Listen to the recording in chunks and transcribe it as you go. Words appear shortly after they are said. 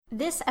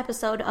This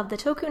episode of the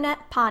TokuNet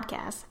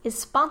podcast is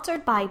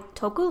sponsored by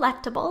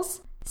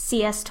Tokulectables,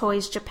 CS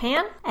Toys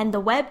Japan, and the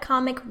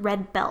webcomic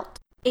Red Belt.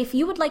 If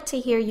you would like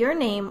to hear your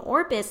name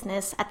or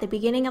business at the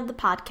beginning of the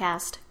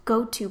podcast,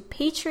 go to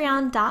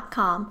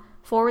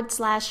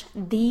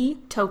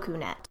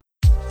patreon.com/TheTokuNet.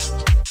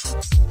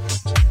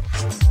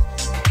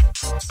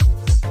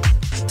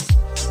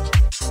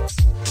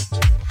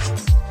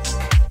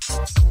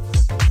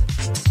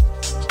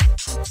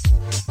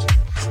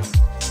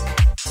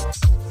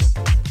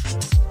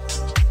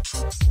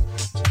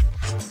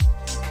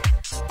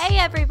 Hey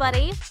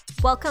everybody,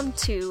 welcome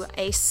to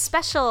a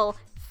special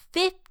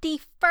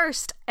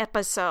 51st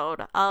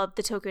episode of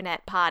the TokuNet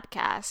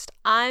podcast.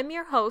 I'm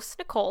your host,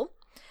 Nicole,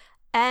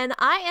 and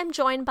I am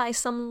joined by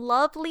some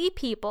lovely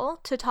people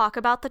to talk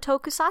about the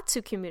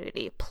tokusatsu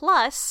community,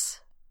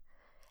 plus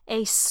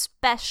a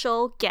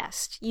special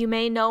guest. You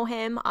may know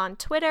him on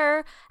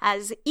Twitter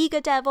as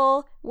Ega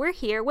Devil. We're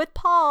here with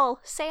Paul.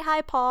 Say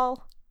hi,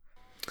 Paul.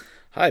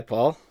 Hi,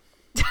 Paul.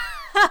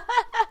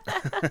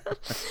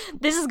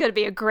 This is going to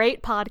be a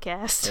great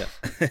podcast. Yeah.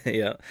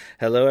 Yeah.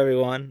 Hello,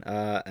 everyone.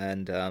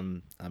 And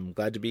I'm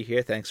glad to be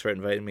here. Thanks for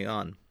inviting me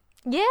on.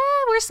 Yeah,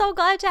 we're so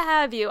glad to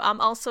have you. I'm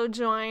also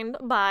joined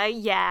by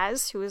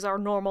Yaz, who is our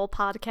normal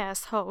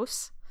podcast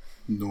host.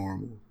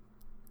 Normal.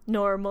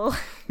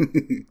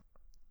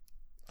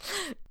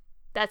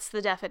 That's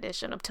the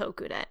definition of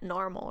TokuNet.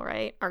 Normal,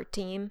 right? Our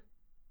team.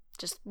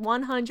 Just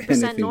 100%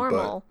 Anything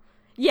normal. but.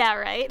 Yeah,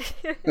 right?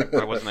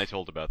 Why wasn't I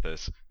told about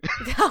this?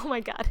 Oh my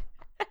god.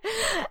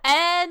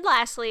 And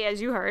lastly, as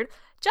you heard,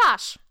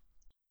 Josh.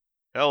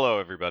 Hello,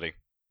 everybody.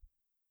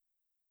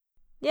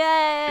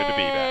 Yay! Good to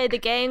be back. The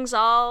gang's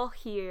all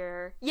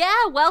here.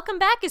 Yeah, welcome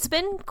back. It's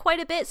been quite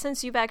a bit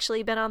since you've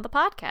actually been on the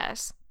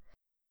podcast.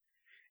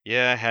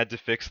 Yeah, I had to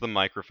fix the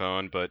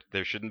microphone, but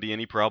there shouldn't be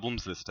any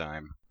problems this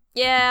time.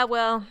 Yeah,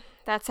 well,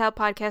 that's how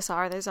podcasts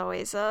are. There's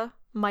always a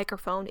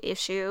microphone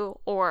issue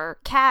or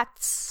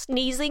cats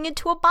sneezing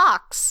into a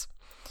box.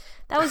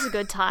 That was a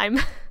good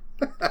time.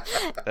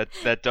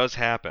 That does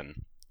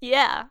happen.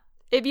 Yeah.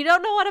 If you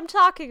don't know what I'm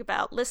talking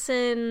about,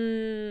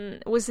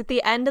 listen. Was it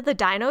the end of the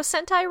Dino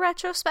Sentai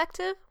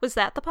retrospective? Was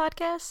that the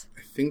podcast?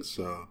 I think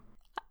so.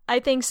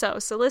 I think so.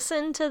 So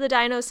listen to the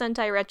Dino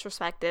Sentai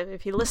retrospective.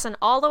 If you listen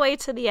all the way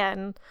to the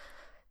end,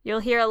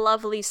 you'll hear a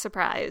lovely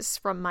surprise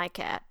from my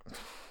cat.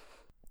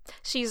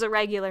 She's a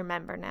regular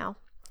member now.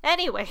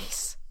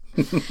 Anyways.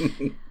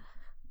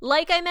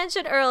 Like I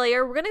mentioned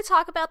earlier, we're going to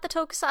talk about the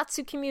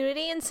tokusatsu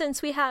community, and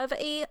since we have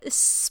a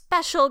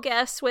special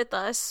guest with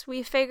us,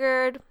 we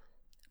figured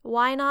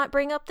why not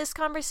bring up this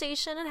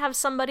conversation and have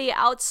somebody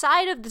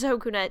outside of the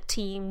TokuNet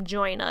team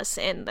join us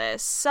in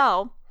this.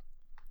 So,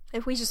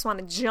 if we just want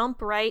to jump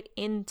right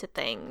into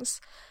things.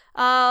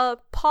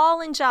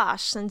 Paul and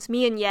Josh, since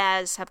me and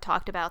Yaz have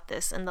talked about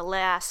this in the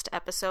last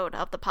episode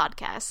of the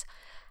podcast,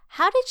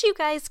 how did you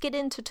guys get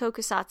into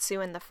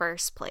tokusatsu in the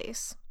first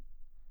place?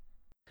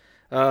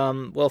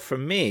 Well, for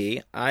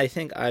me, I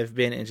think I've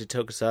been into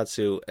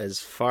tokusatsu as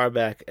far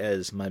back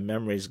as my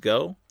memories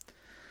go.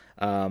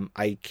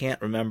 I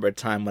can't remember a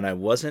time when I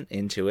wasn't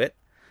into it,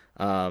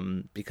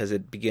 because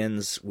it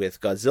begins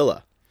with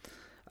Godzilla.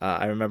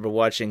 I remember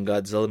watching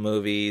Godzilla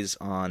movies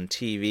on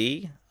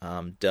TV,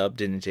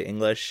 dubbed into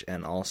English,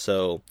 and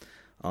also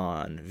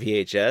on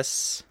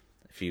VHS,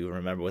 if you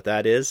remember what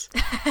that is.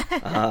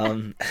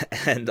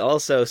 And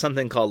also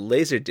something called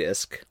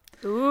Laserdisc,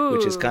 Ooh.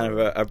 which is kind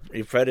of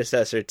a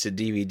predecessor to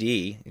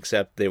DVD,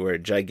 except they were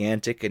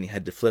gigantic and you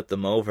had to flip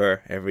them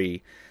over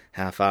every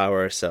half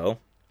hour or so.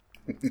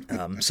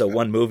 So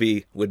one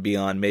movie would be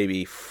on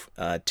maybe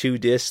 2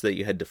 discs that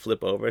you had to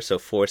flip over, so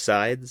 4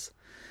 sides.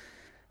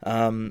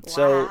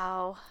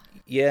 Wow.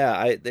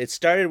 Yeah, it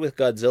started with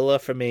Godzilla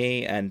for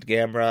me and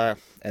Gamera,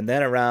 and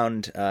then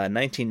around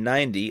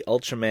 1990,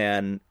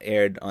 Ultraman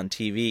aired on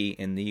TV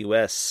in the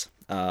US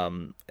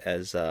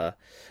as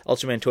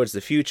Ultraman Towards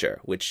the Future,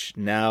 which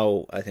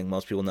now I think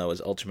most people know as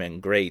Ultraman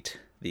Great,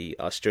 the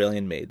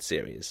Australian-made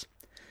series.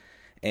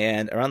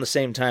 And around the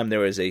same time, there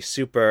was a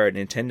Super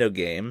Nintendo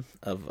game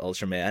of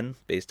Ultraman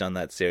based on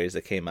that series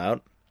that came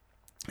out,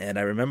 and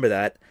I remember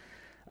that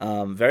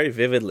very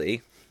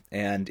vividly.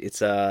 And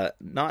it's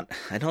not.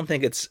 I don't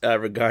think it's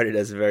regarded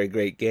as a very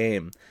great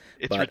game.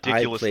 It's but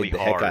ridiculously I played the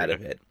hard. heck out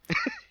of it.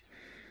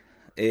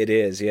 It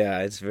is,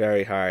 yeah. It's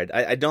very hard.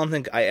 I don't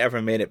think I ever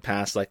made it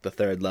past like the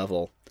 3rd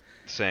level.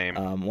 Same.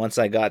 Once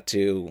I got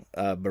to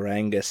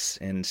Barangus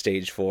in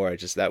stage 4,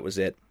 that was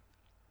it.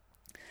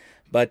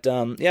 But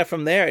yeah,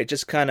 from there it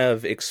just kind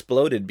of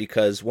exploded,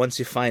 because once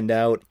you find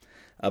out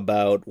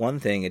about one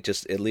thing,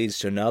 it leads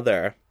to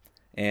another.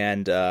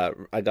 And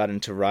I got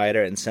into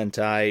Rider and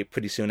Sentai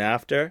pretty soon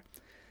after,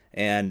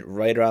 and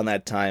right around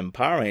that time,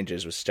 Power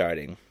Rangers was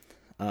starting.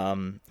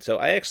 So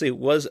I actually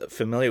was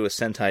familiar with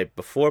Sentai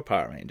before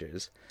Power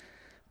Rangers,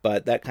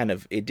 but that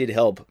it did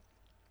help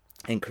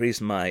increase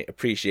my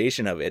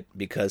appreciation of it,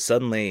 because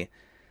suddenly,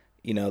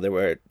 there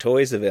were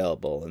toys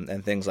available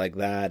and things like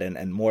that,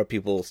 and more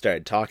people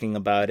started talking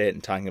about it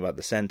and talking about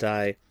the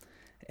Sentai,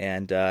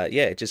 and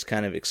yeah, it just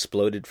kind of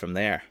exploded from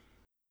there.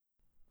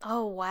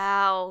 Oh,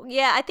 wow.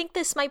 Yeah, I think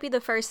this might be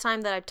the first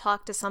time that I've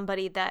talked to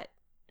somebody that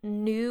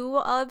knew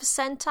of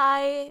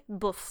Sentai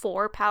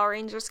before Power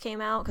Rangers came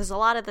out, because a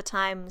lot of the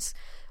times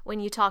when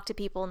you talk to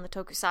people in the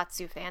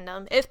tokusatsu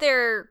fandom, if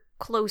they're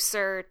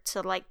closer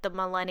to like the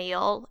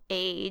millennial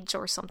age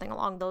or something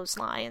along those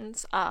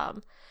lines,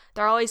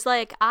 they're always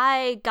like,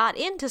 I got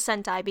into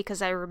Sentai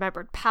because I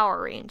remembered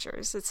Power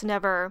Rangers. It's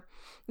never,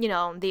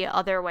 the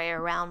other way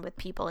around with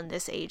people in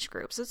this age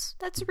group. So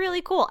that's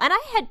really cool. And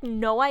I had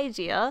no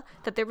idea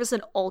that there was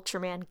an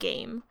Ultraman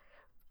game.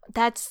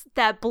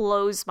 That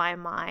blows my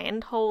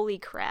mind. Holy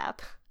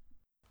crap.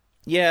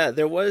 Yeah,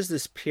 there was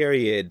this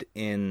period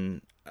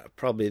in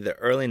probably the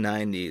early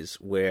 90s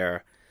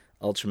where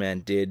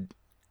Ultraman did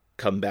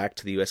come back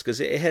to the US, because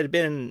it had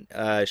been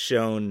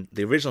shown,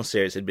 the original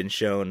series had been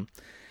shown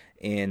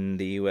in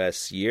the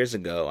US years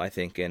ago, I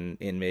think in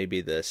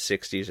maybe the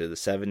 60s or the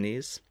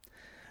 70s.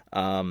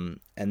 And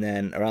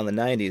then around the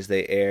 90s,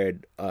 they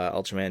aired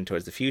Ultraman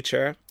Towards the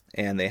Future,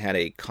 and they had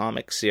a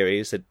comic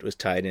series that was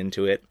tied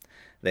into it.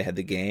 They had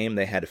the game,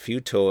 they had a few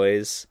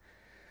toys.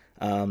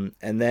 And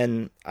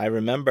then I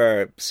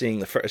remember seeing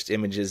the first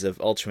images of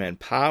Ultraman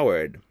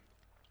Powered,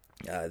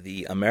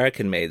 the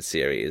American-made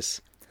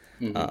series,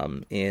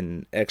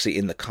 in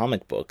the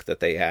comic book that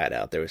they had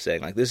out. They were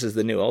saying, like, this is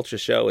the new Ultra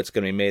show, it's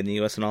going to be made in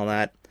the US and all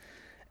that.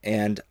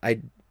 And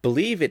I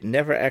believe it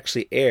never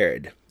actually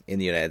aired in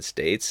the United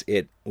States.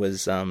 It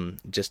was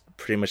just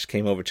pretty much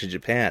came over to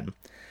Japan.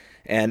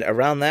 And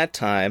around that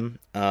time,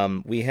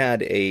 we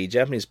had a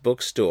Japanese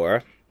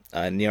bookstore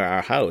near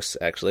our house,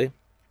 actually.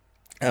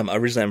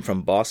 Originally, I'm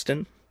from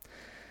Boston,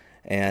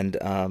 and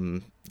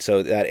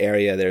so that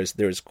area,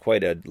 there's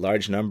quite a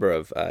large number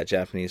of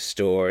Japanese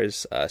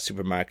stores,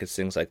 supermarkets,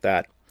 things like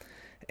that.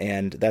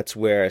 And that's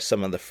where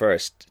some of the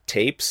first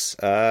tapes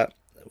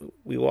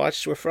we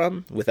watched were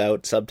from,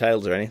 without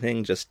subtitles or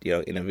anything, just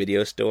in a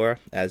video store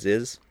as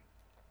is.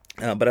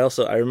 But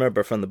also, I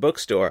remember from the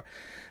bookstore,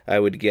 I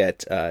would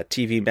get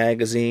TV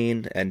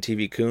Magazine and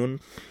TV Kun,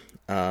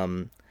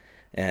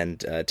 and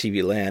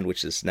TV Land,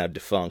 which is now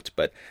defunct,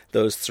 but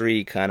those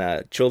three kind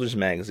of children's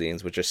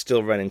magazines, which are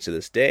still running to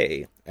this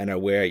day, and are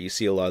where you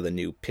see a lot of the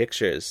new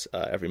pictures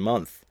every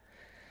month,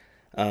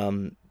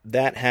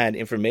 that had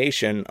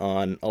information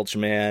on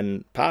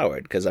Ultraman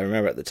Powered, because I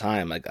remember at the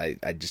time, like,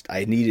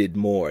 I needed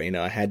more,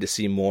 I had to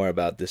see more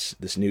about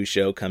this new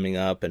show coming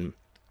up, and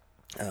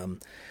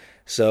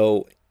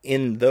so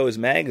in those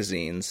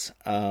magazines,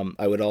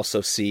 I would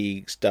also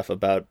see stuff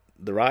about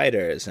the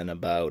riders and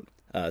about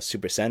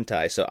Super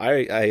Sentai. So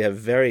I have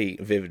very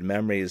vivid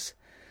memories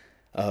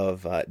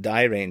of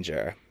Die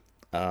Ranger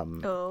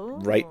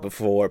right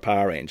before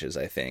Power Rangers,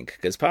 I think.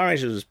 Because Power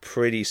Rangers was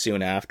pretty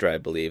soon after, I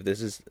believe.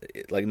 This is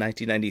like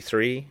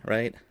 1993,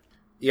 right?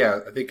 Yeah,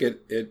 I think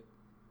it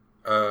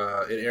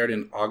aired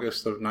in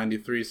August of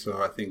 93,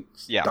 so I think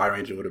Die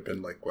Ranger would have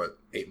been like,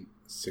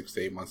 6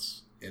 to 8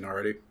 months in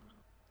already?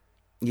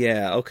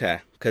 Yeah, okay.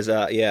 Because,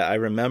 I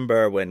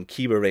remember when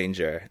Kiba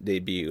Ranger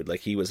debuted,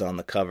 like he was on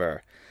the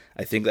cover.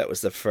 I think that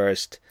was the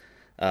first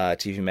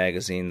TV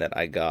magazine that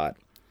I got.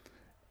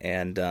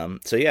 And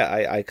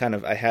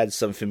I had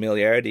some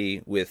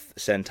familiarity with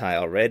Sentai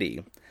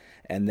already.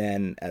 And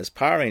then as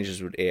Power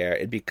Rangers would air,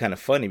 it'd be kind of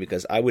funny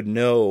because I would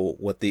know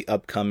what the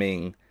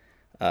upcoming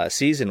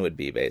season would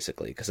be,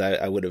 basically. Because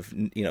I would have,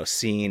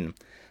 seen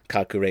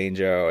Kaku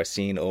Ranger or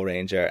seen O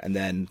Ranger, and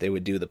then they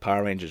would do the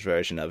Power Rangers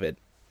version of it.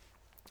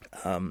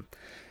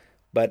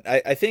 But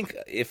I think,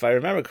 if I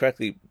remember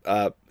correctly,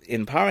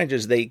 in Power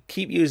Rangers, they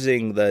keep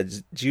using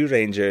the Jew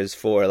Rangers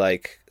for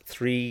like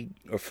 3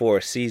 or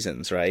 4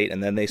 seasons, right?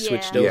 And then they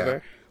switched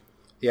over?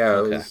 Yeah,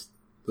 okay. It was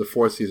the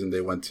 4th season they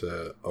went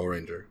to O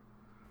Ranger.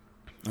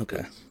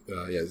 Okay.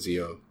 With,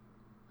 Zeo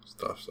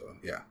stuff, so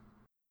yeah.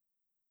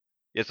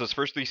 Yeah, so those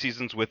first 3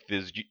 seasons with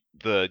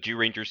the Jew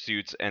Ranger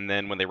suits, and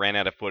then when they ran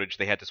out of footage,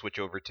 they had to switch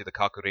over to the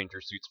Kaku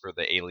Ranger suits for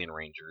the Alien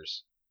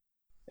Rangers.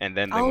 And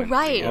then they went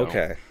right.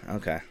 Okay.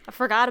 I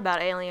forgot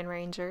about Alien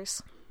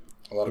Rangers.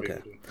 A lot of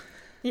people do.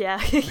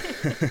 Yeah.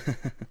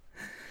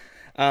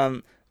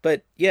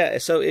 But yeah,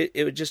 so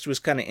it just was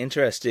kind of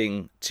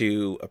interesting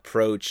to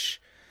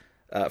approach,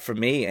 for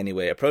me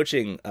anyway,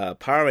 approaching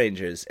Power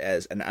Rangers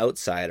as an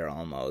outsider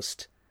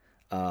almost.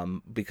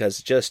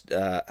 Because just,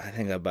 I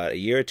think about a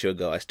year or 2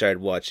 ago, I started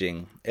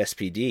watching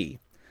SPD,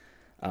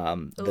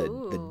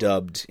 the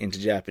dubbed into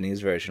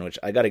Japanese version, which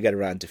I got to get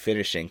around to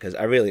finishing because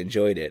I really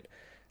enjoyed it.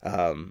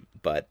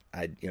 But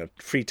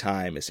free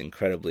time is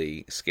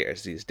incredibly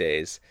scarce these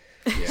days.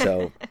 Yeah.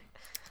 So,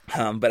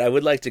 but I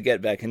would like to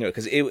get back into it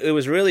because it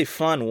was really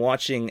fun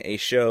watching a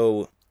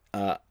show,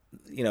 what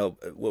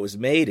was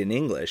made in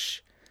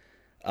English,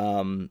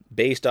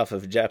 based off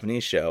of a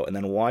Japanese show, and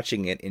then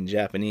watching it in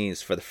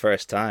Japanese for the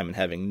first time and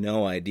having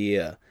no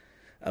idea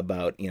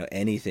about,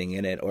 anything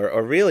in it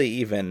or really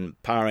even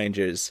Power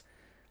Rangers,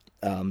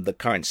 the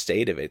current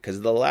state of it.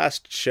 Because the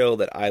last show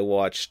that I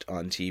watched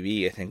on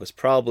TV, I think, was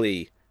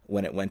probably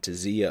when it went to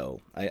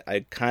Zeo.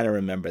 I kind of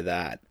remember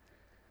that.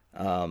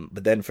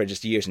 But then for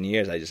just years and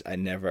years, I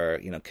never,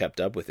 kept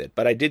up with it.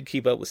 But I did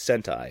keep up with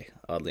Sentai,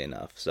 oddly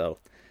enough. So,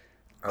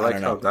 I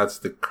like how that's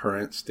the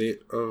current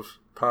state of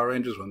Power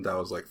Rangers when that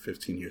was like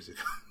 15 years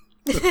ago.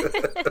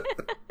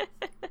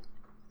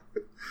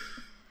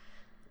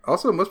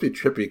 Also, it must be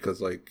trippy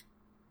because like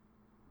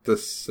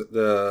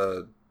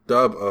the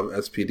dub of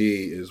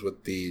SPD is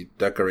with the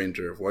Deca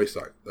Ranger voice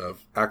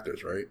of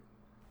actors, right?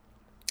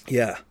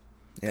 Yeah.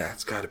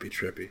 It's got to be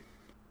trippy.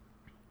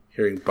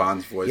 Hearing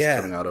Bond's voice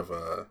coming out of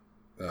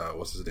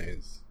what's his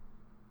name?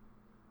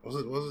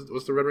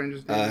 What's the Red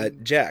Ranger's name?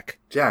 Jack.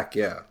 Jack,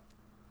 yeah.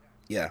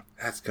 Yeah.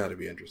 That's got to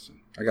be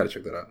interesting. I got to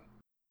check that out.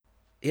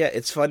 Yeah,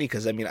 it's funny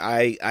because, I mean,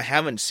 I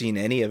haven't seen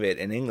any of it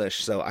in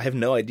English, so I have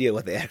no idea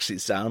what they actually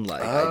sound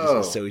like. I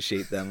just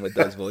associate them with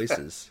those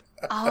voices.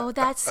 Oh,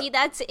 that's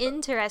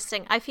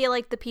interesting. I feel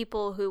like the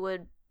people who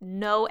would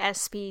know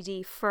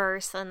SPD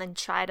first and then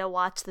try to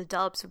watch the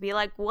dubs would be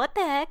like, what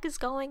the heck is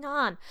going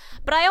on?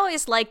 But I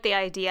always like the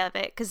idea of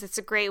it because it's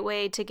a great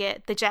way to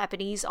get the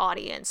Japanese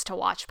audience to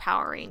watch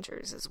Power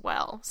Rangers as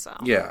well. So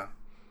yeah.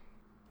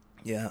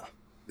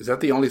 Is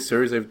that the only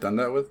series they've done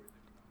that with?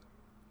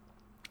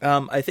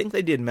 I think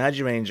they did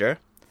Magiranger.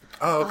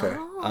 Oh, okay.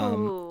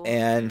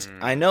 And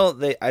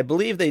I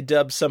believe they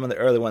dubbed some of the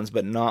early ones,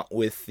 but not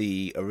with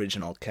the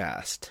original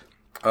cast.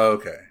 Oh,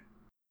 okay.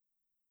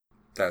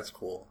 That's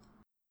cool.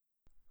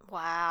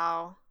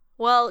 Wow.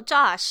 Well,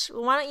 Josh,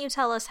 why don't you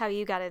tell us how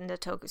you got into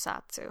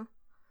Tokusatsu?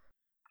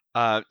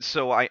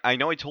 So I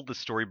know I told this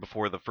story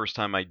before the first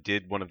time I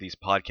did one of these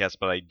podcasts,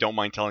 but I don't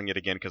mind telling it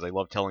again because I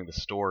love telling the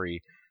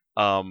story.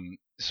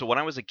 So when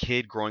I was a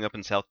kid growing up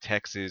in South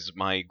Texas,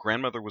 my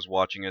grandmother was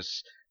watching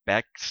us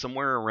back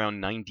somewhere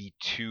around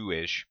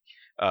 92-ish,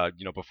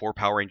 before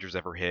Power Rangers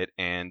ever hit,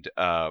 and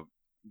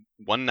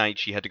one night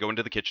she had to go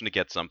into the kitchen to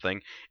get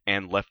something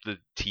and left the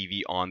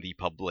TV on the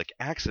public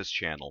access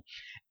channel.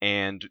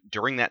 And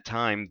during that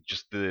time,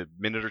 just the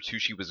minute or two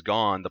she was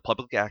gone, the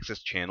public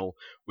access channel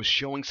was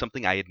showing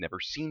something I had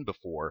never seen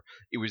before.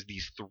 It was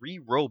these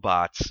 3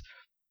 robots,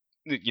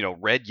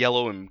 red,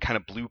 yellow, and kind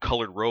of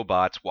blue-colored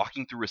robots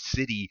walking through a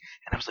city,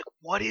 and I was like,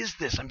 what is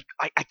this?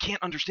 I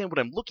can't understand what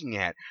I'm looking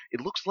at.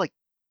 It looks like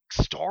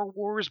Star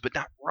Wars, but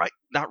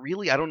not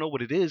really. I don't know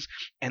what it is.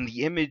 And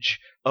the image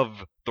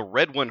of the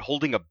red one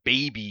holding a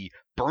baby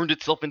burned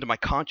itself into my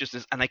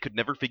consciousness, and I could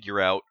never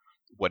figure out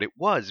what it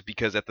was,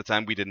 because at the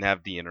time we didn't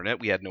have the internet.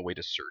 We had no way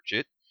to search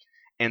it.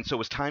 And so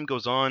as time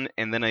goes on,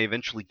 and then I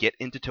eventually get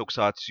into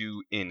Tokusatsu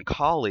in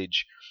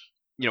college,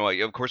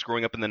 of course,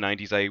 growing up in the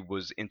 90s, I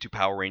was into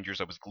Power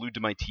Rangers. I was glued to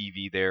my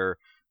TV there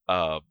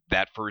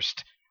that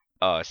first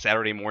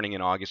Saturday morning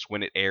in August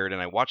when it aired,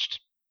 and I watched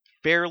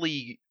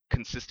fairly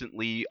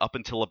consistently up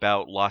until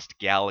about Lost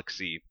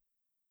Galaxy.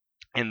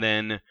 And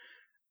then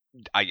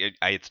I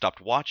had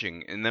stopped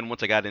watching. And then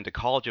once I got into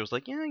college, I was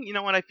like, yeah, you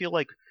know what? I feel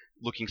like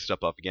looking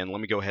stuff up again.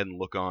 Let me go ahead and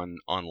look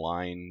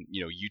online.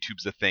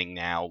 YouTube's a thing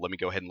now. Let me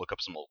go ahead and look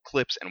up some old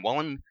clips. And while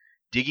I'm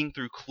digging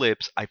through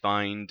clips, I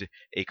find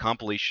a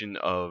compilation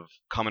of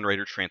Kamen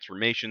Rider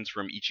transformations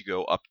from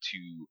Ichigo up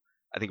to,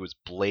 I think it was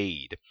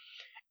Blade.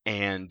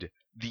 And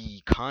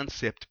the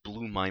concept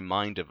blew my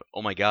mind of,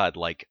 oh my god,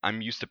 like,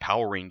 I'm used to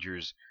Power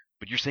Rangers,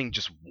 but you're saying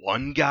just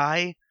one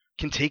guy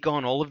can take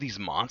on all of these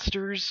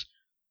monsters?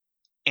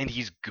 And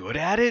he's good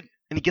at it?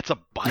 And he gets a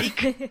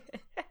bike?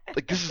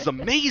 Like, this is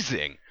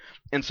amazing!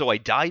 And so I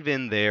dive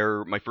in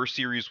there. My first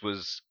series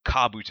was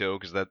Kabuto,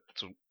 because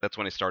that's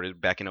when I started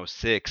back in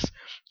 2006.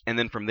 And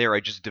then from there, I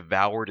just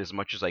devoured as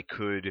much as I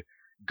could,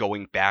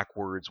 going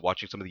backwards,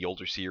 watching some of the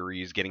older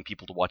series, getting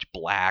people to watch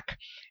Black.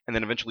 And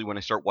then eventually, when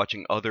I start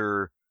watching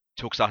other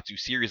Tokusatsu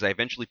series, I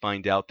eventually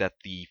find out that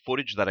the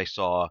footage that I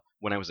saw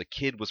when I was a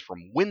kid was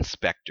from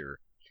Winspector.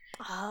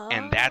 Oh.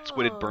 And that's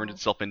what had burned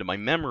itself into my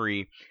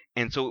memory.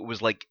 And so it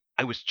was like,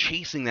 I was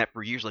chasing that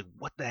for years, like,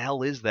 what the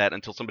hell is that?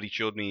 Until somebody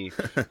showed me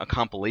a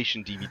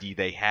compilation DVD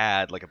they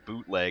had, like a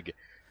bootleg,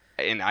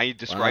 and I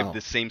described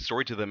this same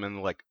story to them, and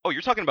they're like, oh,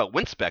 you're talking about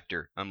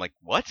Winspector. I'm like,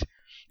 what?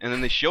 And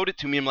then they showed it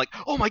to me, I'm like,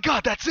 oh my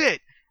god, that's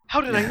it! How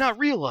did I not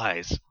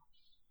realize?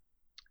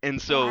 And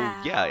so,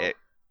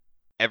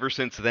 ever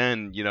since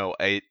then,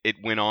 it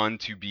went on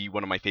to be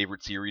one of my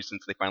favorite series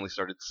since they finally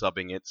started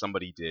subbing it.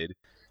 Somebody did.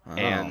 Oh.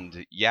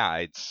 And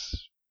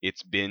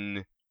it's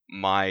been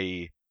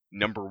my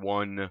number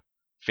one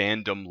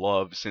fandom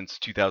love since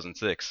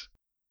 2006.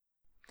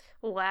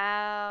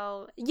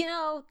 Wow.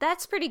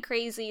 That's pretty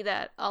crazy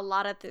that a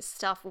lot of this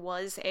stuff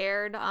was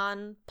aired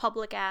on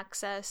public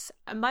access.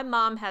 My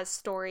mom has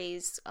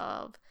stories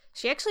of,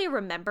 she actually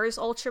remembers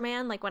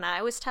Ultraman, like when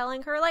I was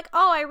telling her, like,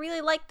 oh, I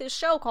really like this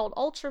show called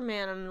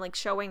Ultraman, and like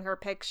showing her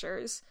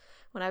pictures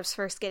when I was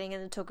first getting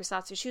into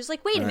Tokusatsu. She was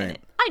like, wait a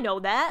minute, I know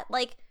that.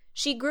 Like,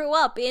 she grew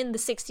up in the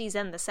 60s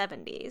and the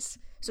 70s,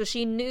 so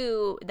she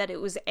knew that it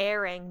was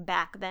airing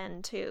back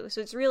then too. So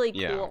it's really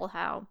cool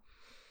how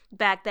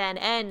back then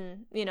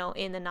and,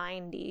 in the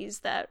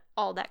 90s that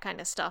all that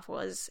kind of stuff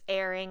was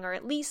airing, or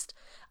at least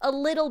a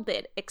little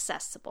bit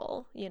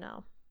accessible,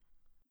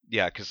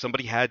 Yeah, because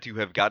somebody had to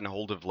have gotten a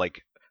hold of,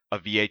 like, a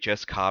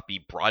VHS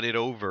copy, brought it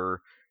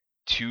over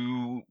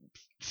to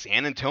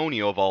San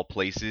Antonio of all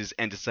places,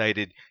 and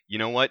decided, you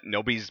know what,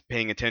 nobody's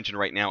paying attention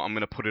right now, I'm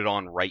going to put it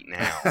on right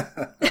now.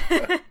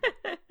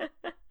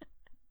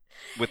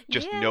 With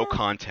just no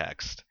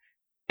context.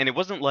 And it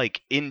wasn't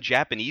like in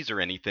Japanese or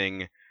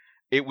anything.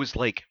 It was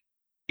like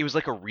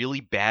a really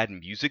bad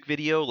music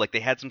video. Like they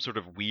had some sort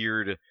of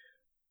weird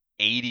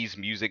 80s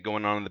music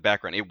going on in the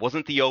background. It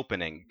wasn't the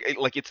opening.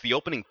 It's the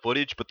opening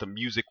footage, but the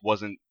music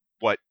wasn't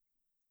what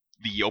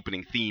the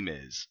opening theme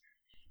is.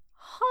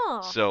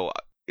 Huh. So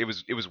it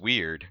was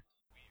weird.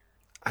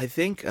 I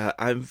think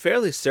I'm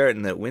fairly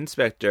certain that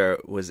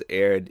Winspector was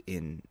aired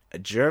in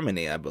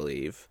Germany, I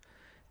believe.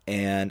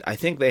 And I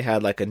think they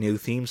had like a new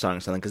theme song or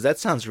something, because that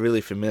sounds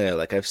really familiar.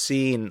 Like I've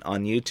seen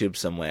on YouTube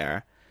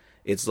somewhere,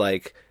 it's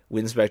like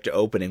Winspector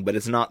opening, but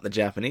it's not the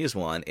Japanese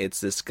one. It's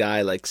this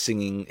guy like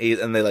singing,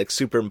 and they like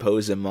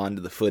superimpose him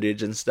onto the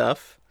footage and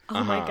stuff.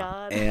 Oh my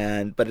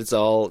god! But it's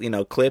all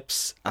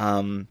clips.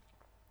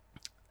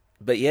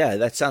 But yeah,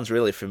 that sounds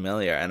really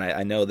familiar, and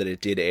I know that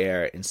it did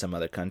air in some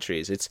other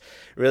countries. It's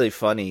really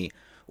funny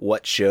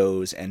what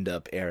shows end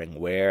up airing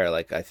where.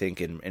 Like I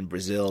think in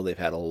Brazil they've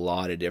had a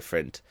lot of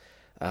different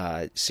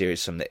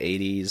series from the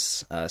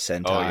 80s,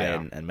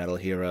 Sentai and Metal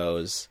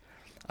Heroes.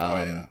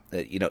 I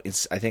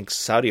think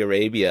Saudi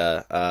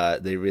Arabia,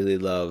 they really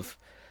love.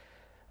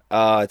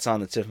 It's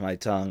on the tip of my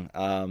tongue.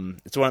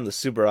 It's one of the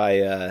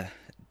Tsuburaya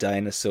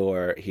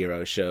dinosaur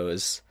hero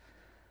shows.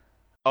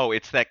 Oh,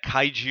 it's that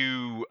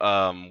kaiju.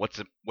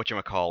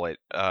 Whatchamacallit?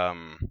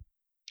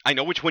 I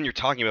know which one you're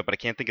talking about, but I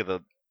can't think of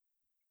the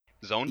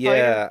Zone Fighter.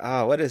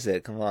 Yeah. What is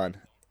it? Come on.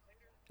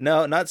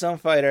 No, not Zone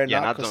Fighter.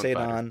 Yeah, not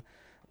Poseidon.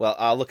 Well,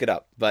 I'll look it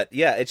up. But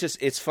yeah,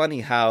 it's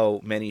funny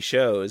how many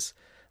shows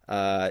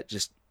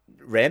just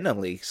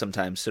randomly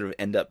sometimes sort of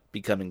end up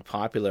becoming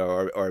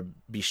popular or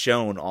be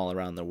shown all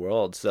around the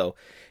world. So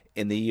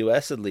in the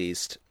US at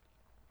least,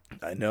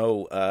 I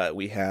know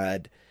we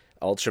had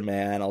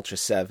Ultraman, Ultra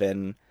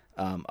 7,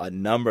 a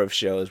number of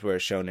shows were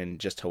shown in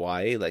just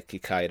Hawaii, like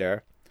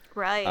Kikaider.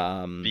 Right.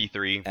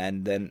 V3.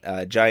 And then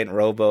Giant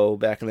Robo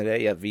back in the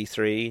day,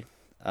 V3,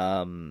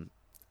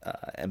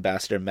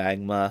 Ambassador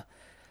Magma.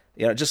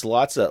 Just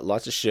lots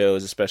of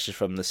shows, especially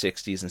from the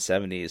 60s and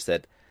 70s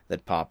that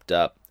popped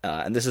up.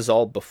 And this is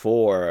all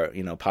before,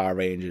 Power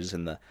Rangers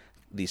and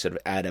the sort of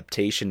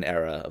adaptation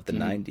era of the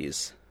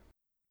 90s.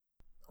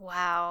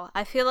 Wow.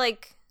 I feel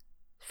like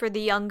for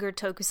the younger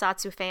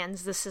tokusatsu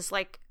fans, this is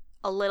like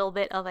a little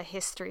bit of a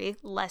history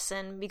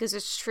lesson, because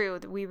it's true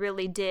that we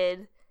really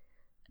did,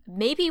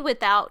 maybe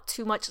without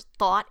too much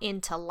thought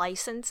into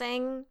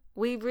licensing,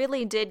 we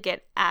really did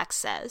get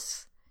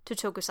access to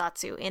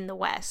tokusatsu in the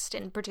West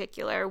in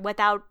particular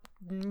without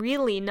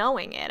really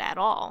knowing it at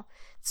all.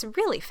 It's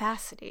really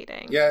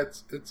fascinating. Yeah,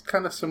 it's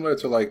kind of similar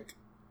to like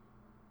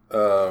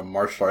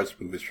martial arts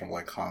movies from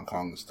like Hong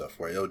Kong and stuff,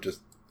 where it'll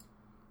just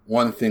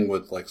one thing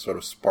would like sort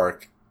of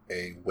spark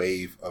a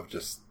wave of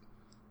just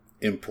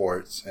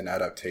imports and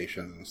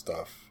adaptations and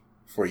stuff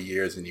for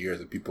years and years,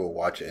 and people will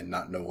watch it and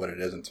not know what it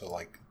is until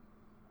like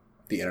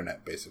the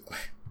internet, basically.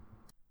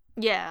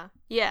 Yeah.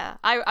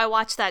 I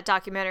watched that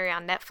documentary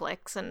on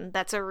Netflix, and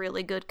that's a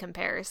really good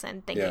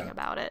comparison thinking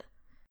about it.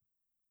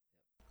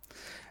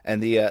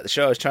 And the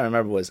show I was trying to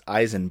remember was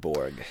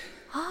Eisenborg.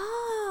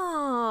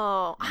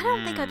 Oh, I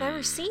don't think I've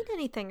ever seen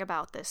anything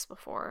about this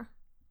before.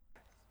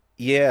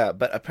 Yeah,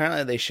 but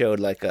apparently they showed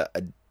like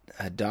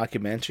a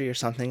documentary or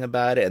something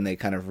about it, and they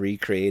kind of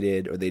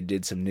recreated, or they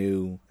did some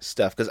new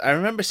stuff. Because I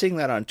remember seeing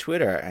that on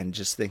Twitter and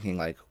just thinking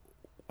like,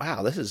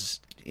 wow, this is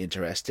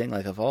interesting,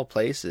 like of all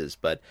places.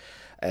 But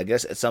I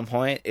guess at some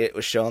point it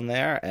was shown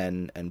there,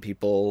 and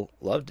people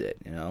loved it,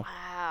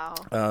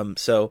 Wow.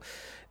 So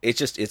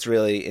it's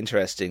really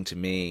interesting to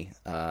me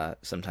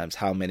sometimes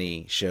how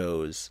many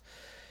shows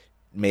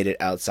made it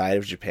outside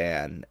of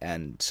Japan.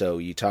 And so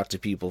you talk to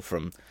people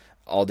from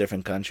all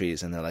different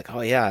countries, and they're like,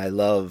 oh yeah, I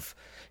love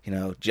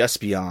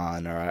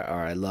Jaspion, or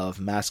I love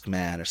Masked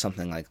Man, or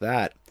something like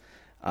that.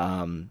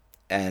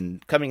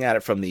 And coming at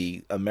it from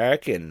the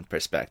American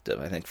perspective,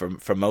 I think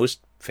for most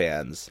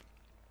fans,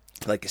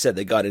 like I said,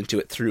 they got into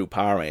it through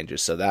Power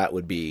Rangers, so that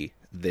would be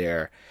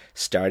their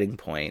starting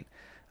point.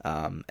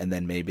 And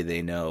then maybe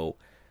they know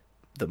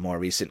the more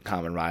recent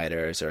Kamen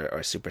Riders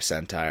or Super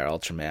Sentai or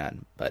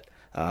Ultraman. But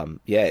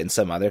in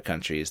some other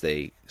countries,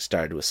 they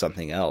started with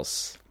something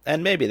else.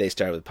 And maybe they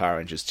started with Power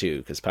Rangers too,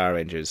 because Power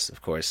Rangers,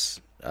 of course,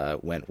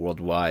 went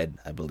worldwide,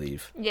 I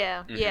believe.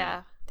 Yeah,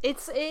 yeah.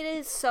 It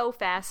is so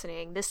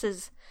fascinating.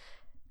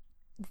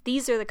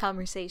 These are the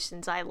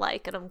conversations I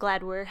like, and I'm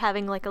glad we're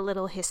having like a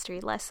little history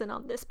lesson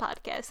on this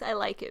podcast. I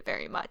like it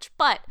very much.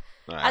 But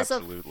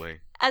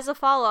absolutely. As a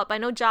follow-up, I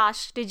know,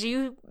 Josh, did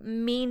you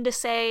mean to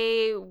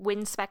say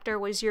Winspector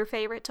was your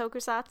favorite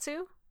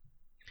tokusatsu?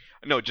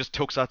 No, just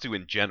tokusatsu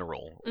in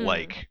general.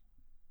 Like,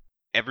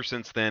 ever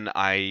since then,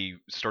 I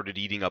started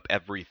eating up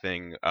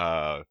everything.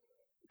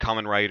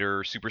 Kamen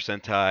Rider, Super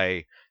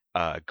Sentai,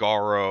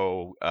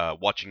 Garo,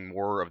 watching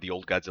more of the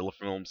old Godzilla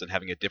films and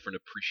having a different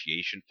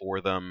appreciation for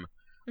them.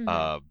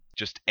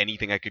 Just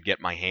anything I could get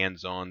my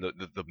hands on,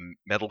 the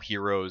Metal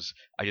Heroes.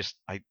 I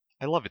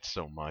love it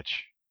so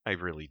much. I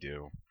really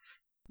do.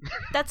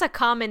 That's a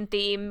common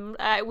theme.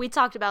 We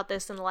talked about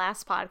this in the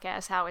last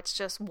podcast, how it's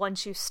just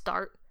once you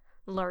start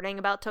learning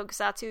about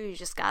tokusatsu, you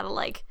just gotta,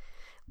 like,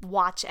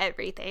 watch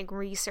everything,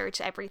 research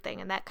everything,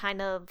 and that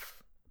kind of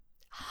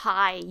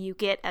high you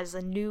get as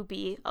a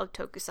newbie of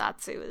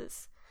tokusatsu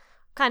is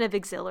kind of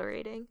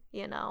exhilarating,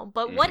 you know?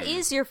 But what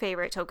is your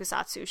favorite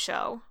tokusatsu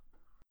show?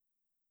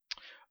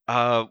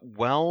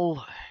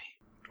 Well,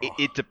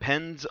 it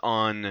depends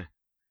on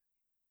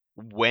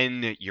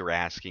when you're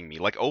asking me.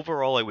 Like,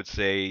 overall, I would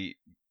say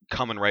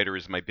Kamen Rider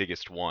is my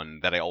biggest one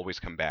that I always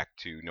come back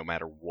to no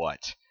matter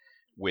what.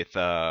 With,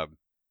 I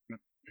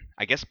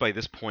guess by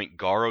this point,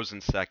 Garo's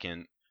in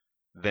second,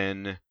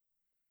 then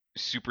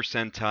Super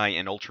Sentai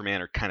and Ultraman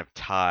are kind of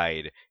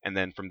tied, and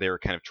then from there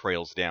it kind of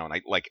trails down.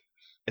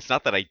 It's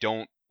not that I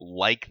don't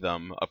like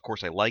them. Of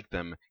course I like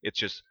them. It's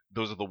just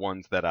those are the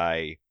ones that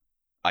I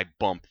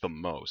bump the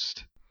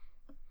most.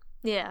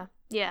 Yeah,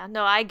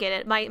 no, I get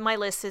it. My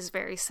list is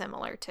very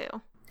similar too.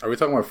 Are we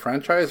talking about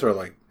franchise or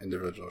like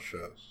individual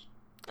shows?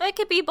 It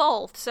could be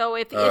both. So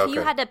if okay.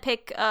 you had to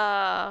pick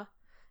a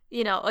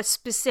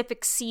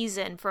specific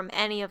season from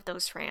any of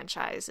those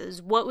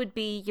franchises, what would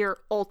be your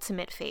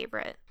ultimate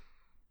favorite?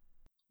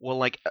 Well,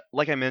 like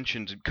I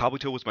mentioned,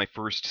 Kabuto was my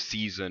first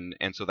season,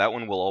 and so that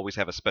one will always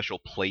have a special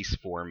place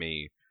for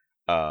me,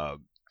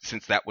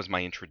 since that was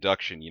my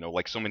introduction. You know,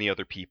 like so many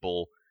other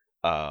people,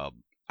 I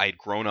had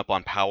grown up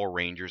on Power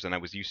Rangers, and I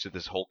was used to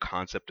this whole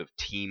concept of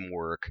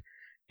teamwork,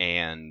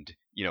 and,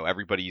 you know,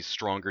 everybody's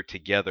stronger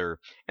together.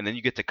 And then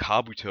you get to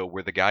Kabuto,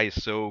 where the guy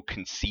is so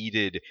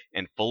conceited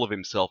and full of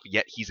himself,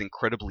 yet he's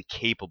incredibly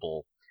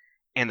capable,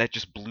 and that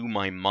just blew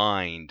my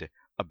mind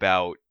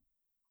about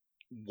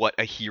what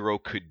a hero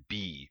could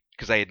be,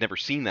 because I had never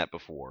seen that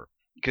before.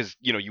 Because,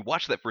 you know, you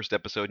watch that first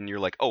episode and you're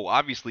like, oh,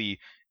 obviously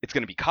it's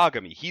going to be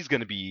Kagami. He's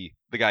going to be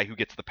the guy who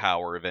gets the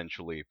power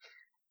eventually.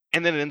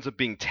 And then it ends up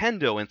being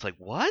Tendo, and it's like,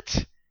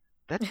 what?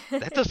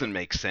 That doesn't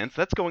make sense.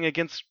 That's going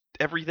against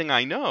everything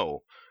I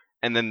know.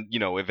 And then, you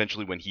know,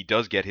 eventually when he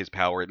does get his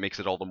power, it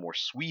makes it all the more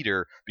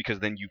sweeter, because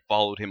then you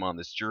followed him on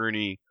this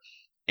journey,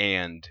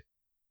 and,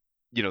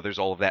 you know, there's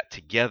all of that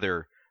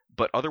together.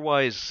 But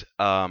otherwise,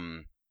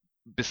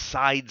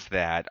 besides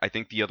that, I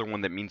think the other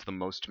one that means the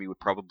most to me would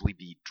probably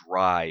be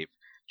Drive,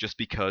 just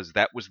because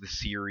that was the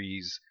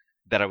series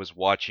that I was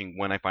watching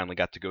when I finally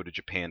got to go to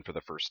Japan for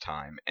the first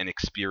time and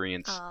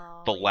experience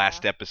the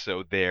last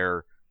episode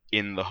there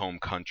in the home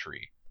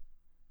country.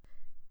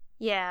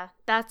 Yeah,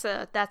 that's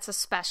a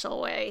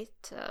special way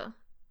to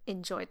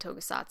enjoy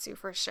tokusatsu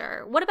for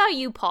sure. What about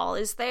you, Paul?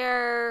 Is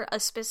there a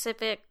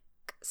specific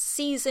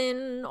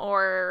season,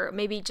 or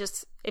maybe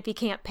just, if you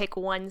can't pick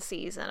one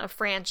season, a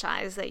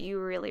franchise that you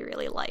really,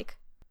 really like?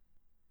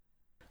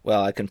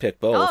 Well, I can pick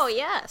both. Oh,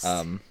 yes.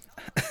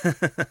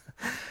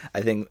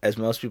 I think, as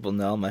most people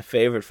know, my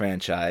favorite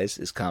franchise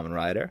is Kamen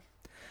Rider,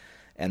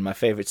 and my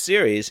favorite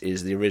series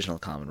is the original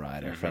Kamen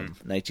Rider from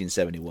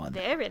 1971.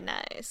 Very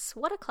nice.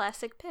 What a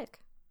classic pick.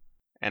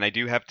 And I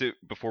do have to,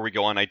 before we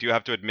go on, I do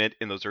have to admit,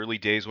 in those early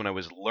days when I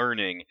was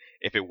learning,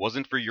 if it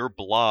wasn't for your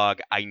blog,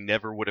 I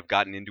never would have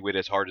gotten into it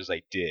as hard as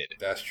I did.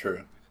 That's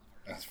true.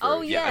 That's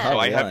very true. So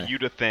I have you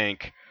to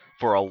thank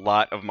for a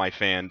lot of my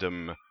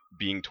fandom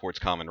being towards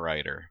Kamen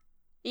Rider.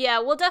 Yeah,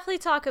 we'll definitely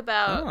talk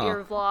about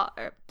your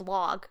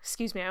blog.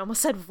 Excuse me, I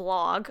almost said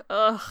vlog.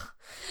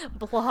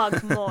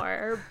 Blog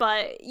more.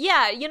 But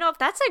yeah, you know,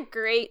 that's a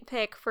great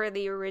pick for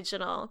the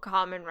original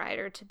Kamen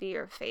Rider to be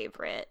your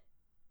favorite.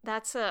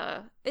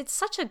 It's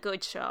such a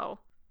good show.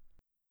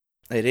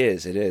 It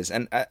is.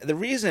 And the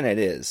reason it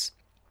is,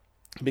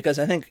 because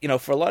I think, you know,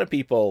 for a lot of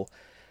people,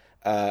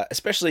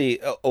 especially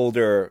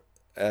older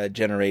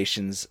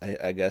generations,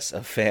 I guess,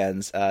 of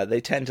fans, they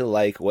tend to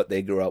like what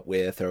they grew up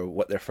with or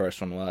what their first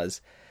one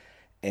was,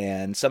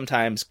 and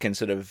sometimes can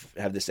sort of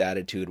have this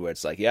attitude where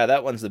it's like, yeah,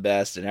 that one's the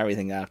best, and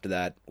everything after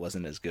that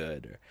wasn't as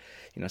good, or,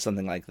 you know,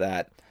 something like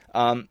that.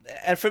 And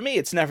for me,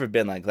 it's never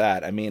been like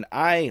that. I mean,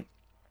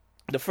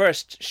 the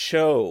first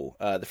show,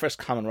 the first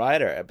Kamen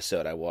Rider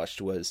episode I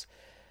watched was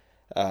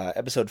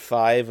episode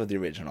 5 of the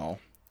original,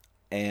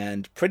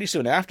 and pretty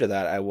soon after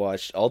that, I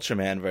watched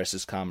Ultraman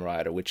vs. Kamen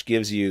Rider, which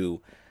gives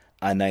you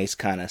a nice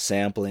kind of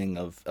sampling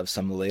of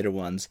some of the later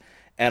ones.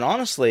 And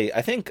honestly,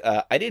 I think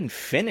I didn't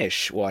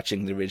finish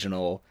watching the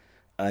original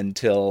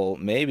until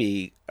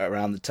maybe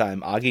around the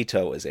time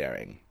Agito was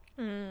airing.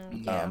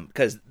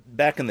 Because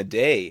back in the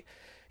day,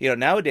 you know,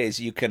 nowadays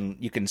you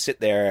can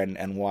sit there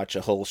and watch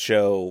a whole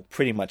show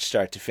pretty much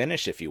start to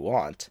finish if you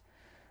want.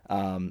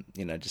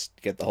 You know, just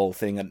get the whole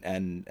thing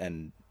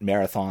and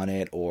marathon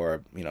it,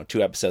 or, you know,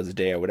 2 episodes a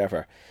day or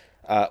whatever.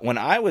 When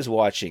I was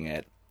watching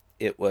it,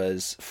 it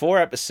was 4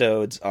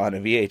 episodes on a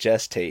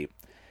VHS tape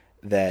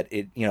that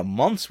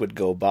months would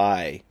go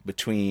by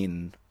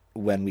between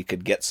when we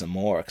could get some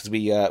more, because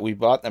we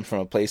bought them from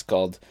a place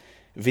called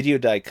Video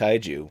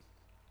Daikaiju,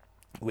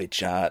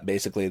 which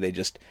basically they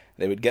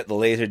would get the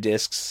laser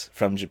discs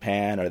from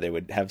Japan, or they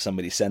would have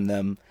somebody send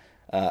them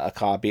a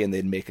copy, and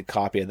they'd make a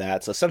copy of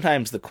that. So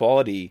sometimes the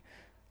quality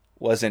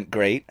wasn't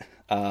great.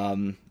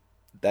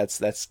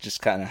 that's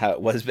just kind of how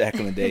it was back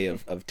in the day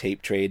of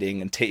tape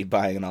trading and tape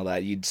buying and all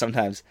that. You'd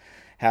sometimes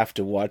have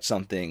to watch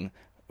something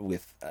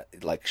with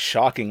like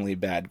shockingly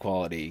bad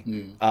quality.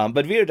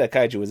 But Vita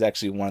Daikaiju was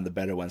actually one of the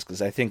better ones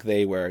because I think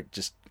they were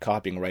just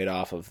copying right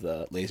off of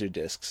the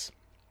Laserdiscs.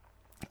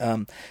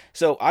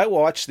 So I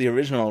watched the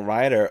original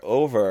Rider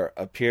over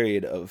a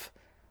period of,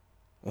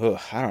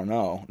 I don't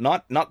know,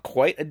 not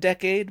quite a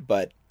decade,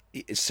 but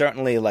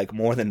certainly like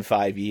more than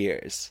 5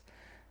 years.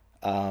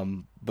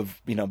 But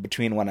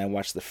between when I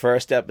watched the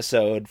first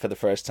episode for the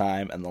first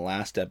time and the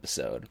last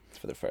episode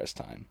for the first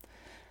time.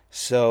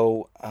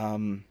 So,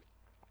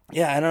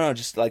 yeah, I don't know,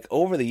 just like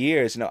over the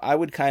years, I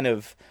would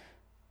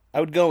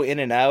go in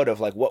and out of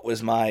like what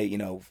was my,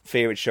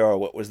 favorite show or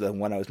what was the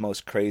one I was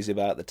most crazy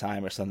about at the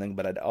time or something,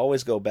 but I'd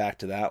always go back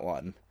to that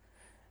one.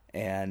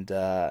 And,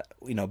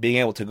 being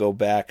able to go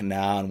back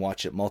now and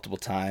watch it multiple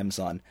times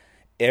on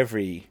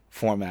every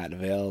format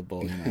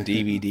available,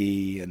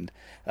 DVD and,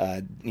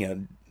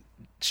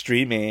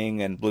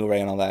 streaming and Blu-ray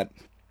and all that,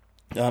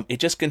 it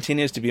just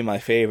continues to be my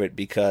favorite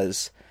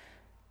because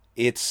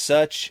it's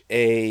such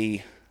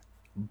a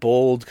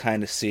bold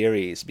kind of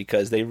series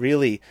because they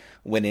really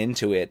went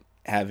into it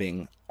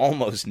having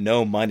almost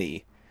no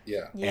money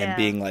and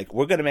being like,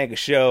 we're going to make a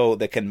show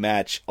that can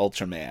match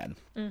Ultraman,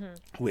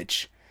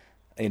 which,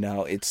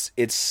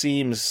 it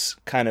seems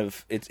kind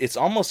of, it's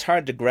almost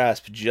hard to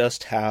grasp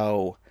just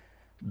how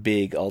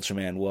big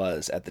Ultraman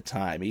was at the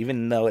time,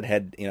 even though it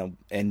had,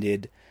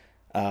 ended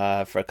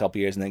for a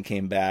couple years and then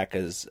came back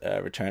as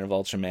Return of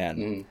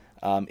Ultraman.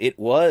 It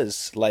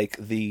was like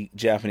the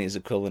Japanese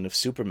equivalent of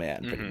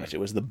Superman, pretty much. It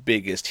was the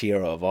biggest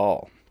hero of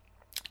all.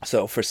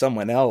 So for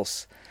someone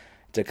else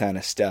to kind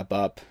of step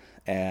up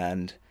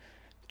and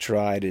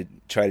try to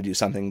do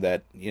something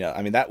that,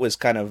 that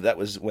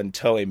was when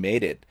Toei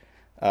made it.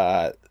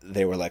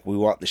 They were like, we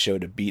want the show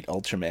to beat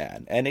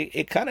Ultraman, and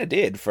it kind of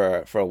did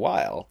for a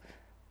while.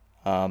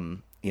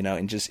 And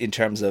just in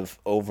terms of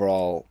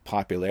overall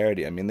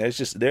popularity,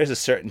 there's a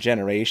certain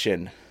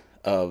generation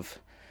of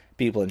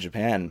people in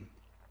Japan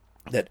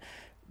that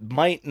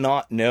might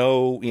not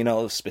know,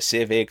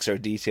 specifics or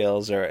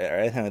details or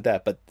anything like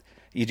that, but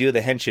you do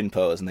the henshin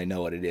pose and they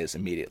know what it is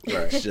immediately.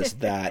 Right. It's just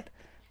that,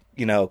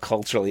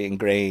 culturally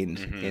ingrained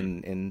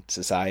in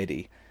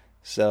society.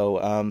 So,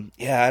 I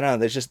don't know.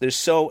 There's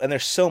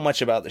so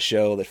much about the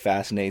show that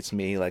fascinates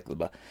me, like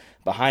the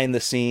behind the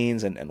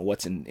scenes and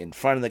what's in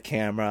front of the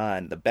camera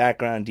and the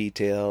background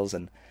details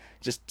and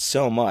just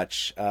so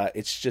much.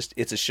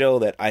 It's a show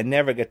that I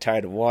never get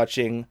tired of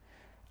watching.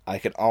 I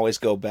can always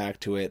go back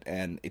to it,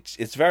 and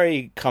it's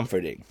very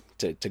comforting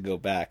to go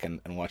back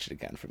and watch it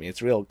again for me.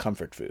 It's real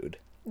comfort food.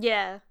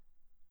 Yeah.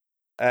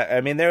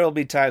 There will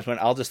be times when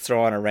I'll just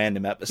throw on a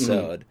random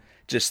episode,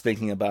 just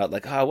thinking about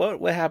like,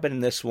 what happened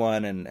in this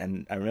one,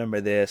 and I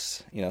remember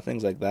this,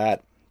 things like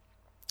that.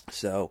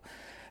 So,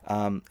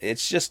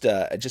 it's just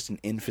an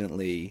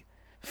infinitely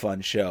fun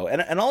show,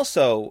 and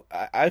also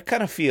I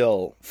kind of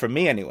feel, for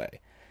me anyway,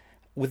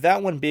 with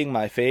that one being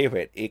my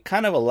favorite, it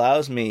kind of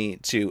allows me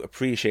to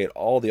appreciate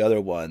all the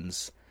other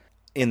ones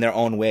in their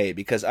own way,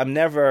 because I'm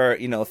never,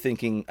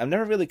 I'm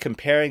never really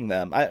comparing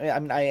them.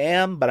 I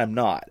am, but I'm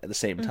not at the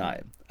same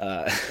time,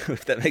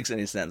 if that makes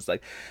any sense.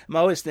 Like, I'm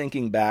always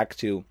thinking back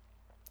to,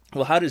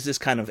 well, how does this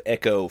kind of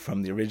echo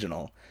from the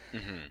original?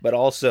 But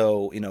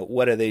also,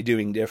 what are they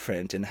doing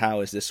different, and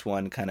how is this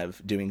one kind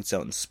of doing its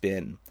own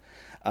spin?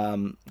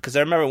 Because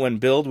I remember when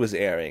Build was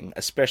airing,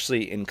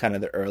 especially in kind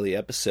of the early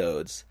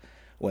episodes,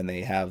 when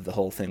they have the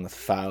whole thing with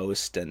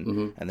Faust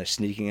and they're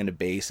sneaking into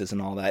bases and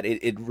all that,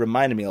 it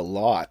reminded me a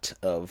lot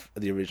of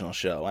the original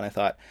show. And I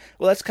thought,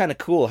 well, that's kind of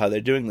cool how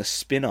they're doing the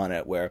spin on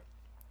it, where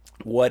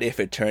what if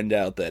it turned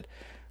out that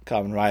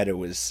Kamen Rider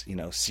was,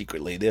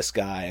 secretly this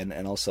guy,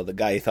 and also the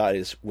guy he thought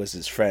was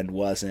his friend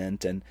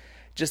wasn't, and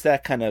just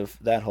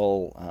that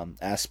whole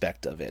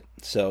aspect of it.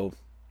 So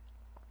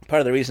part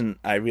of the reason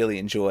I really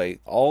enjoy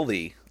all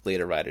the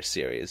later Rider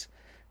series,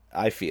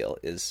 I feel,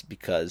 is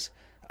because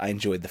I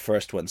enjoyed the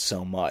first one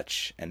so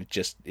much, and it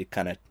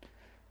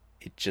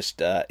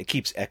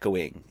keeps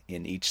echoing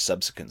in each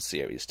subsequent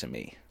series to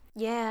me.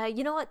 Yeah,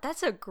 you know what?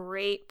 That's a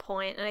great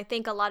point, and I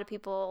think a lot of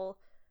people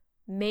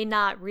may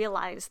not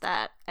realize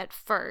that at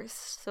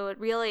first. So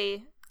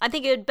I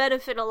think it would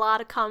benefit a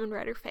lot of Kamen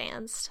Rider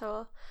fans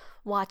to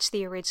watch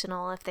the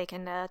original if they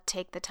can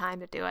take the time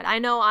to do it. I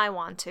know I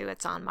want to.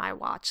 It's on my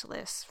watch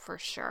list for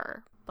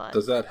sure. But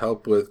does that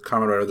help with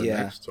Kamen Rider the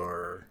Next,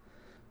 or?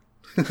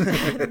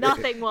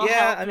 Nothing will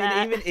help.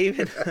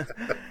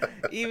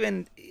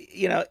 Even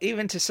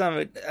to some,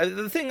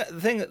 the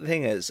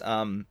thing is,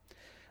 I'm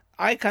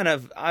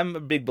a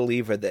big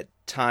believer that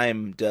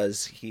time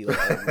does heal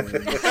our wounds,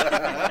 in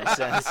a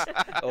sense,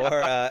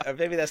 or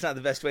maybe that's not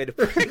the best way to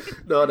put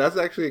it. No, that's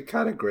actually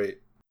kind of great.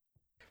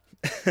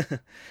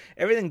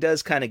 Everything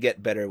does kind of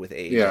get better with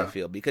age, I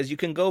feel, because you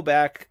can go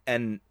back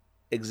and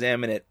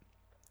examine it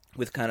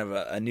with kind of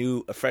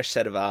a fresh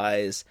set of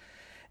eyes.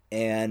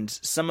 And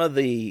some of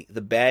the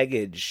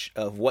baggage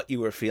of what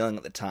you were feeling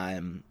at the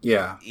time,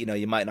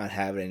 you might not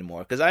have it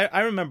anymore. Because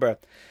I remember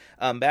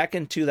back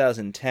in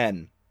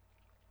 2010,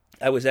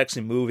 I was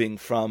actually moving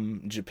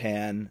from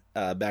Japan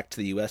back to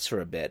the U.S.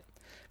 for a bit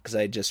because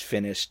I had just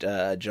finished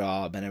a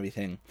job and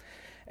everything.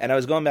 And I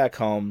was going back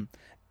home.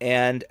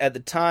 And at the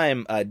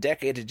time,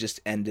 Decade had just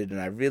ended,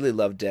 and I really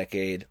loved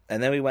Decade.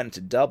 And then we went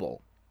into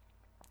Double.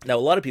 Now, a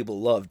lot of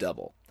people love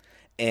Double.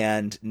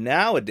 And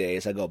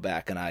nowadays, I go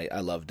back and I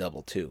love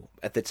Double too.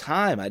 At the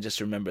time, I just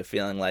remember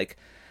feeling like,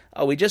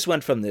 oh, we just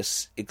went from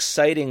this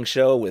exciting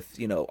show with,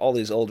 all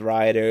these old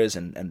riders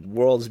and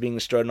worlds being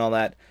destroyed and all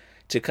that,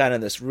 to kind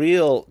of this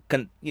real,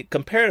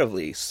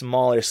 comparatively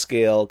smaller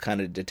scale kind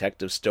of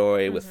detective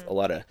story with a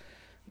lot of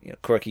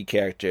quirky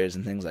characters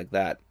and things like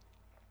that.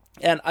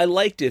 And I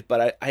liked it,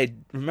 but I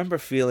remember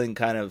feeling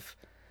kind of,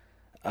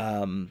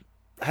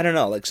 I don't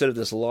know, like sort of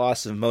this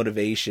loss of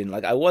motivation.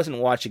 Like I wasn't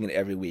watching it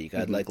every week.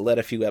 I'd like let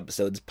a few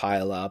episodes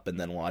pile up and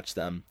then watch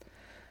them.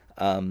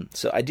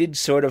 So I did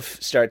sort of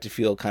start to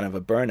feel kind of a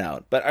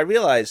burnout. But I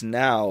realize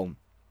now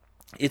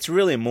it's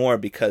really more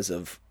because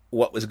of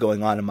what was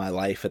going on in my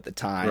life at the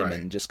time,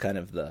 and just kind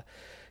of the,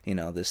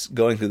 this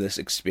going through this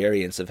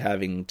experience of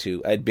having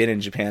to. I'd been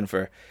in Japan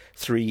for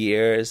 3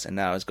 years, and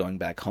now I was going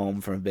back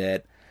home for a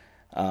bit,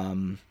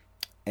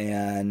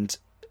 and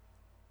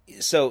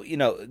so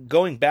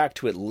going back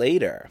to it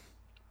later,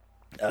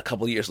 a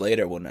couple years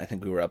later, when I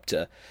think we were up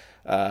to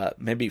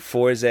maybe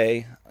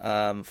Forze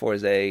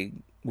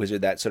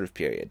Wizard, that sort of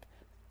period,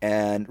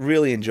 and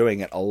really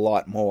enjoying it a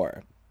lot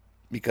more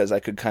because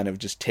I could kind of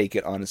just take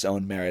it on its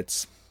own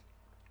merits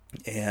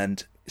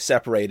and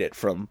separate it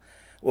from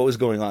what was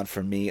going on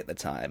for me at the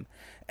time.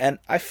 And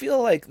I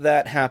feel like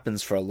that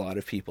happens for a lot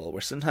of people,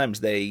 where sometimes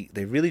they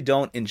really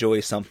don't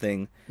enjoy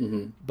something,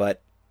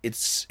 but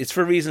it's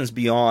for reasons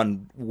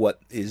beyond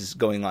what is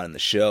going on in the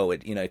show.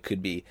 It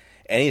could be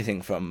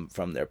anything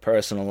from their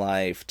personal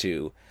life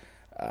to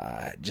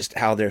just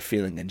how they're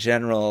feeling in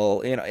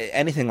general,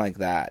 anything like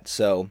that.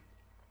 So,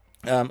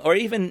 or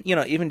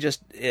even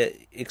just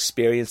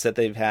experience that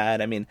they've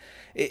had. I mean,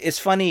 it's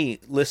funny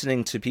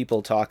listening to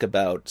people talk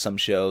about some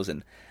shows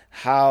and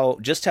how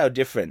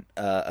different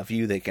a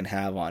view they can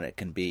have on it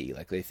can be.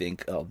 Like they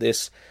think, oh,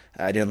 this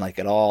I didn't like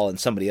at all, and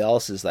somebody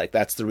else is like,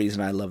 that's the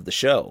reason I love the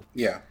show,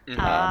 or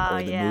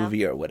the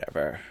movie or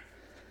whatever.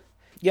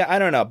 Yeah, I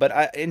don't know,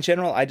 but in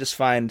general, I just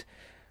find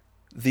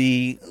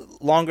the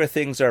longer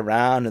things are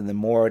around and the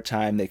more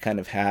time they kind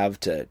of have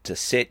to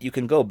sit, you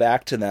can go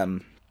back to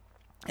them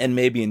and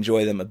maybe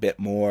enjoy them a bit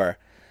more,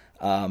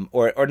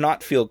 or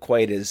not feel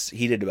quite as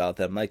heated about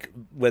them. Like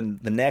when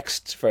The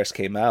Next first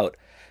came out,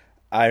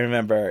 I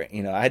remember,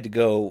 I had to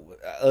go,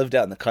 I lived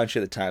out in the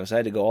country at the time, so I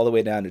had to go all the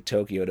way down to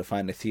Tokyo to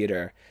find a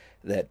theater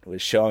that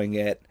was showing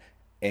it.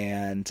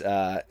 And,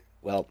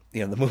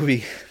 the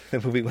movie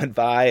went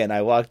by and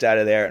I walked out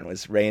of there and it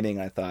was raining.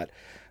 I thought,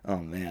 oh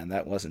man,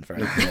 that wasn't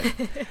very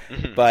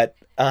good. But,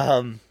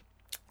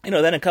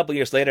 then a couple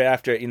years later,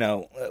 after,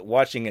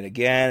 watching it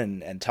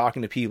again and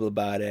talking to people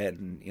about it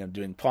and,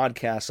 doing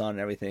podcasts on it and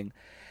everything,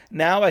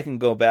 now I can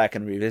go back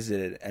and revisit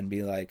it and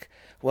be like,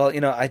 well,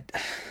 I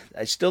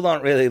still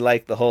don't really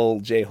like the whole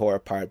J-horror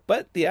part,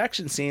 but the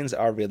action scenes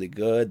are really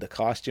good. The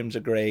costumes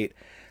are great.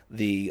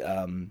 The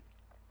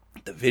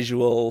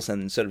visuals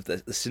and sort of the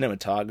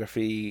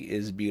cinematography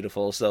is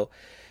beautiful. So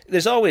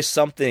there's always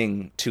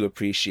something to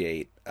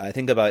appreciate. I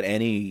think about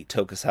any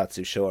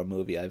tokusatsu show or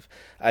movie.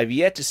 I've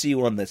yet to see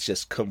one that's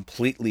just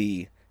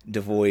completely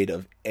devoid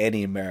of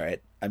any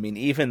merit. I mean,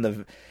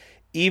 even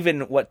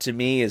what to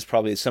me is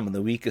probably some of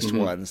the weakest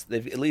ones,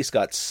 they've at least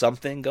got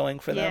something going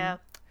for them.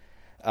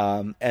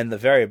 And the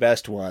very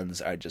best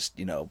ones are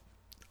just,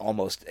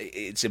 almost,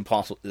 it's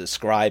impossible to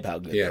describe how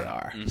good they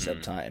are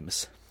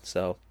sometimes.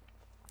 So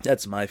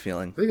that's my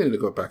feeling. I think I need to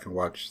go back and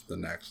watch The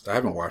Next. I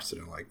haven't watched it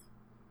in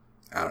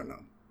I don't know.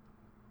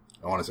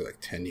 I want to say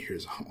 10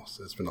 years almost.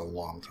 It's been a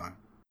long time.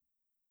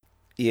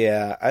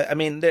 Yeah, I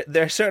mean,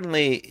 there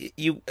certainly,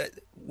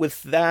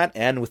 with that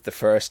and with the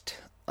first,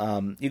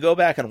 you go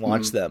back and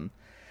watch them,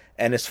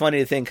 and it's funny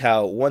to think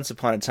how once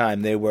upon a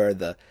time they were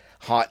the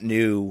hot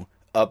new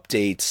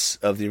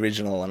updates of the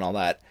original and all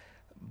that,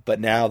 but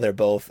now they're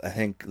both, I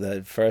think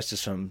the first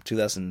is from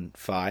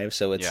 2005,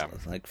 so it's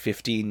like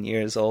 15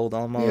 years old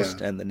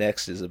almost, and the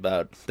next is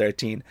about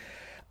 13.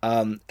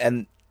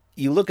 And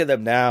you look at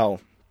them now,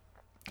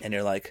 and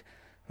you're like,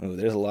 oh,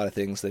 there's a lot of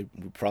things that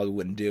we probably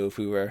wouldn't do if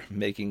we were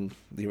making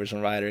the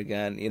original Rider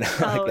again,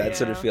 like that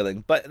sort of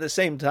feeling. But at the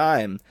same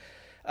time,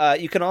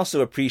 you can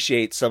also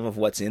appreciate some of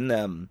what's in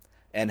them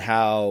and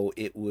how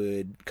it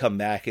would come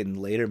back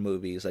in later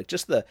movies. Like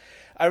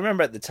I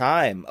remember at the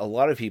time, a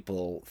lot of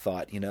people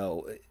thought,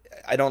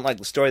 I don't like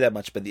the story that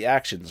much, but the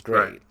action's great.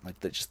 Right. Like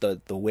just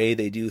the way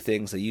they do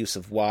things, the use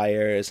of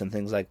wires and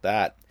things like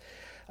that.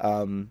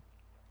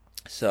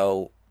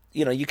 So,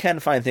 you can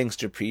find things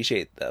to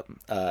appreciate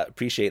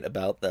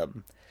about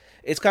them.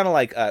 It's kind of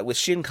like with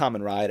Shin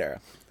Kamen Rider.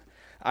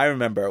 I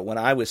remember when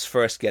I was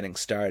first getting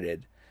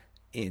started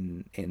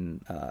in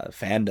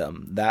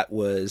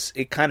fandom,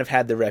 it kind of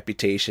had the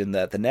reputation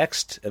that the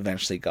Next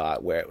eventually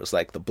got, where it was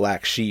like the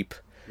black sheep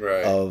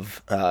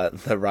of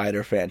the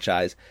Rider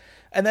franchise.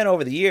 And then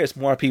over the years,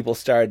 more people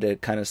started to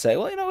kind of say,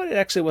 well, you know what, it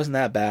actually wasn't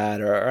that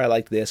bad, or I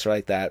like this, or I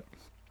like that.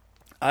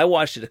 I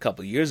watched it a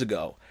couple of years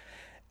ago,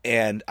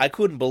 and I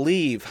couldn't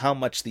believe how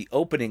much the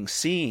opening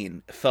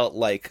scene felt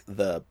like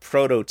the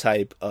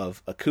prototype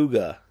of a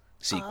Kuga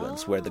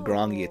sequence where the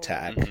Grongi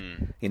attack.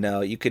 Mm-hmm. You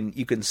know, you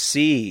can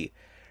see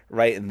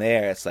right in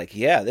there. It's like,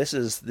 yeah, this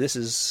is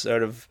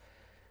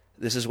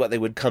what they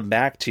would come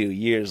back to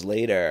years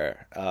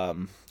later.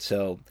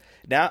 So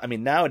now, I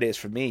mean, nowadays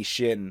for me,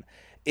 Shin,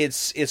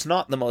 it's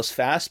not the most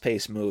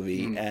fast-paced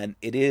movie, and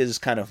it is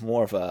kind of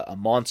more of a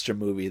monster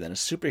movie than a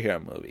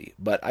superhero movie.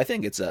 But I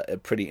think it's a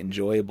pretty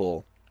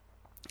enjoyable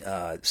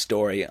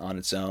story on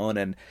its own,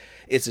 and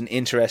it's an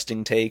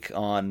interesting take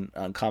on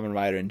Kamen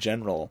Rider in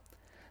general.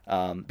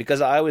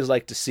 Because I always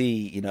like to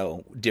see, you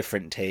know,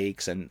 different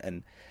takes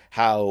and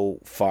how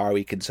far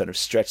we can sort of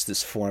stretch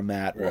this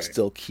format while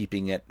still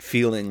keeping it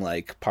feeling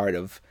like part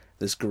of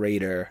this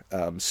greater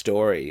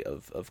story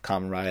of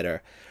Kamen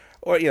Rider.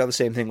 Or, you know, the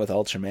same thing with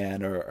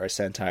Ultraman or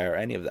Sentai or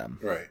any of them.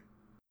 Right.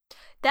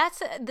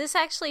 This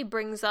actually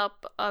brings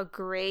up a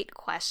great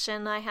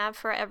question I have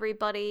for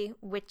everybody,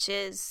 which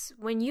is,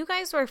 when you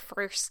guys were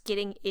first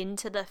getting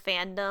into the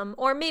fandom,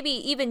 or maybe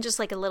even just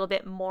like a little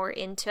bit more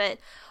into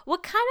it,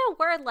 what kind of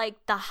were like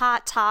the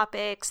hot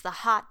topics, the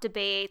hot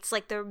debates,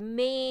 like the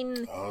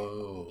main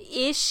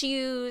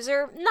issues,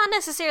 or not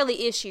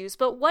necessarily issues,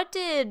 but what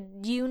did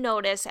you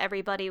notice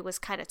everybody was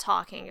kind of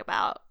talking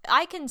about?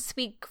 I can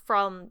speak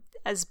from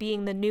as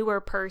being the newer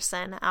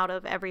person out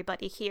of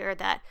everybody here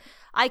that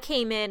I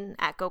came in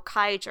at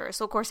Gokaiger,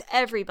 so of course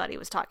everybody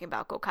was talking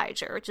about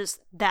Gokaiger,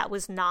 just that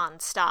was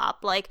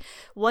nonstop. Like,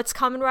 what's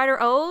Kamen Rider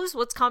O's?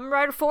 What's Kamen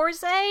Rider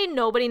Fourze?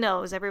 Nobody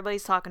knows.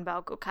 Everybody's talking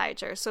about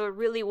Gokaiger. So it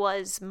really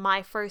was,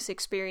 my first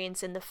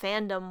experience in the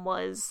fandom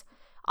was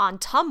on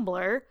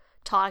Tumblr,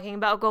 talking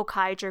about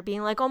Gokaiger,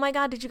 being like, oh my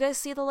god, did you guys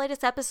see the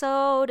latest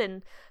episode?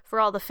 And for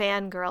all the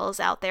fangirls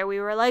out there, we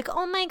were like,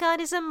 oh my god,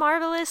 isn't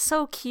Marvelous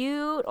so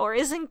cute? Or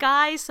isn't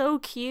Guy so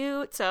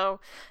cute? So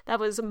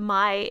that was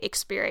my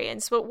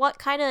experience. But what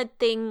kind of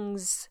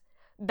things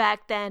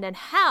back then, and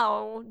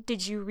how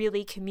did you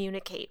really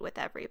communicate with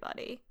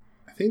everybody?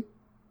 I think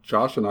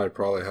Josh and I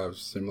probably have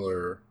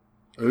similar...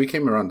 I mean, we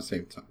came around the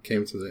same time,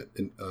 came to the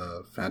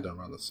fandom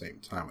around the same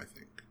time, I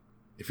think.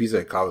 If he's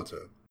at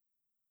Kabuto.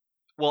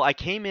 Well, I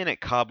came in at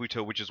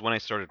Kabuto, which is when I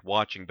started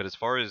watching, but as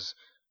far as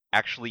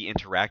actually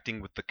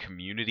interacting with the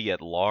community at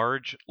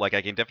large, like,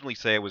 I can definitely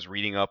say I was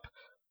reading up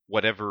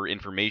whatever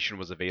information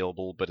was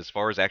available, but as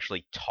far as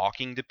actually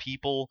talking to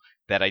people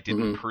that I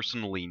didn't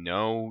personally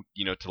know,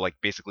 you know, to, like,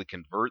 basically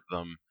convert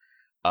them,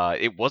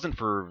 it wasn't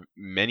for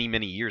many,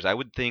 many years. I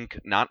would think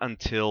not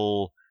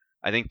until,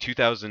 I think,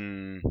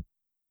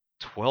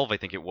 2012, I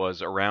think it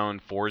was,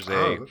 around Fourze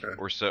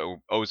or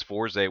so, O's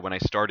Fourze, when I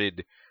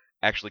started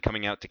actually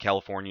coming out to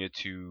California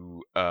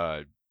to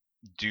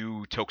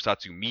do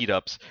tokusatsu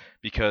meetups,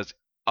 because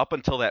up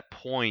until that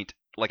point,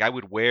 like, I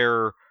would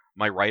wear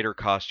my Rider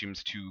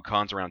costumes to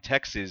cons around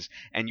Texas,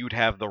 and you'd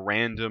have the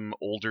random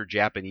older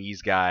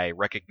Japanese guy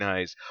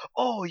recognize,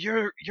 oh,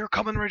 you're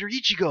Kamen Rider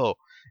Ichigo,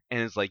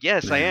 and it's like,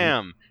 yes, I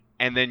am.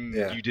 And then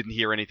you didn't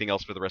hear anything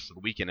else for the rest of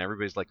the weekend.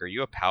 Everybody's like, are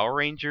you a Power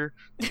Ranger?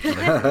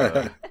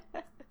 Like,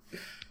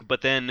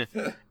 but then,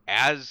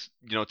 as,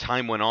 you know,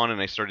 time went on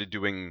and I started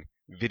doing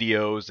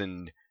videos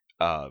and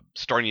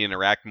starting to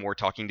interact more,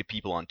 talking to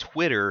people on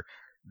Twitter,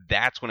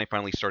 that's when I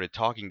finally started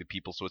talking to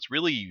people. So it's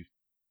really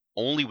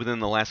only within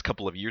the last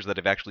couple of years that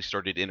I've actually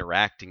started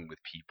interacting with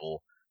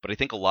people. But I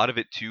think a lot of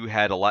it, too,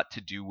 had a lot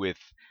to do with,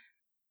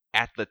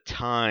 at the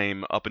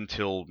time, up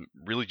until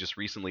really just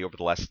recently, over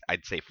the last,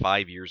 I'd say,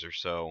 5 years or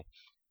so,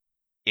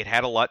 it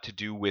had a lot to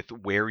do with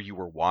where you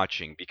were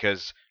watching,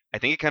 because I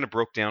think it kind of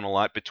broke down a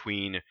lot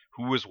between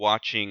who was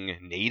watching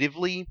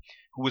natively,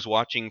 who was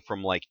watching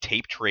from, like,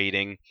 tape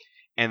trading,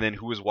 and then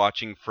who was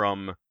watching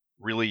from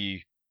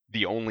really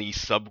the only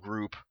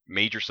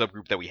major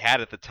subgroup that we had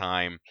at the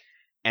time,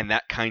 and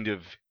that kind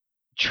of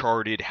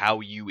charted how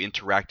you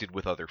interacted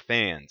with other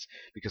fans.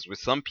 Because with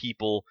some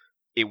people,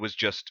 it was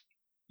just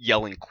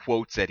yelling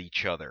quotes at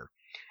each other.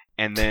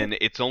 And then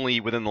it's only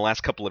within the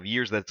last couple of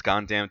years that it's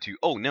gone down to,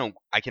 oh no,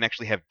 I can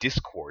actually have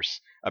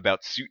discourse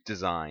about suit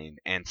design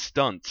and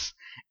stunts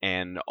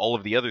and all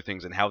of the other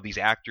things, and how these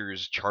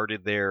actors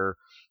charted their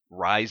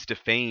rise to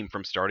fame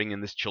from starting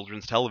in this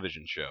children's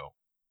television show.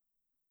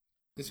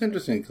 It's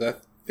interesting, because I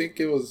think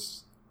it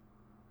was...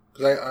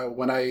 Because I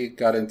when I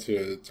got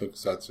into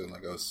Tokusatsu in,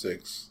 like,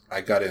 2006,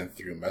 I got in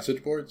through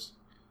message boards.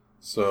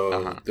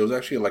 So there was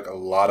actually, like, a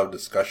lot of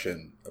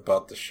discussion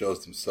about the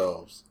shows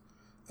themselves.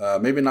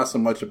 Maybe not so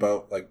much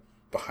about, like,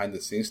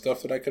 behind-the-scenes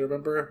stuff that I could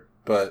remember,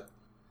 but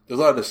there's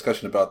a lot of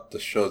discussion about the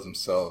shows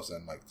themselves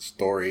and, like, the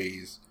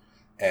stories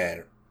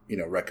and, you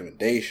know,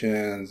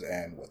 recommendations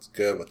and what's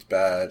good, what's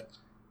bad,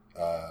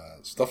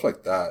 stuff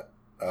like that.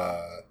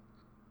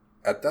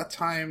 At that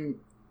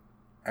time,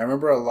 I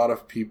remember a lot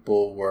of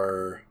people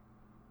were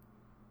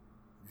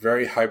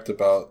very hyped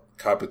about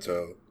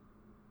Kabuto,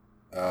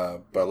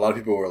 But a lot of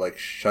people were like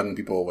shunning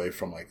people away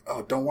from like,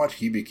 oh, don't watch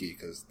Hibiki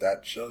because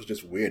that show's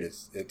just weird.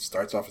 It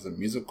starts off as a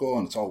musical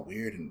and it's all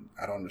weird and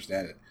I don't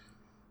understand it.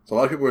 So a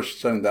lot of people were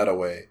shunning that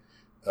away.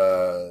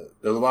 There's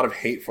a lot of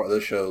hate for other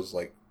shows.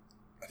 Like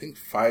I think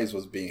Fies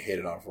was being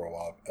hated on for a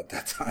while at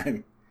that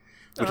time,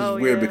 which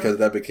is weird because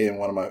that became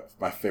one of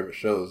my favorite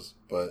shows.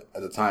 But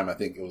at the time, I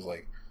think it was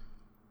like,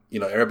 you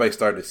know, everybody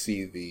started to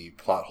see the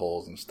plot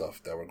holes and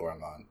stuff that were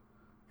going on.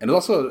 And it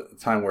was also a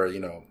time where, you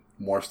know,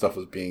 more stuff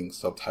was being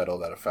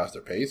subtitled at a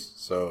faster pace.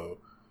 So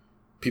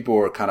people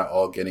were kind of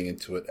all getting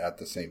into it at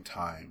the same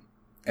time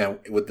and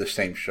with the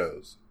same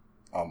shows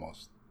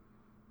almost.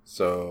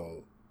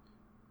 So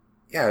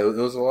yeah, it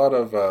was a lot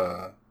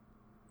of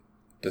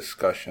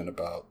discussion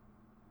about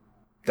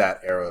that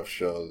era of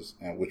shows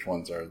and which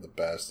ones are the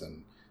best.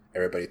 And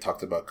everybody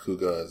talked about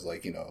Kuga as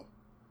like, you know,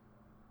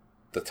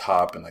 the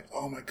top and like,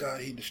 oh my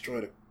God, he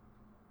destroyed a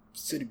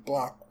city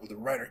block with a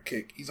rider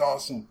kick. He's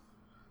awesome.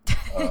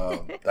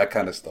 That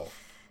kind of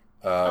stuff.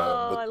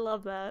 I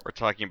love that. We're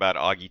talking about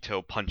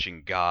Agito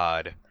punching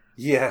God.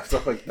 Yeah,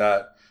 stuff like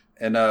that.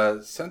 And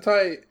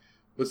Sentai,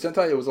 with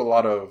Sentai, it was a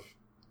lot of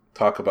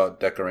talk about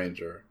Deca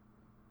Ranger.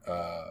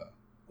 A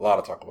lot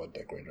of talk about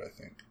Deca Ranger, I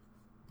think.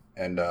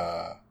 And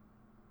I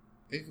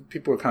think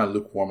people were kind of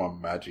lukewarm on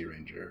Magi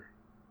Ranger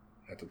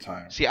at the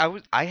time. See,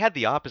 I had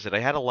the opposite. I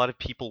had a lot of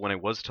people when I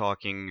was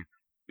talking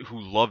who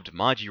loved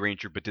Magi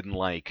Ranger but didn't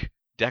like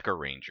Deca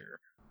Ranger.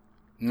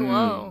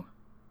 Whoa.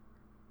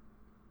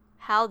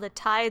 How the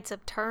tides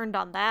have turned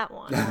on that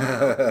one.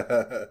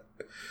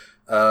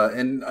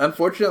 And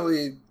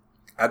unfortunately,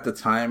 at the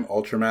time,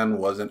 Ultraman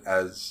wasn't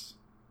as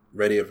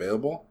ready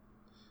available.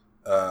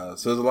 So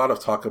there's a lot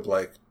of talk of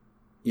like,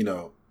 you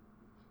know,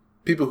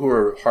 people who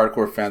were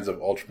hardcore fans of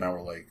Ultraman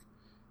were like,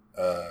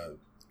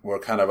 were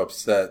kind of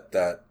upset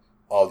that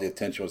all the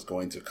attention was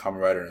going to Kamen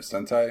Rider and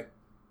Sentai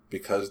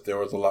because there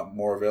was a lot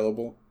more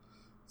available.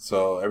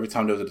 So every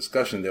time there was a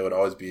discussion, there would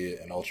always be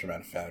an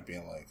Ultraman fan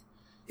being like,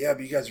 yeah,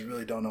 but you guys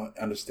really don't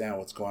understand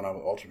what's going on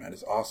with Ultraman.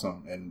 It's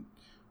awesome. And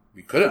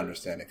we couldn't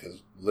understand it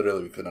because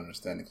literally we couldn't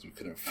understand it because we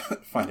couldn't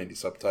find any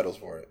subtitles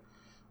for it,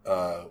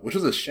 which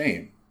was a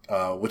shame.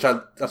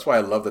 That's why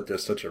I love that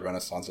there's such a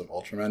renaissance of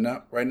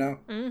Ultraman right now.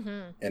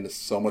 Mm-hmm. And it's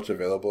so much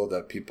available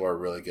that people are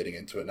really getting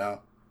into it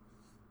now.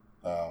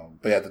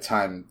 But yeah, at the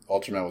time,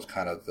 Ultraman was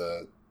kind of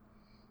the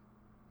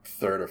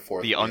third or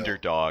fourth. The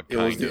underdog. It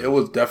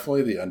was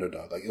definitely the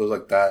underdog. Like it was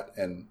like that,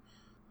 and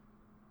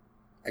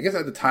I guess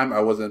at the time I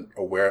wasn't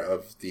aware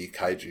of the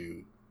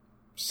kaiju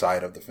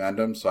side of the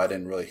fandom, so I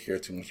didn't really hear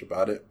too much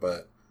about it.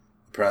 But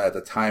at the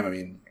time, I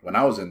mean, when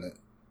I was in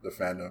the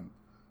fandom,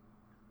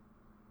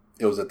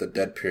 it was at the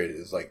dead period. It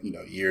was like, you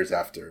know, years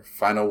after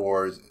Final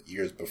Wars,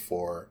 years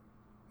before,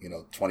 you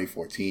know,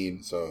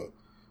 2014. So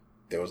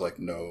there was like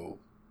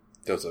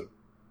there was a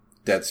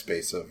dead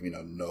space of, you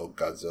know, no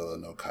Godzilla,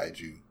 no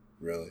kaiju,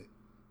 really.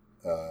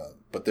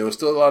 But there was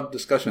still a lot of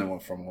discussion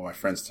from what my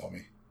friends told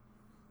me.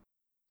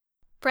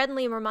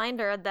 Friendly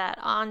reminder that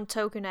on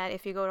Tokunet,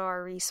 if you go to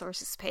our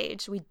resources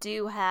page, we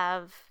do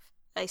have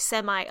a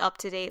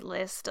semi-up-to-date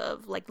list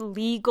of like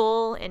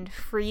legal and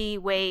free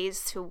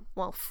ways to,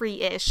 well,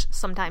 free-ish,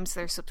 sometimes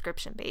they're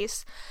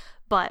subscription-based,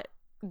 but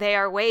they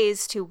are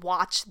ways to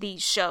watch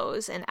these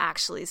shows and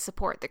actually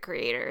support the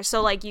creator.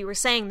 So like you were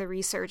saying, the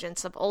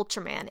resurgence of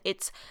Ultraman,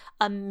 it's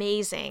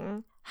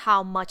amazing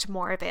how much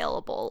more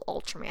available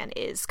Ultraman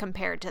is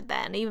compared to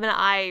then. Even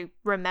I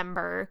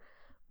remember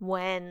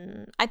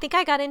when I think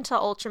I got into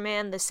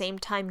Ultraman the same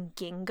time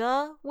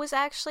Ginga was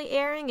actually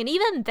airing, and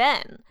even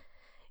then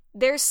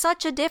there's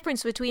such a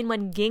difference between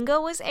when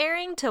Ginga was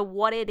airing to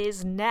what it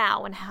is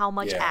now and how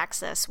much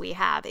access we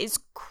have. It's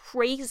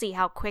crazy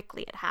how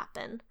quickly it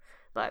happened.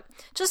 But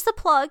just a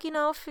plug, you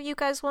know, if you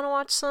guys want to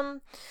watch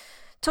some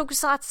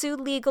tokusatsu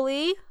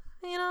legally,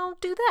 you know,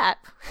 do that.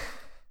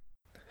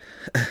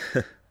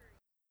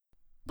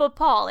 But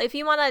Paul, if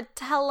you want to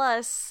tell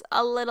us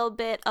a little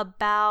bit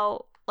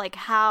about like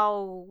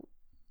how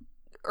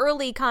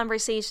early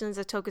conversations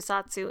of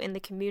tokusatsu in the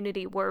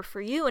community were for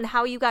you and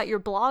how you got your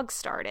blog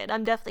started,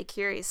 I'm definitely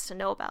curious to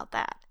know about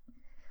that.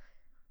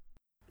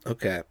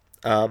 Okay.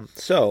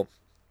 So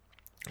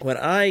when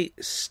I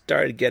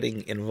started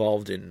getting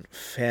involved in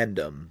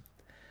fandom,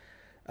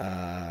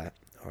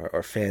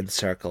 or fan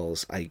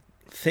circles, I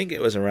think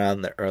it was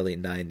around the early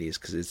 90s,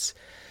 because it's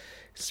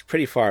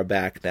pretty far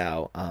back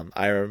now.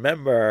 I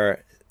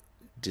remember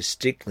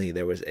distinctly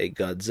there was a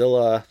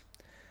Godzilla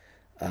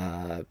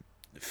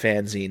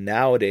fanzine.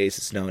 Nowadays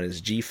it's known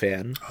as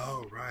G-Fan.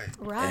 Oh, right.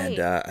 Right. And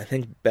I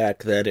think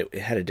back then it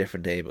had a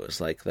different name. It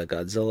was like the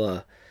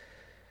Godzilla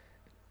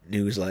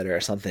newsletter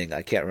or something.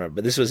 I can't remember.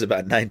 But this was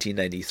about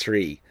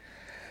 1993.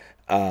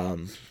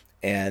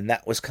 And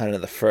that was kind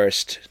of the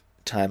first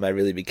time I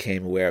really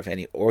became aware of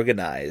any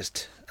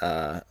organized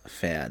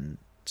fan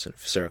sort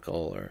of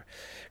circle or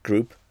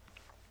group.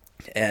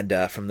 And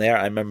from there,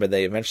 I remember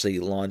they eventually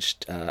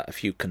launched a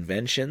few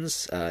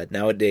conventions.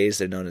 Nowadays,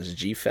 they're known as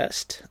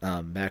G-Fest.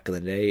 Back in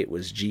the day, it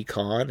was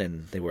G-Con,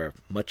 and they were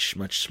much,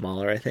 much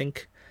smaller, I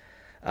think.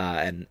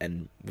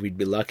 and we'd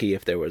be lucky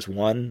if there was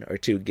 1 or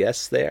 2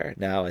 guests there.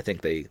 Now I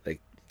think they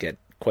get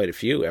quite a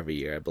few every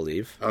year, I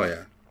believe. Oh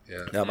yeah,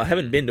 yeah. I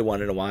haven't been to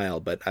one in a while,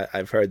 but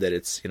I've heard that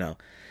it's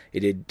it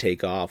did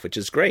take off, which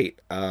is great.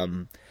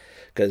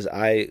 Because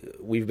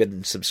we've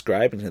been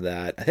subscribing to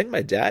that. I think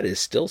my dad is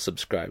still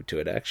subscribed to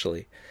it,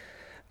 actually.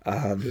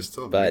 It's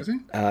still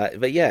amazing.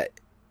 But yeah.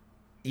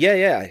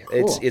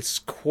 Cool. It's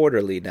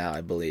quarterly now, I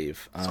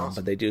believe. Awesome.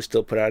 But they do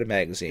still put out a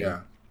magazine.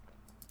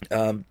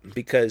 Yeah.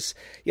 Because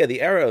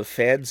the era of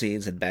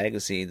fanzines and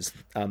magazines,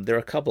 there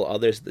were a couple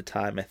others at the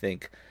time. I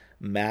think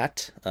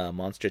Matt,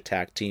 Monster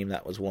Attack Team,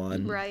 that was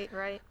one. Right.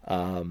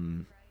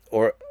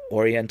 Or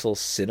Oriental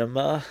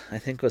Cinema, I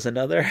think, was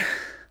another.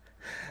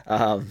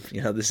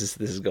 This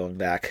is going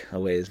back a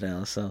ways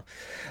now. So,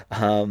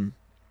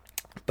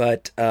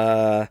 but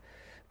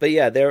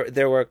yeah,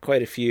 there were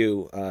quite a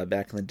few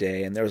back in the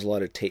day, and there was a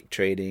lot of tape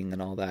trading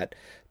and all that.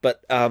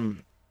 But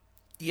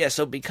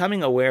so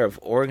becoming aware of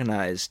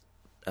organized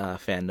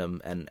fandom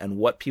and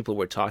what people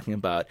were talking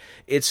about,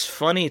 it's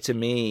funny to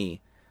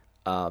me,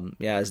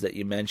 as that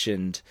you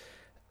mentioned.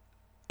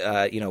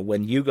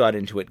 When you got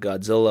into it,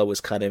 Godzilla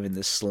was kind of in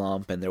this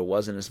slump, and there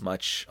wasn't as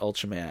much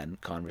Ultraman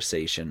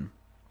conversation.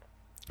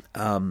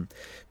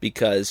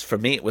 Because for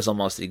me, it was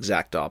almost the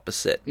exact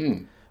opposite.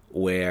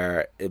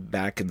 Where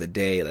back in the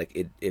day,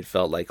 like it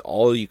felt like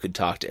all you could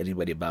talk to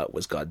anybody about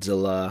was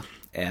Godzilla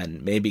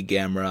and maybe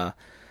Gamera,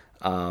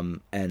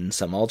 and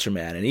some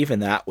Ultraman, and even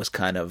that was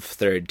kind of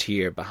third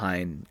tier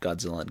behind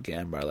Godzilla and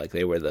Gamera. Like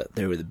they were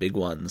the big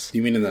ones.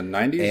 You mean in the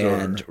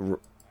 90s? Or?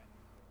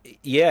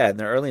 Yeah, in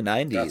the early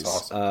 90s.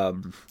 That's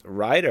awesome.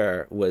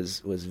 Rider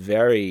was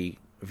very,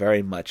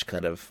 very much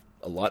kind of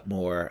a lot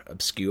more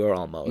obscure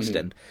almost,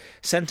 and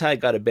Sentai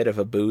got a bit of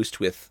a boost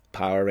with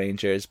Power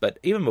Rangers, but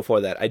even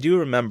before that, I do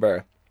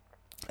remember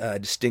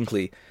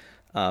distinctly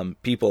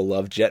people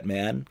loved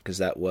Jetman, because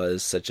that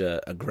was such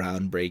a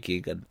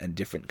groundbreaking and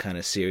different kind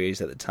of series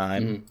at the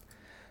time.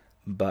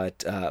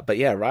 But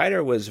yeah,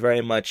 Rider was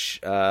very much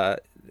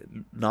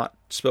not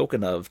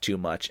spoken of too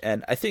much,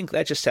 and I think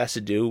that just has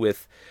to do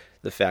with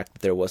the fact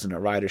that there wasn't a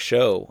Rider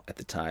show at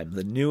the time.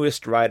 The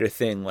newest Rider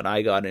thing when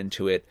I got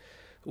into it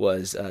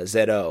was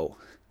ZO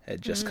had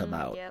just come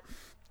out, yep.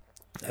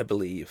 I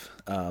believe,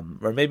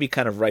 or maybe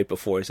kind of right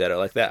before ZO.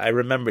 Like that, I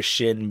remember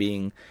Shin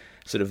being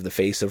sort of the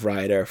face of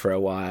Rider for a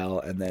while,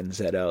 and then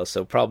ZO,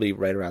 so probably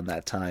right around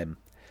that time.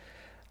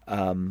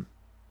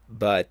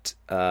 But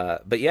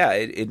yeah,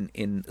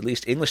 in at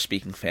least English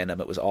speaking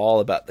fandom, it was all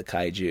about the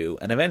kaiju,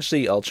 and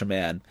eventually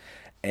Ultraman.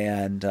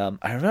 And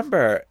I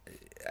remember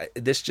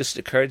this just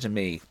occurred to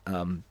me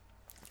when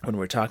we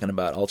were talking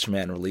about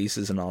Ultraman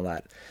releases and all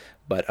that,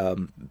 but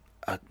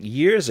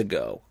years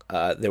ago,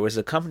 there was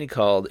a company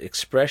called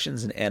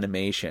Expressions in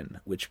Animation,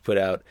 which put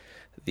out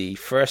the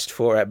first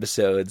 4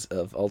 episodes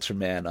of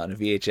Ultraman on a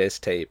VHS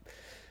tape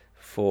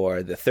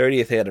for the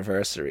 30th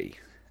anniversary.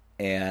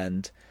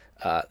 And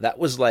that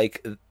was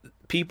like,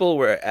 people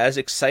were as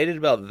excited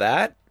about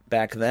that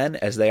back then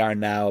as they are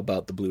now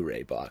about the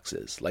Blu-ray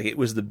boxes. Like, it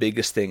was the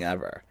biggest thing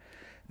ever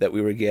that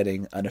we were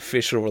getting an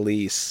official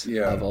release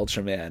of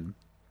Ultraman.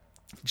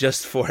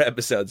 Just 4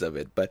 episodes of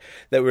it, but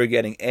that we were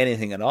getting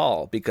anything at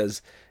all,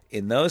 because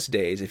in those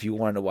days, if you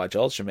wanted to watch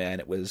Ultraman,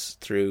 it was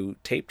through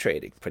tape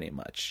trading, pretty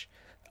much.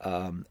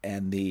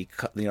 And the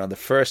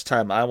first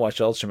time I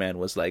watched Ultraman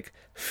was like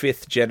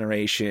 5th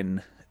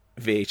generation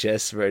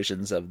VHS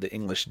versions of the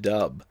English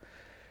dub,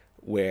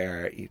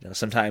 where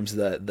sometimes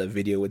the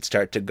video would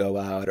start to go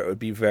out, or it would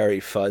be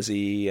very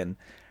fuzzy and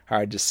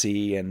hard to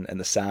see, and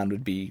the sound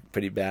would be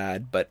pretty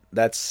bad. But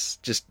that's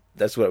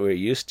what we were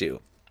used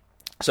to.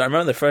 So I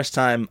remember the first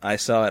time I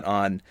saw it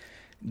on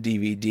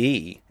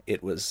DVD,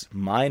 it was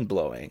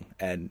mind-blowing.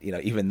 And,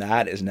 even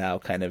that is now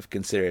kind of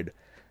considered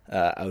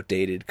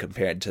outdated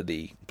compared to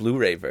the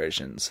Blu-ray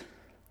versions.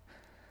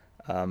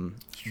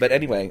 But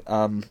anyway,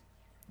 so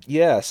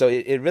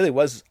it really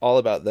was all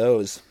about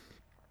those.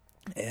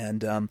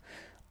 And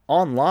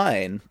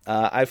online,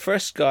 I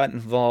first got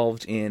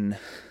involved in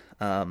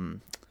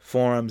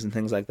forums and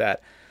things like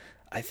that,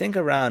 I think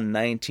around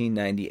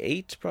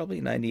 1998,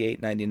 probably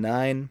 98,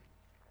 99.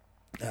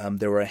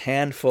 There were a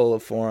handful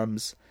of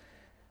forums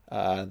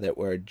that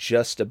were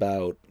just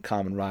about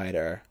Kamen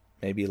Rider,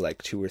 maybe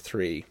like 2 or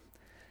 3.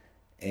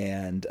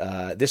 And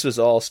this was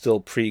all still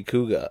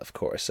pre-Kuga, of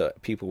course. So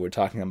people were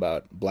talking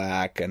about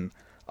Black and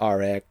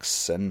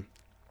RX and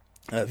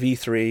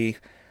V3.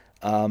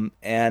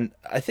 And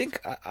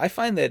I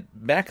find that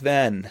back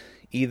then,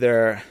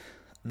 either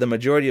the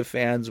majority of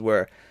fans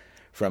were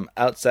from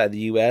outside the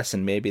U.S.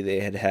 and maybe they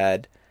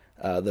had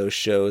those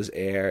shows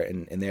air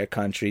in their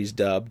countries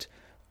dubbed,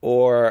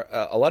 or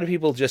a lot of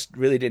people just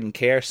really didn't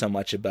care so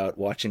much about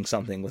watching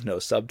something with no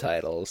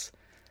subtitles,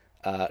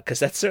 because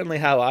that's certainly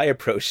how I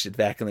approached it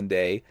back in the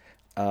day.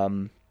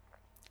 The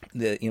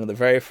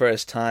very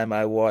first time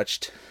I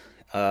watched,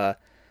 at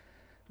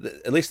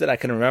least that I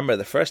can remember,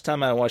 the first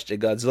time I watched a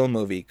Godzilla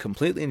movie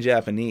completely in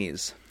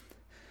Japanese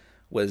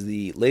was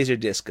the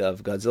Laserdisc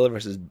of Godzilla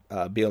vs.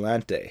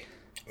 Biollante.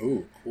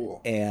 Ooh,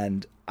 cool.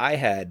 And I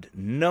had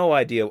no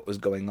idea what was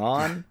going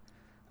on,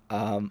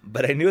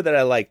 but I knew that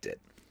I liked it.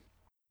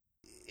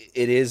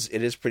 It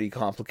is pretty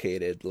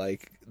complicated,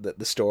 like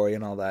the story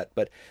and all that,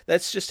 but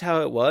that's just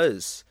how it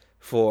was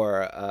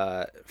for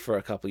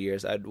a couple of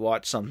years. I'd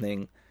watch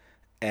something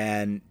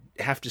and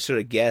have to sort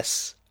of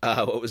guess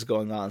what was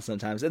going on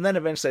sometimes, and then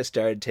eventually I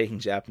started taking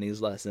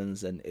Japanese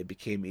lessons, and it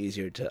became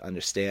easier to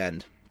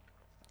understand.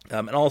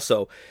 And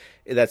also,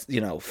 that's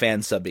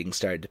fan subbing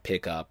started to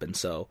pick up, and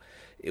so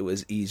it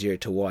was easier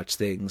to watch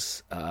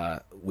things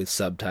with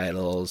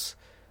subtitles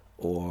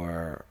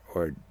or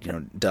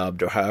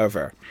dubbed or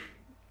however.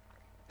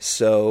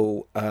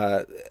 So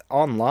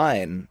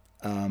online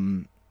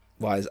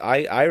wise,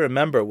 I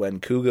remember when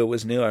Kuga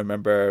was new. I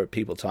remember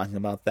people talking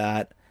about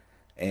that,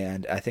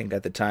 and I think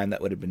at the time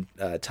that would have been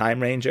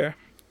Time Ranger,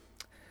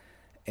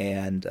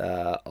 and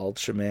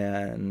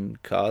Ultraman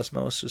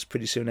Cosmos was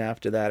pretty soon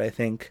after that, I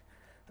think.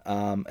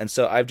 And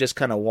so I've just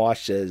kind of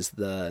watched as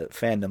the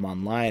fandom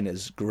online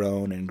has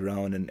grown and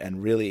grown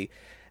and really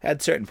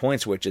at certain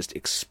points where it just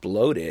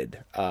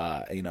exploded.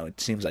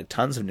 It seems like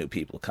tons of new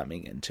people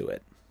coming into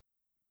it.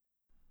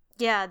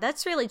 Yeah,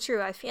 that's really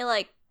true. I feel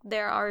like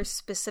there are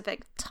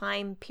specific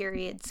time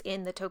periods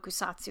in the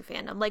tokusatsu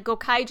fandom. Like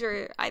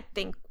Gokaiger, I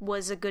think,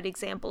 was a good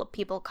example of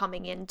people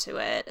coming into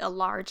it, a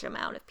large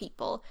amount of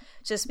people,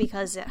 just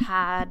because it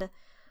had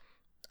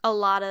a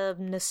lot of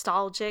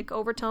nostalgic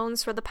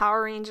overtones for the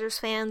Power Rangers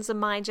fans of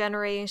my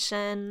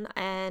generation,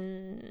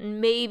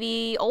 and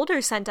maybe older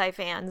Sentai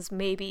fans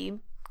maybe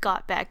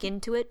got back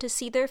into it to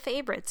see their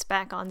favorites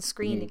back on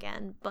screen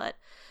again. But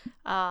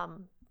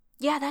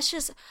yeah, that's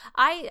just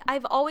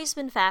I've always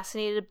been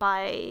fascinated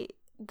by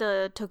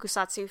the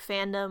tokusatsu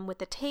fandom with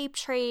the tape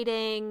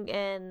trading,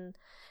 and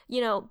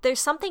there's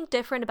something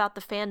different about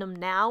the fandom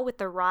now with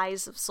the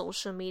rise of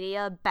social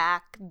media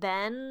back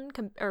then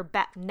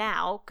back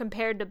now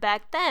compared to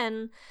back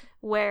then,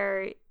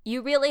 where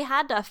you really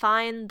had to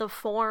find the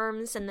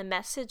forums and the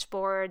message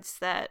boards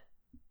that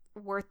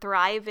were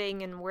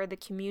thriving and where the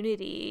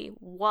community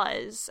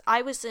was.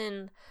 I was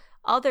in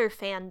other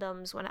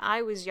fandoms when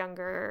I was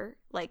younger,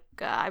 like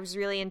I was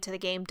really into the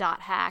game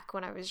 .hack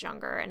when I was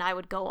younger, and I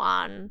would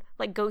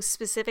go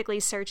specifically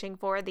searching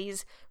for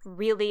these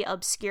really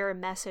obscure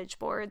message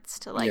boards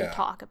to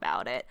talk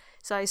about it.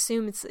 So I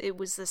assume it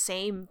was the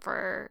same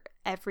for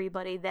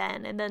everybody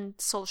then, and then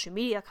social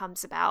media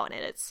comes about,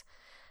 and it's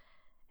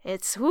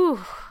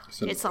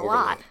a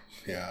lot.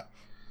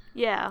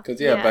 Yeah,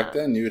 because back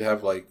then you'd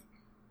have like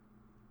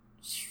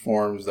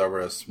forums that were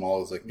as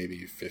small as like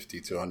maybe 50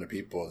 to 100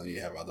 people, and then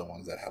you have other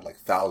ones that had like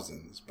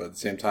thousands, but at the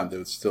same time there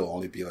would still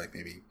only be like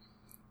maybe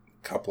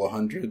a couple of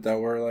hundred that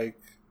were like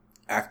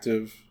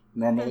active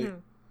normally.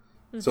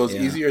 So it's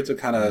easier to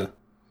kind of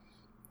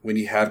when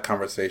you had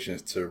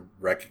conversations to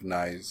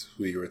recognize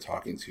who you were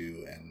talking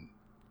to and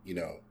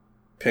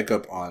pick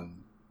up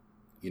on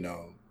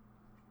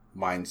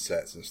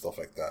mindsets and stuff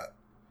like that.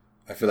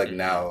 I feel like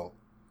now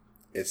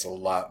it's a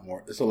lot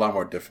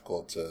more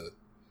difficult to,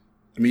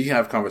 I mean, you can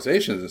have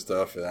conversations and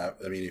stuff. And I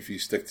mean, if you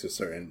stick to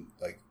certain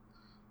like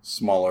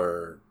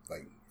smaller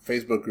like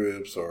Facebook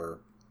groups or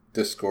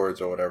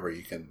Discords or whatever,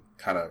 you can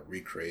kind of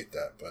recreate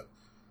that. But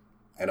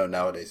I know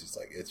nowadays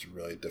it's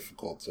really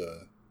difficult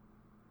to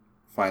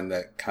find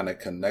that kind of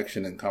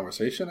connection and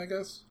conversation, I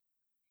guess.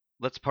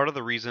 That's part of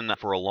the reason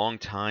for a long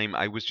time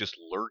I was just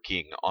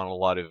lurking on a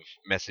lot of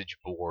message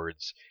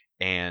boards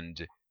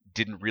and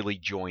didn't really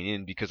join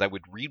in, because I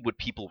would read what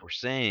people were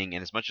saying,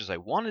 and as much as I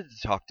wanted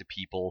to talk to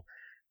people,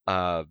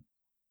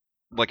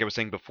 like I was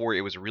saying before,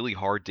 it was really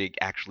hard to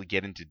actually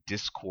get into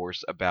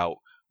discourse about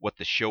what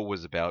the show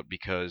was about,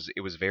 because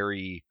it was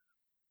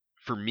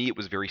for me, it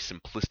was very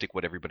simplistic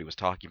what everybody was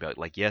talking about.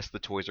 Like, yes, the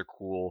toys are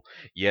cool.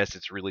 Yes,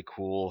 it's really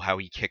cool how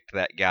he kicked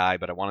that guy,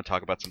 but I want to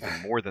talk about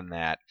something more than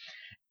that.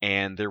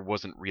 And there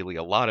wasn't really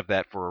a lot of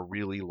that for a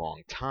really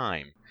long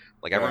time.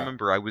 Like, I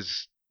remember I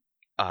was,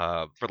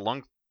 for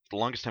the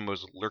longest time, I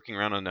was lurking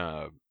around on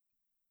a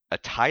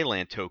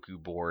Thailand Toku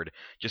board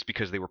just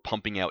because they were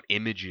pumping out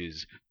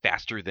images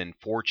faster than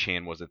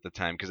 4chan was at the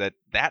time. Because at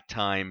that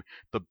time,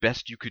 the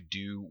best you could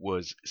do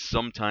was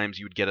sometimes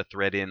you would get a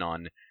thread in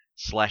on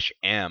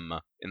 /M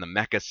in the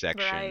mecha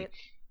section. Right.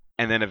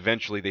 And then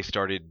eventually they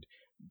started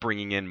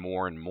bringing in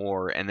more and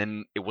more. And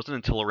then it wasn't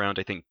until around,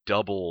 I think,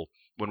 Double,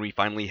 when we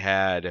finally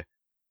had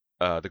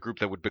the group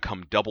that would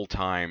become Double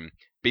Time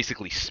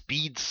basically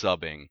speed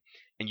subbing.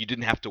 And you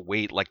didn't have to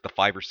wait like the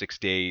 5 or 6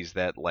 days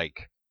that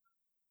like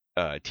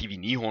TV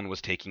Nihon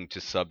was taking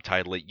to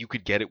subtitle it. You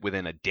could get it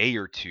within a day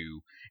or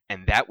two,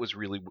 and that was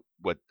really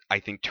what I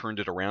think turned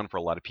it around for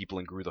a lot of people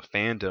and grew the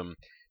fandom,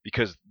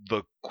 because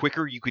the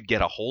quicker you could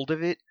get a hold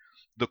of it,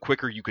 the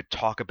quicker you could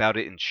talk about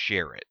it and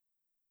share it.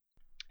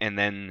 And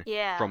then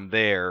from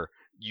there,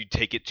 you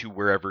take it to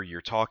wherever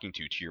you're talking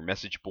to your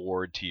message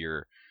board, to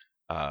your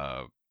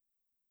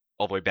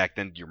all the way back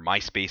then, your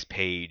MySpace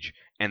page,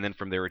 and then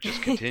from there it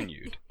just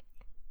continued.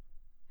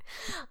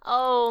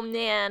 Oh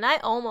man, I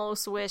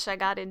almost wish I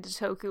got into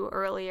Toku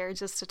earlier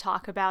just to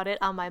talk about it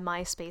on my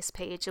MySpace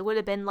page. It would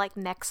have been like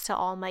next to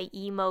all my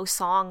emo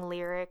song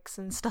lyrics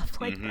and stuff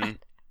like that.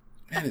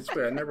 Man, it's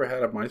weird. I never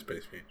had a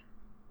MySpace page.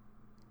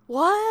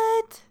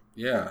 What?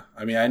 Yeah,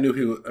 I mean,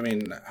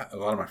 a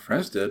lot of my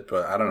friends did,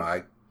 but I don't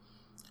know.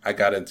 I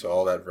got into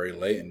all that very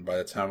late, and by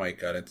the time I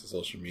got into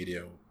social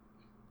media,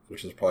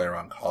 which was probably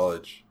around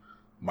college,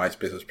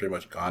 MySpace was pretty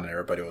much gone, and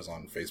everybody was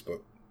on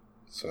Facebook.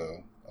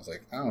 So I was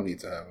like, I don't need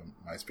to have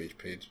a MySpace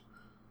page.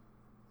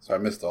 So I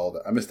missed all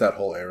that. I missed that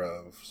whole era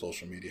of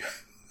social media.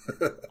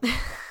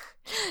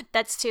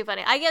 That's too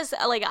funny. I guess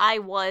like I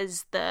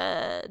was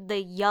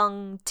the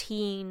young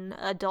teen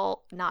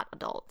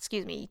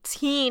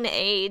teen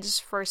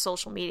age for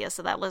social media,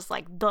 so that was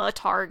like the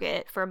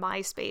target for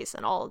MySpace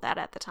and all of that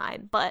at the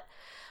time. But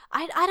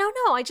I don't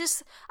know.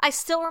 I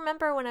still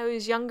remember when I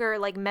was younger,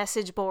 like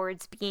message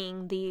boards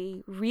being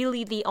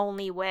the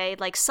only way.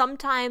 Like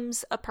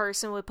sometimes a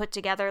person would put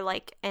together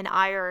like an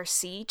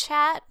IRC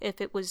chat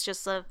if it was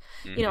just a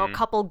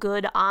couple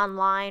good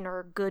online or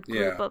a good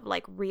group of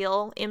like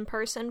real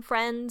in-person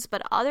friends.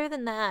 But other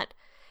than that,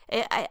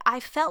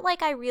 I felt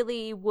like I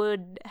really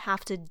would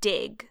have to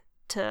dig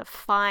to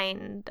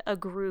find a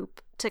group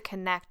to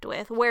connect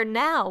with. Where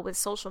now with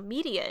social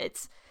media,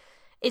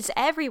 it's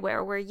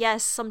everywhere, where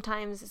yes,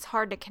 sometimes it's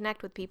hard to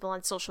connect with people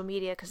on social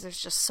media because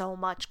there's just so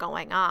much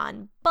going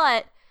on,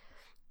 but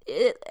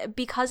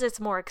because it's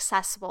more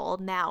accessible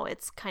now,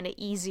 it's kind of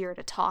easier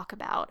to talk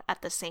about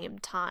at the same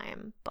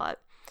time.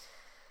 But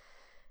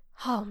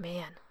oh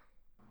man,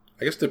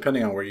 I guess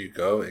depending on where you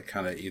go, it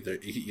kind of you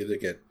either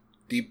get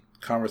deep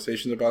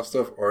conversations about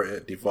stuff, or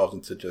it devolves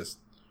into just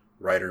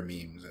writer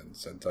memes and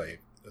Sentai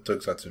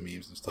tokusatsu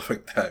memes and stuff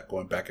like that,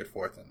 going back and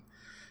forth, and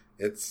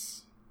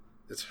it's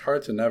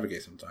hard to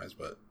navigate sometimes,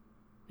 but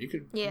you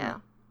could. Yeah.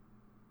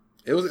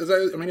 It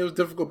was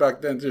difficult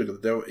back then too,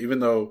 because even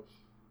though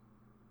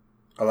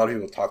a lot of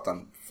people talked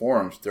on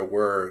forums, there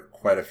were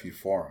quite a few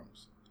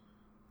forums.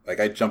 Like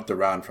I jumped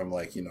around from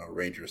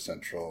Ranger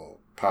Central,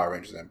 Power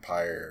Rangers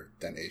Empire,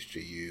 then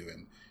HGU,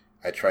 and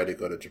I tried to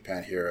go to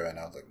Japan Hero, and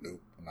I was like,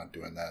 nope, I'm not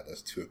doing that.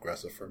 That's too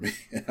aggressive for me.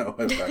 And I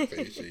went back to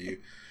HGU.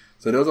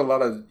 So there was a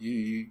lot of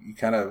you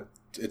kind of.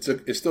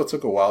 It still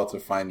took a while to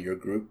find your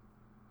group.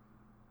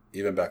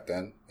 Even back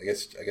then, I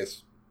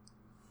guess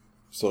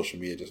social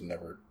media just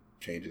never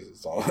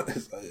changes.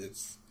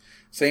 It's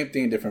same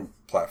thing, different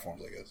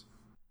platforms, I guess.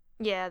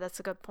 Yeah,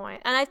 that's a good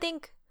point. And I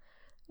think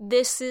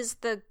this is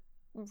the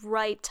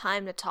right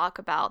time to talk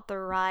about the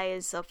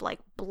rise of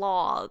like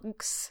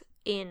blogs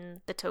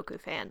in the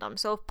Toku fandom.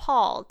 So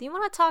Paul, do you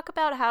want to talk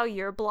about how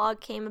your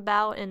blog came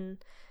about and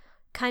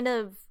kind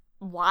of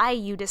why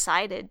you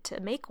decided to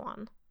make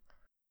one?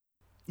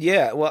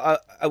 Yeah, well,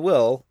 I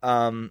will.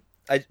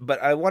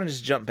 But I wanted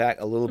to jump back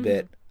a little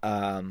bit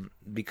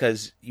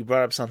because you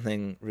brought up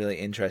something really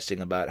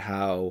interesting about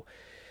how,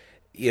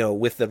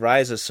 with the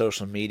rise of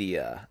social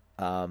media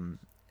and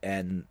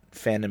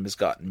fandom has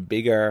gotten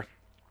bigger,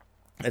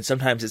 and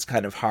sometimes it's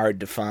kind of hard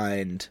to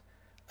find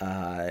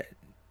who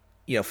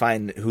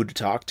to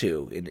talk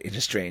to in a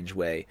strange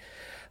way.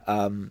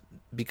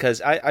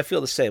 Because I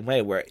feel the same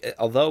way, where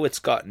although it's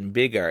gotten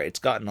bigger, it's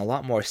gotten a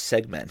lot more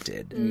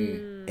segmented.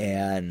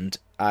 And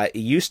it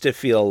used to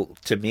feel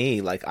to me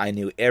like I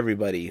knew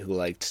everybody who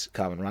liked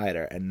Kamen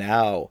Rider, and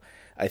now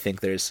I think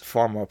there's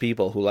far more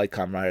people who like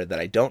Kamen Rider that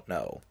I don't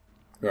know.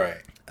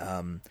 Right.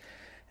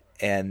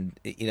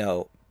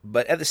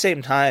 But at the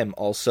same time,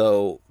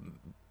 also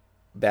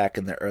back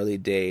in the early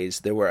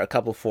days, there were a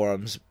couple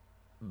forums,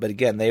 but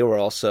again, they were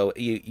also,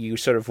 you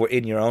sort of were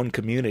in your own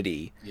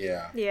community.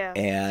 Yeah. Yeah.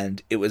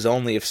 And it was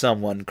only if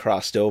someone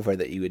crossed over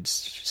that you would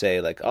say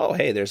like, oh,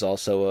 hey, there's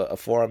also a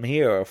forum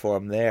here or a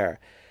forum there.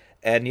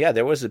 And yeah,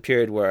 there was a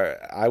period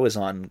where I was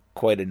on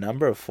quite a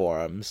number of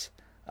forums,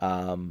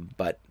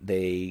 but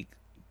they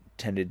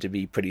tended to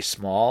be pretty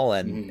small.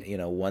 And,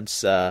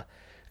 once kind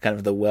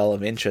of the well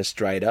of interest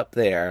dried up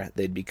there,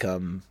 they'd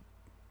become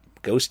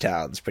ghost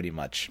towns pretty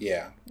much.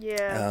 Yeah.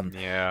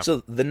 Yeah.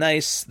 So the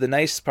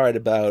nice part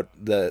about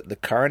the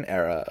current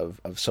era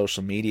of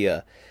social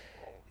media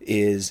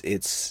is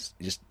it's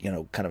just,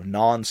 kind of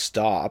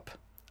nonstop.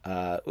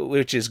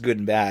 Which is good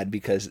and bad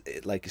because,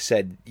 like you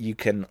said, you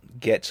can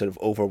get sort of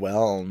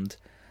overwhelmed,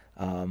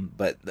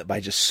 but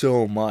by just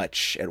so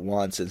much at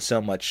once and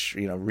so much,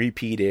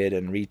 repeated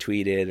and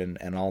retweeted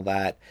and all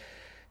that.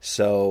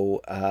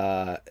 So,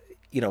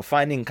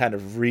 finding kind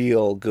of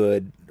real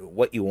good,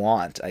 what you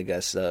want, I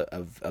guess,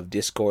 of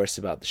discourse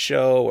about the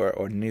show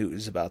or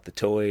news about the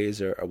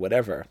toys or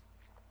whatever,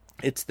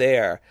 it's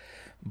there,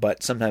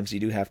 but sometimes you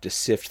do have to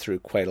sift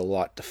through quite a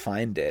lot to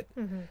find it.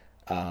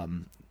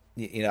 Mm-hmm.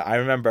 I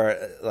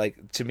remember,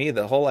 like, to me,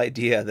 the whole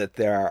idea that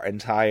there are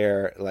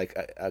entire, like,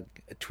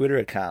 Twitter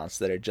accounts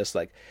that are just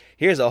like,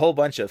 here's a whole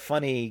bunch of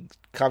funny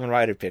Kamen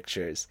Rider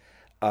pictures.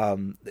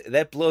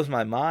 That blows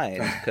my mind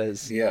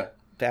because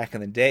back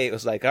in the day, it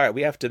was like, all right,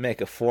 we have to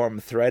make a forum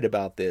thread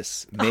about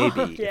this,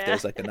 maybe, if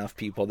there's, like, enough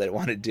people that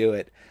want to do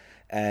it.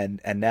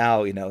 And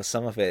now,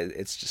 some of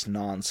it's just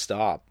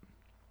nonstop.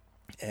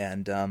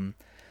 And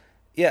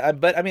yeah,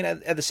 but I mean,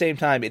 at the same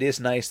time, it is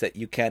nice that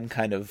you can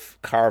kind of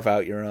carve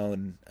out your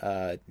own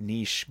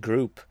niche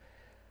group.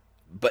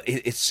 But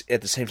it's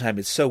at the same time,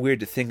 it's so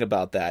weird to think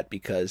about that,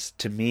 because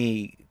to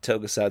me,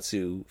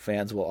 tokusatsu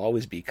fans will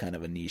always be kind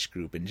of a niche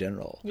group in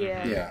general.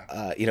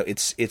 Yeah. You know,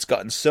 it's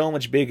gotten so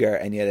much bigger,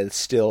 and yet it's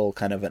still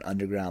kind of an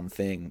underground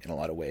thing in a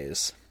lot of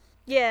ways.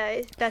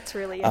 Yeah, that's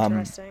really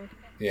interesting.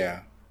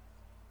 Yeah.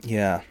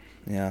 Yeah.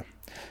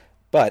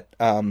 But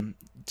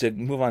to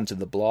move on to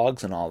the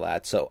blogs and all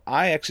that, so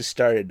I actually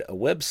started a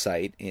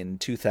website in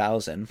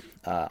 2000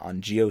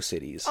 on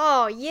GeoCities.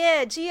 Oh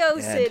yeah,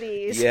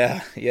 GeoCities.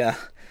 Yeah.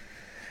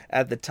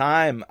 At the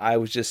time, I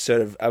was just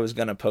I was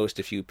going to post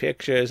a few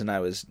pictures, and I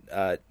was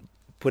I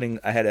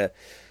had a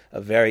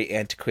very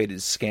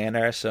antiquated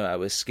scanner, so I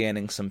was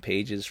scanning some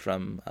pages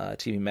from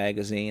TV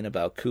Magazine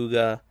about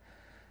Kuga.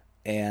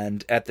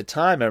 And at the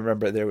time, I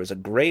remember there was a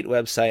great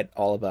website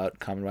all about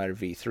Kamen Rider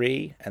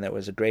V3, and there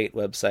was a great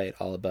website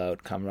all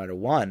about Kamen Rider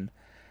 1.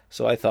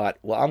 So I thought,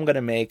 well, I'm going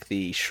to make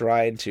the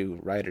Shrine to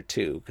Rider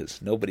 2,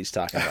 because nobody's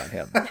talking about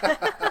him.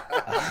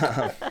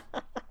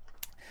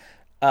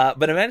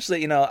 But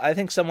eventually, I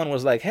think someone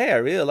was like, hey, I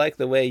really like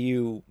the way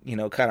you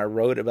kind of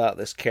wrote about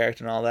this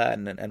character and all that,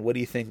 and what do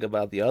you think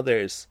about the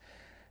others?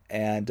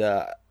 And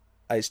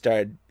I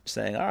started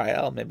saying, all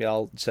right, maybe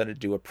I'll sort of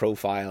do a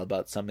profile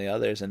about some of the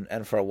others.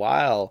 And for a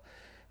while,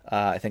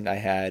 I think I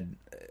had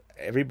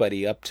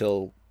everybody up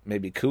till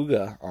maybe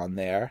Kuga on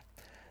there.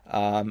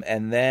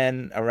 And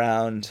then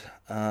around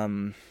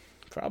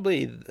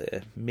probably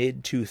the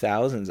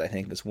mid-2000s, I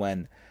think, is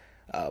when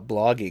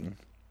blogging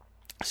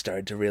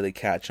started to really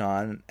catch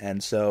on.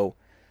 And so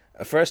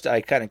at first I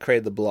kind of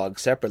created the blog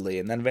separately,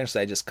 and then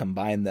eventually I just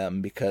combined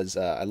them, because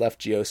I left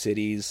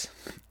GeoCities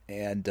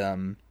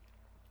and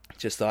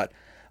just thought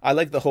I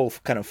like the whole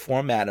kind of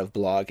format of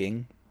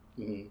blogging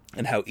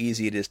and how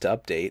easy it is to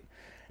update.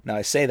 Now,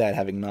 I say that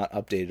having not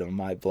updated on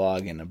my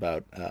blog in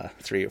about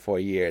 3 or 4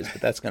 years,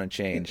 but that's going to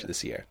change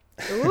this year.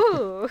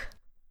 Ooh.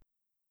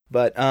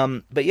 But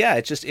yeah,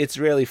 it's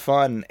really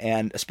fun,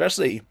 and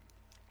especially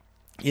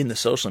in the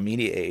social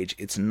media age,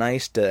 it's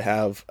nice to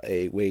have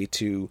a way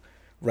to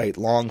write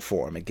long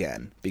form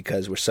again,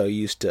 because we're so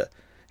used to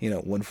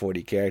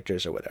 140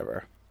 characters or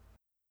whatever.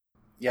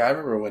 Yeah, I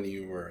remember when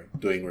you were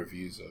doing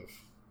reviews of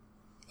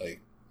like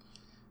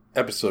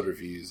episode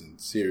reviews and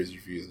series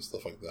reviews and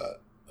stuff like that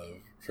of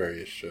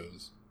various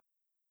shows.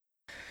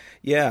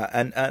 Yeah,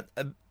 and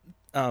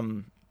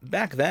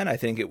back then I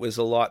think it was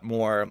a lot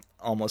more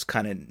almost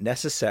kind of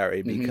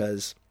necessary,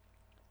 because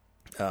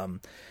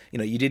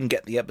you didn't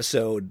get the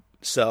episode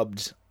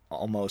subbed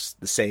almost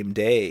the same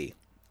day,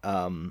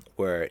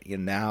 where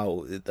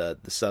now the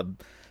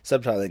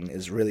subtitling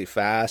is really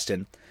fast,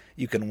 and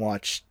you can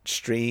watch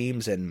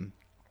streams and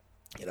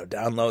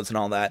downloads and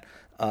all that.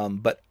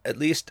 But at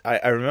least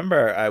I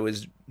remember I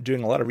was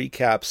doing a lot of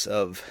recaps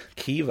of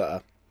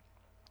Kiva,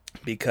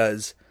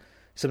 because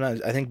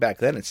sometimes I think back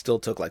then it still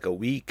took like a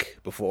week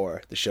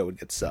before the show would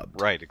get subbed.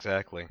 Right,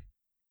 exactly.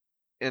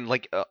 And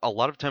like a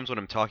lot of times when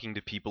I'm talking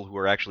to people who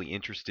are actually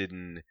interested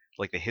in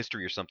like the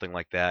history or something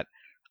like that,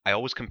 I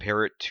always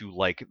compare it to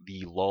like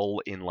the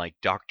lull in like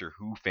Doctor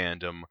Who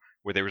fandom,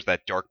 where there was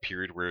that dark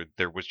period where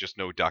there was just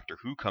no Doctor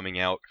Who coming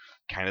out.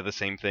 Kind of the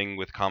same thing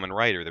with Kamen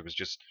Rider. There was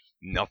just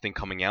nothing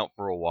coming out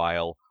for a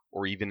while,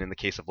 or even in the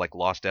case of like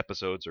lost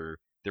episodes, or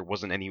there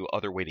wasn't any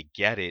other way to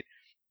get it.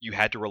 You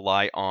had to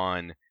rely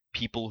on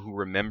people who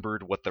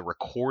remembered what the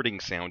recording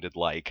sounded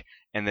like,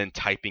 and then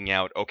typing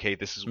out, okay,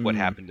 this is what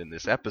happened in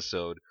this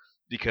episode,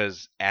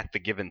 because at the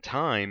given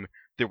time,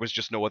 there was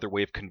just no other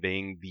way of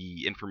conveying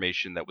the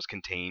information that was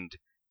contained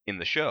in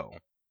the show.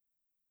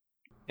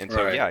 And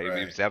so,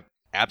 it was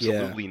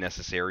absolutely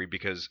necessary,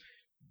 because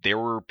there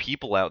were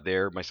people out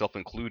there, myself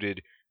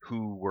included,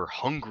 who were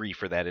hungry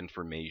for that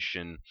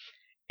information,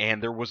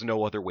 and there was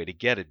no other way to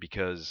get it,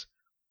 because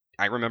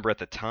I remember at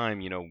the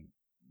time,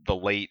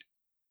 the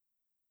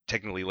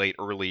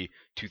early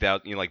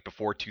 2000, like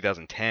before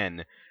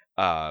 2010,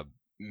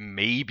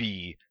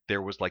 maybe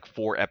there was like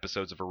 4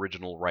 episodes of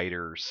original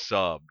Rider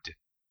subbed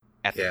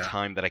at the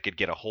time that I could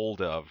get a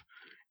hold of.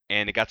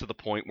 And it got to the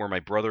point where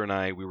my brother and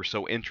I, we were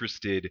so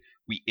interested,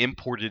 we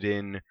imported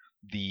in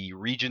the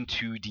Region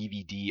 2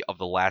 DVD of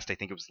the last, I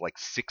think it was like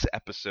 6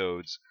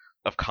 episodes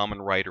of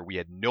Kamen Rider. We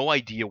had no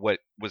idea what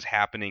was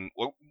happening.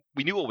 Well,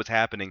 we knew what was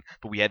happening,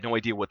 but we had no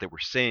idea what they were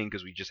saying,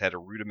 because we just had a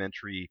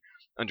rudimentary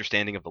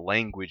understanding of the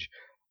language.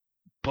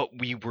 But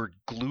we were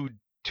glued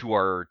to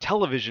our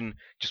television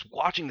just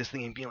watching this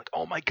thing and being like,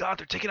 oh my god,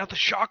 they're taking out the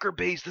shocker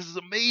base, this is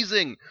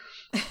amazing.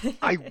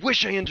 I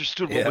wish I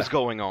understood what was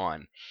going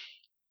on.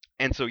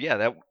 And so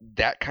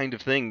that kind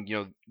of thing,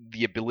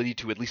 the ability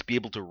to at least be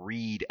able to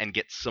read and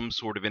get some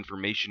sort of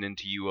information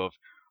into you of,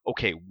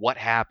 okay, what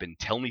happened,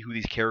 tell me who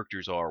these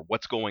characters are,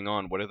 what's going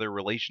on, what are their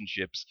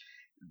relationships,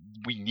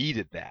 we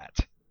needed that.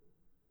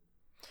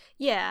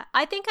 Yeah,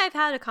 I think I've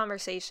had a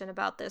conversation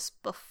about this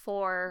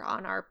before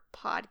on our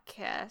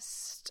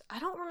podcast. I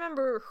don't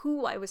remember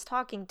who I was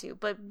talking to,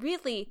 but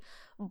really,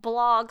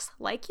 blogs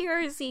like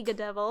yours, Ziga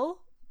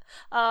Devil,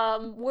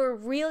 were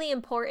really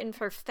important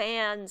for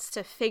fans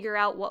to figure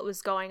out what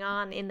was going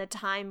on in the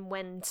time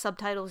when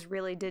subtitles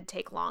really did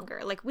take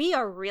longer. Like, we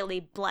are really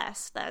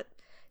blessed that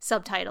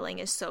subtitling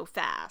is so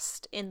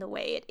fast in the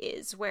way it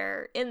is,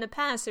 where in the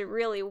past it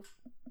really,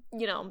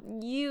 you know,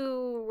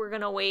 you were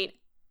gonna wait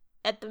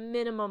at the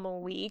minimum a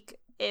week,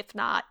 if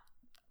not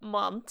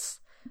months,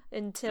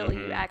 until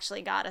you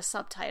actually got a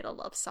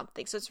subtitle of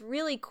something. So it's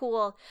really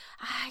cool.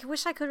 I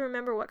wish I could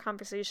remember what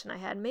conversation I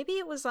had. Maybe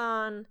it was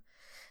on,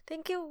 I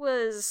think it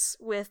was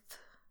with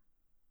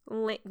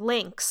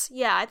Lynx.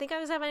 Yeah, I think I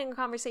was having a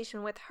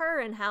conversation with her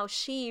and how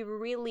she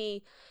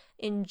really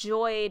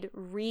enjoyed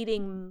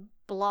reading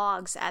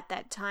blogs at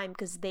that time,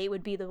 because they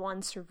would be the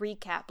ones to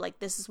recap, like,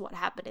 this is what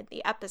happened in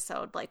the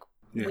episode. Like,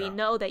 we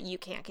know that you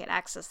can't get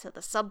access to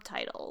the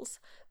subtitles,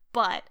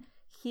 but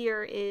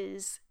here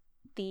is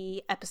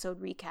the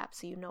episode recap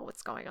so you know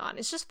what's going on.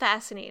 It's just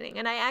fascinating,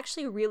 and I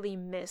actually really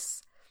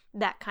miss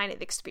that kind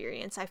of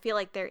experience. I feel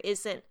like there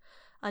isn't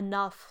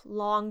enough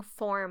long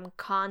form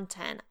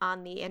content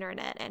on the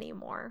internet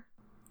anymore.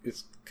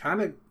 It's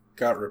kind of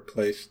got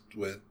replaced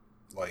with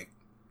like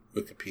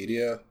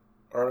Wikipedia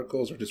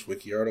articles or just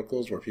wiki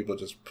articles where people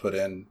just put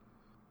in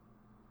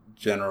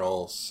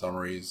general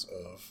summaries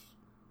of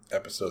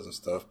episodes and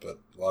stuff, but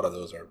a lot of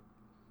those are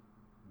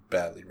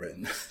badly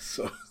written.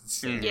 So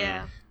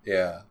yeah.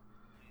 Yeah,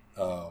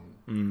 I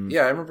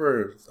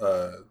remember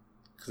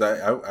because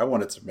I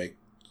wanted to make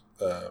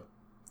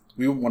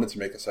we wanted to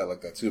make a site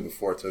like that too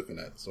before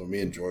Tokunet. So me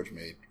and George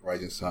made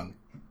Rising Sun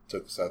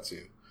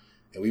Tokusatsu,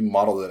 and we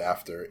modeled it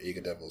after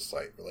Eiga Devil's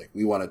site. We're like,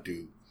 we want to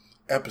do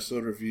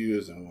episode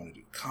reviews and we want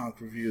to do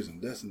comic reviews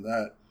and this and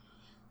that.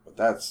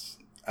 But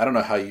I don't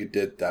know how you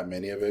did that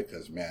many of it,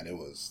 because man, it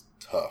was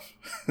tough.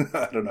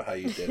 I don't know how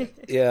you did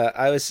it. Yeah,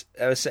 I was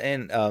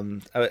saying, I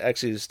was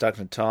actually just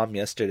talking to Tom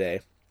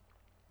yesterday,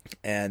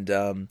 and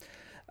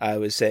I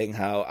was saying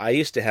how I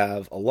used to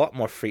have a lot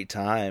more free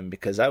time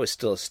because I was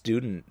still a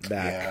student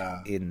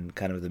back in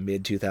kind of the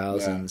mid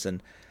 2000s,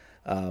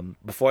 and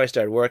before I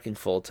started working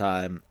full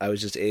time, I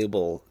was just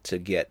able to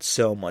get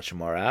so much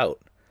more out.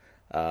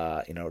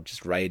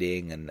 Just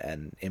writing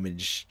and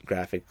image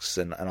graphics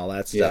and all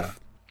that stuff.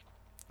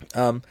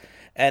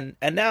 And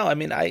now, I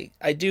mean,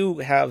 I do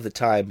have the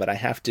time, but I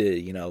have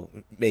to,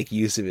 make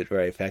use of it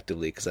very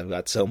effectively because I've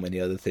got so many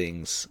other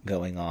things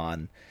going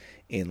on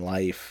in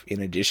life in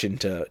addition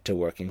to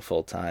working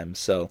full time.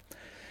 So,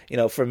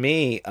 for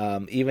me,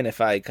 even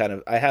if I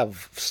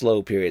have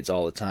slow periods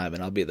all the time,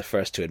 and I'll be the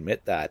first to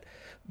admit that,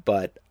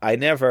 but I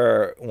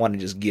never want to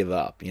just give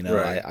up.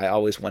 Right. I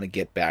always want to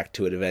get back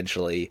to it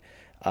eventually.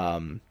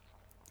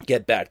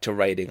 Get back to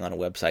writing on a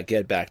website,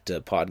 get back to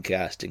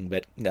podcasting,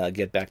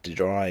 get back to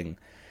drawing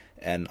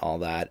and all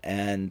that.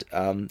 And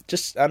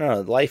just, I don't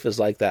know, life is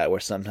like that, where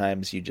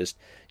sometimes you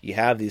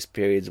have these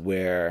periods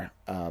where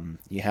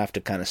you have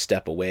to kind of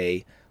step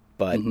away,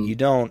 but you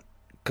don't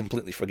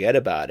completely forget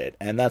about it.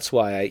 And that's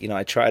why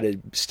I try to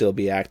still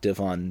be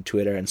active on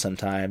Twitter, and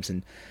sometimes,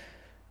 and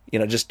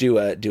just do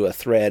a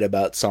thread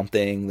about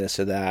something, this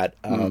or that,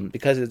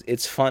 because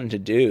it's fun to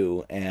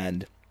do,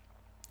 and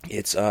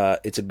it's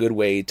a good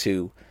way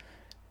to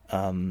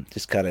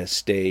just kind of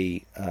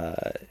stay,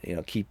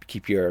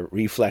 keep your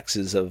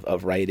reflexes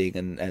of writing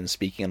and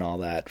speaking and all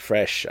that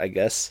fresh, I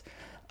guess,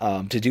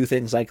 to do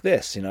things like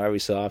this, every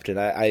so often.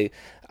 I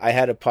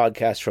had a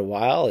podcast for a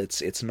while.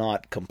 It's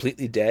not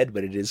completely dead,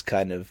 but it is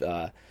kind of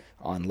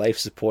on life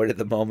support at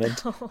the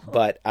moment.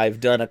 But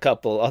I've done a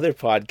couple other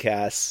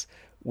podcasts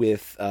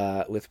with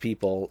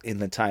people in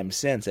the time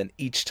since, and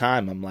each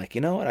time I'm like,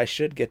 you know what, I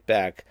should get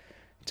back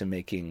to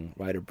making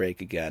Writer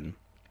Break again,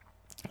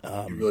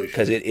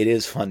 because it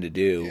is fun to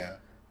do.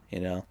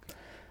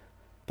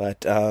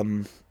 But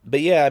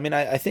yeah, I mean,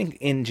 I think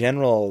in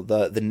general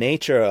the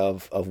nature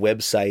of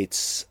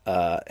websites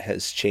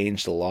has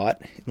changed a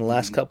lot in the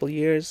last couple of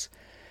years,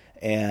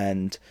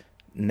 and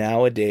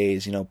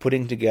nowadays,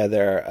 putting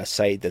together a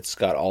site that's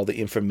got all the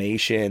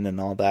information and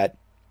all that,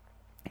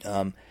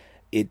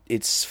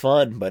 it's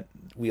fun, but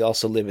we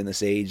also live in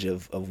this age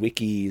of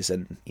wikis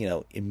and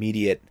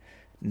immediate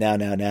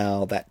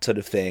now, that sort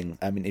of thing.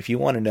 I mean, if you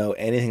want to know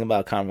anything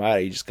about Kamen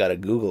Rider, you just got to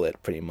Google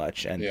it pretty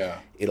much, and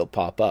it'll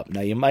pop up.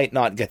 Now, you might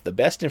not get the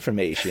best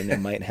information. It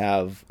might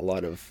have a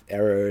lot of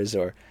errors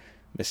or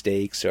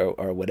mistakes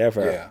or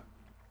whatever.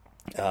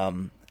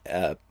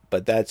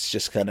 But that's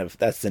just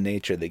that's the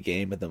nature of the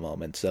game at the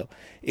moment. So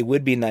it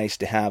would be nice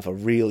to have a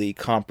really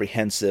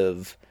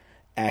comprehensive,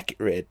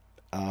 accurate,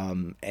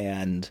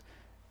 and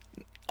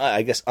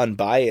I guess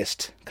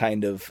unbiased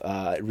kind of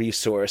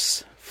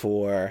resource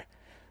for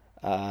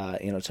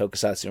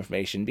tokusatsu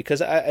information,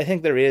 because I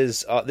think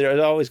there's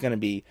always going to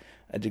be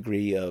a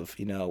degree of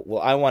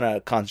I want to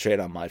concentrate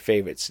on my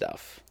favorite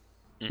stuff,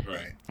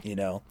 right?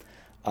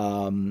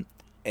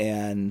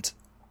 And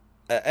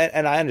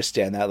I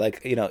understand that,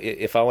 like,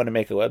 if I want to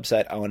make a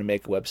website, I want to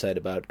make a website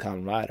about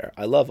Kamen Rider.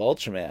 I love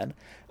Ultraman,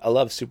 I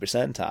love Super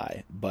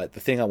Sentai, but the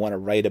thing I want to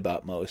write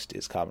about most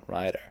is Kamen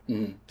Rider.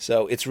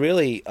 So it's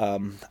really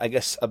I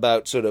guess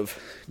about sort of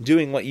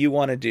doing what you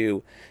want to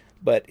do,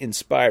 but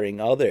inspiring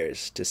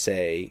others to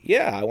say,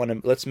 yeah,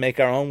 let's make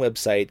our own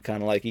website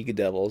kind of like Eco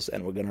Devils,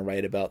 and we're going to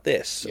write about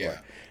this,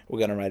 or we're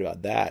going to write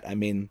about that. I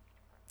mean,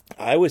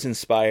 I was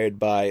inspired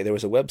by, there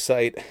was a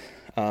website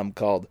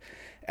called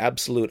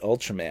Absolute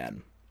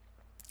Ultraman,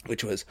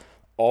 which was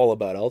all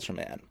about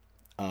Ultraman.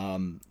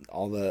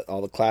 All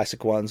the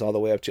classic ones, all the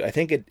way up to, I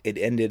think it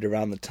ended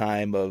around the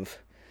time of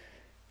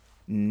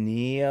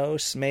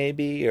Neos,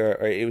 maybe, or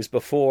it was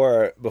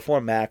before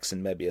Max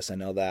and Mebius. I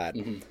know that.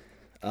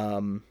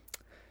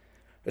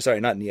 Sorry,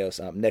 not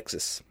Neos,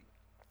 Nexus.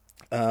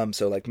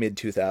 So like mid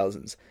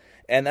 2000s,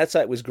 and that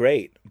site was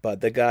great,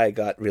 but the guy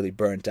got really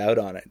burnt out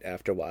on it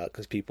after a while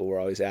because people were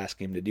always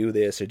asking him to do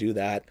this or do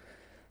that.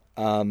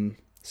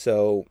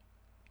 So,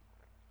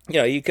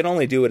 you can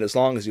only do it as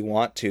long as you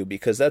want to,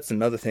 because that's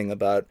another thing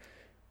about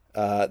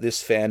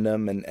this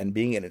fandom and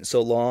being in it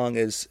so long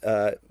is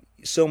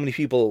so many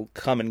people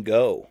come and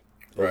go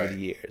over the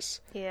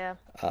years. Yeah.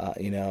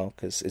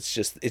 Because it's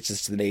just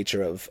the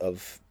nature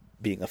of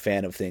being a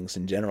fan of things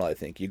in general. I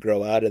think you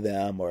grow out of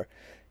them, or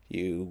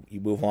you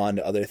move on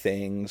to other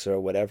things or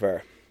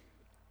whatever.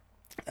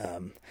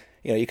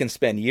 You can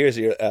spend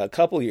a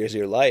couple years of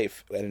your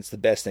life and it's the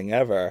best thing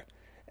ever,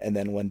 and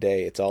then one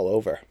day it's all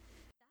over.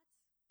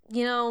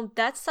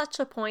 That's such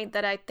a point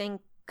that I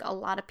think a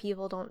lot of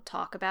people don't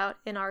talk about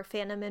in our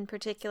fandom in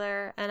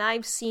particular. And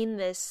I've seen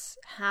this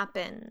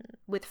happen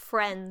with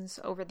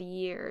friends over the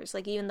years.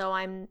 Like, even though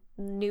I'm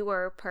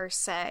newer per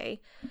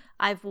se,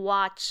 I've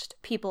watched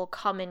people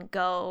come and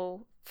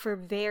go for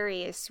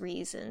various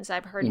reasons.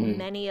 I've heard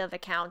many of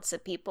accounts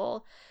of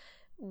people,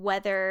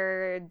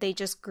 whether they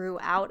just grew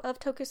out of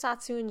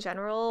tokusatsu in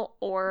general,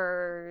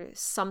 or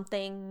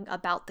something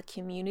about the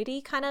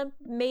community kind of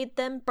made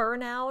them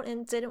burn out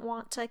and didn't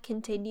want to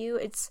continue.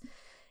 It's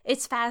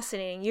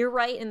fascinating. You're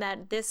right in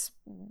that this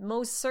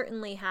most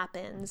certainly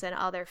happens in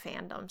other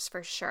fandoms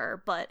for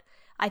sure, but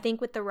I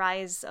think with the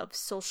rise of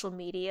social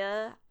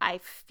media, I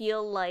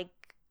feel like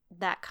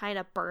that kind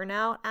of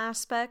burnout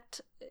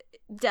aspect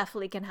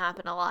definitely can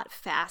happen a lot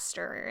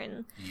faster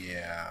and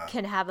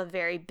can have a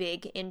very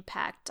big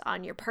impact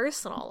on your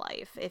personal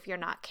life if you're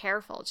not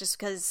careful, just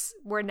because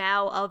we're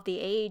now of the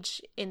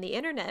age in the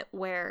internet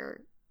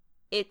where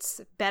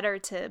it's better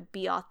to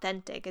be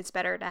authentic. It's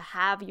better to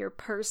have your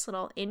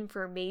personal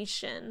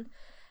information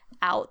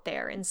out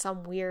there in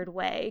some weird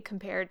way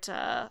compared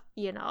to,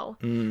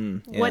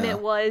 when it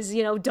was,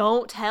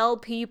 don't tell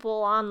people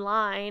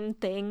online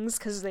things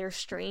because they're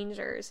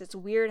strangers. It's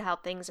weird how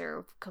things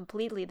are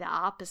completely the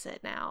opposite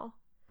now.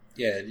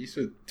 Yeah, it used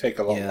to take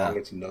a lot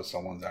longer to know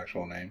someone's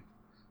actual name.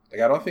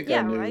 Like, I don't think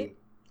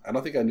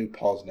I knew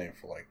Paul's name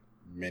for like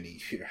many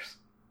years.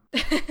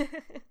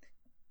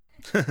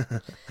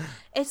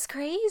 It's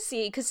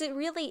crazy because it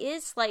really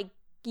is like,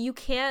 you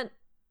can't.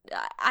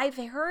 I've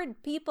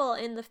heard people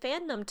in the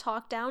fandom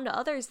talk down to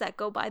others that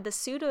go by the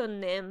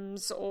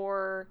pseudonyms,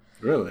 or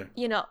really,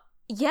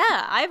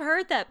 I've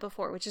heard that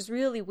before, which is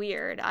really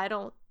weird.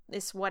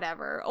 It's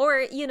whatever. Or,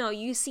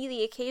 you see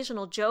the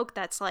occasional joke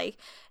that's like,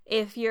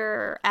 if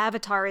your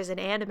avatar is an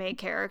anime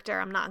character,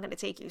 I'm not going to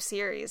take you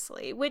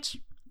seriously, which,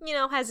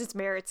 has its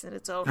merits in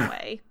its own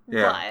way.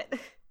 But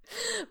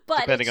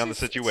depending on the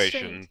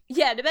situation.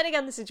 Yeah, depending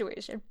on the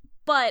situation.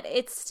 But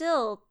it's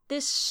still,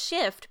 this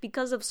shift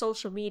because of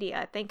social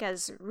media, I think,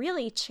 has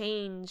really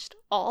changed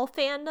all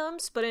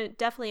fandoms, but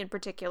definitely in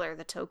particular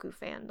the Toku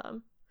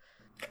fandom.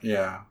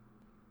 Yeah.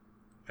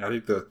 I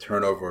think the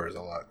turnover is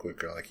a lot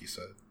quicker, like you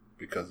said,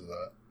 because of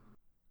that.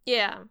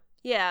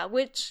 Yeah,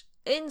 which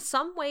in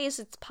some ways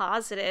it's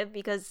positive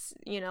because,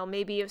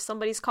 maybe if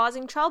somebody's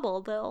causing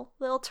trouble,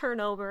 they'll turn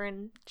over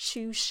and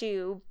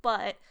shoo,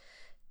 but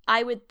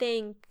I would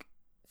think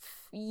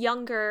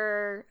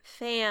younger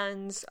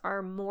fans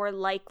are more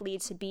likely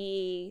to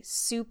be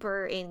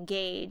super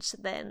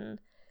engaged than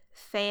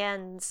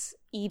fans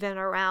even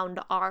around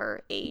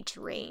our age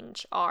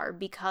range are,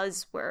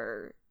 because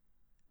we're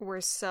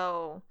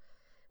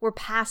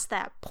past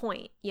that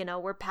point,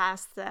 we're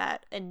past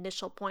that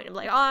initial point of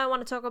like, oh, I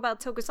want to talk about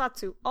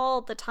tokusatsu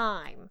all the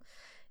time.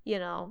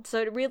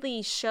 So it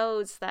really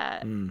shows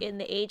that in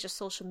the age of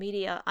social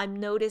media, I'm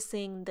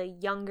noticing the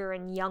younger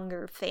and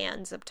younger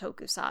fans of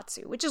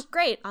tokusatsu, which is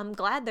great. I'm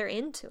glad they're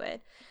into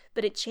it,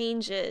 but it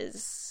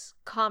changes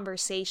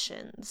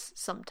conversations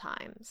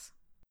sometimes.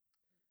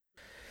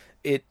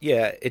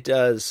 It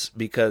does,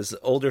 because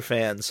older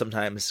fans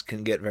sometimes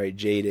can get very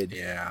jaded.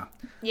 Yeah.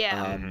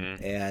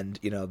 And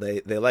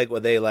they like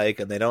what they like,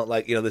 and they don't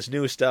like this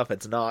new stuff.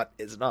 It's not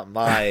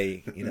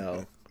my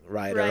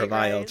Rider or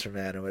my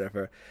Ultraman or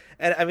whatever.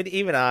 And I mean,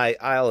 even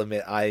I'll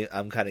admit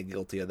I'm kind of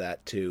guilty of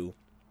that too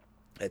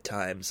at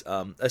times,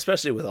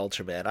 especially with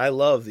Ultraman. I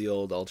love the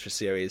old Ultra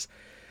series.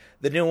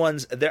 The new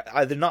ones, they're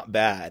not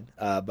bad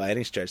by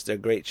any stretch. They're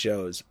great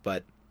shows,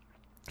 but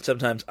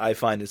sometimes I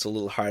find it's a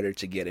little harder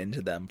to get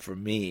into them for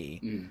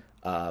me.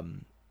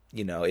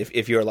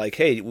 If you're like,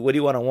 hey, what do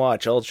you want to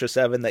watch? Ultra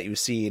 7 that you've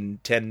seen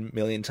 10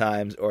 million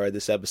times, or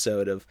this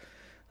episode of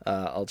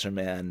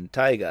Ultraman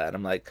Taiga? And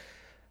I'm like,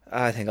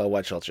 I think I'll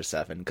watch Ultra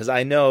 7 because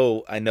I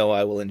know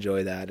I will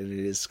enjoy that, and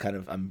it is kind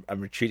of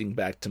I'm retreating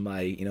back to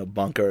my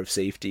bunker of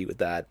safety with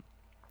that.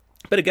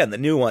 But again, the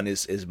new one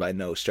is by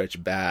no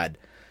stretch bad.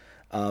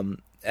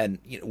 And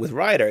with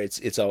Rider,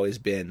 it's always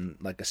been,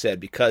 like I said,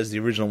 because the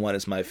original one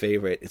is my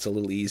favorite. It's a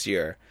little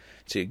easier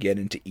to get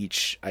into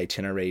each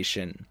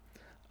itineration,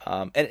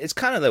 and it's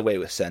kind of the way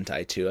with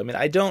Sentai too. I mean,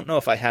 I don't know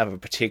if I have a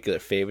particular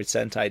favorite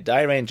Sentai.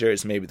 Dairanger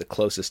is maybe the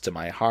closest to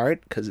my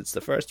heart because it's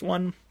the first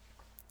one,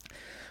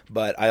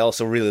 but I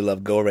also really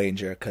love Go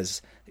Ranger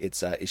because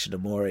it's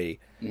Ishinomori.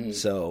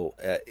 So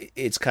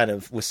it's kind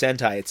of, with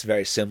Sentai, it's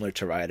very similar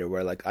to Rider,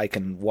 where like I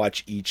can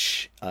watch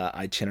each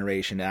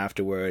itineration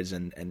afterwards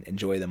and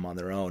enjoy them on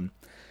their own.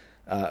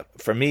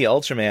 For me,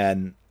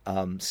 Ultraman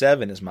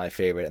 7 is my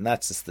favorite, and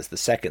that's just the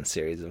second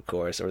series, of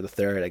course, or the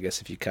third, I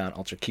guess, if you count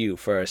Ultra Q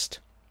first.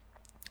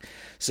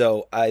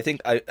 So I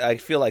think I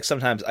feel like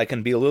sometimes I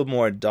can be a little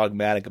more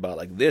dogmatic about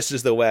like, this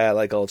is the way I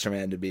like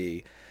Ultraman to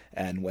be,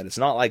 and when it's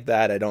not like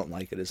that, I don't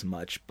like it as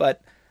much.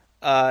 But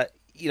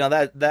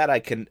that I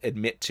can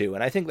admit to,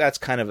 and I think that's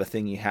kind of a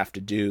thing you have to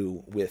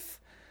do with,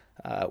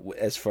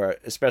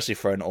 especially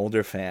for an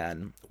older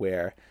fan,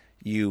 where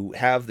you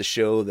have the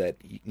show that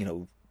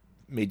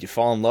made you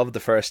fall in love the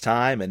first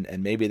time,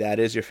 and maybe that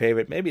is your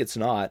favorite, maybe it's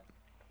not.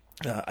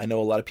 I know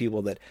a lot of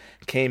people that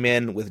came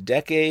in with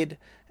Decade,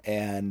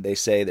 and they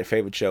say their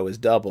favorite show is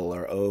Double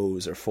or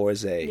O's or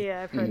Forze.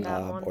 Yeah, I've heard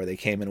that one. Or they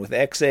came in with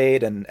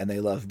X8 and they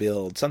love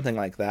Build, something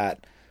like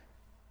that.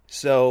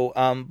 So,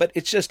 but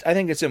it's just, I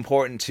think it's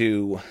important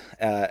to,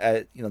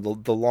 the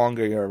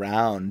longer you're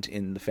around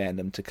in the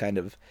fandom, to kind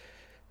of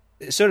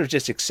sort of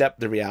just accept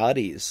the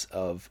realities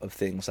of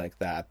things like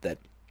that,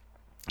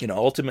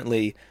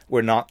 ultimately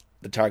we're not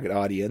the target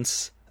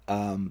audience.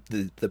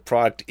 The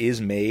product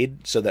is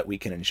made so that we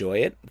can enjoy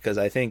it, because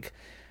I think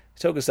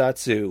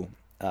Tokusatsu,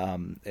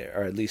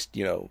 or at least,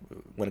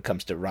 when it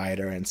comes to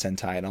Rider and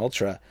Sentai and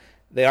Ultra,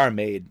 they are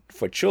made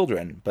for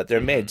children, but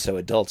they're made so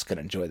adults can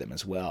enjoy them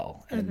as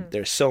well. And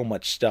there's so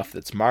much stuff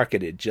that's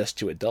marketed just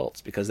to adults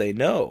because they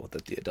know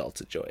that the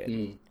adults enjoy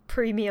it.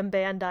 Premium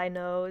Bandai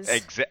knows.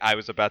 I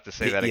was about to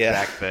say that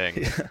exact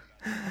thing.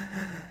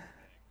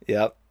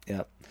 Yep.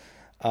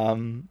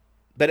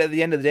 But at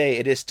the end of the day,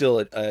 it is still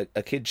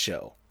a kid's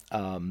show.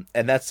 And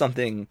that's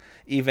something,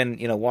 even,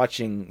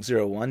 watching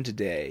 01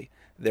 today,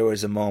 there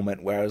was a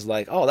moment where I was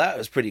like, oh, that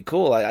was pretty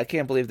cool. I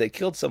can't believe they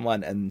killed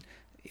someone. And,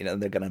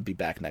 they're going to be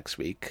back next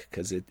week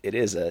because it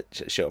is a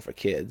show for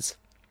kids.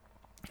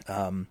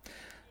 It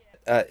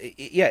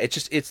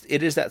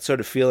is that sort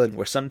of feeling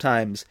where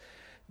sometimes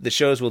the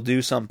shows will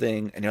do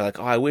something and you're like,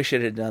 oh, I wish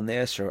it had done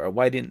this, or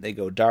why didn't they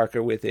go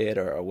darker with it,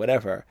 or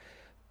whatever.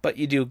 But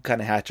you do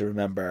kind of have to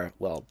remember,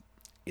 well,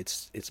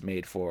 it's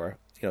made for,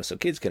 so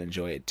kids can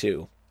enjoy it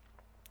too.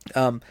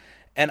 And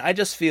I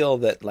just feel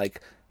that, like,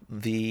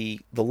 the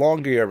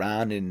longer you're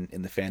around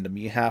in the fandom,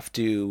 you have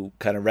to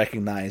kind of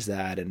recognize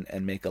that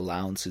and make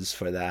allowances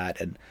for that.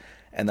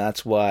 And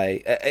that's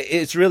why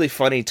it's really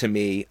funny to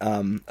me.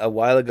 A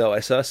while ago,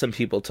 I saw some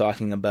people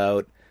talking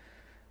about,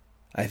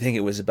 I think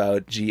it was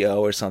about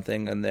Geo or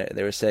something, and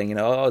they were saying,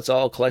 it's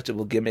all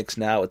collectible gimmicks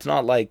now. It's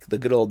not like the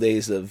good old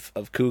days of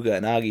Kuga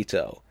and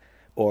Agito,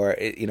 or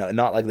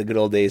not like the good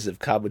old days of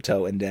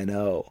Kabuto and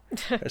Den-O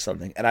or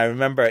something. And I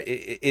remember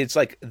it's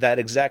like that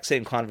exact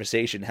same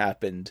conversation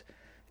happened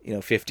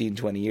 15,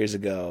 20 years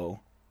ago,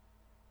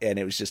 and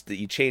it was just that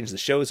you change the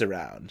shows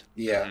around.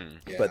 Yeah.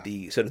 But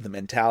the sort of the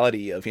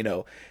mentality of,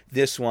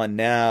 this one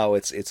now,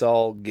 it's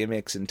all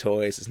gimmicks and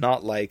toys. It's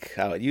not like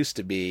how it used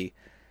to be.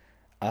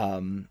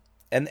 And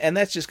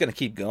that's just going to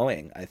keep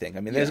going, I think. I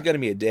mean, there's going to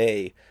be a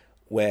day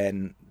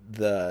when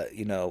the,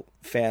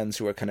 fans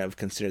who are kind of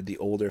considered the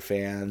older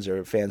fans,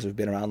 or fans who've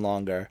been around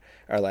longer,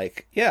 are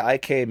like, yeah, I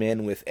came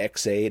in with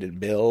X8 and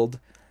Build,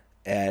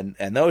 and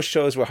those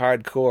shows were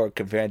hardcore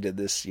compared to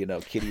this,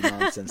 kiddie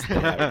nonsense they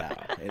have now,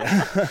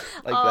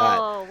 like that.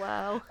 Oh,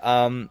 wow.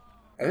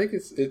 I think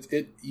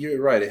it. You're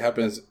right. It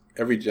happens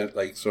every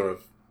sort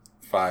of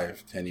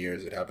 5-10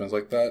 years. It happens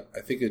like that.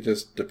 I think it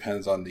just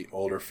depends on the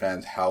older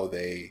fans, how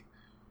they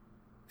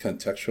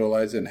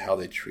contextualize it and how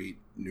they treat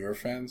newer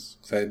fans.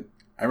 Because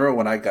I remember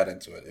when I got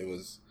into it, it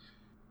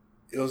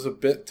was a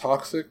bit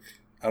toxic.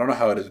 I don't know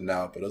how it is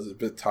now, but it was a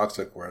bit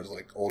toxic. Whereas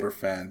like older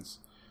fans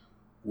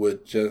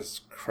would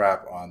just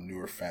crap on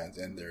newer fans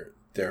and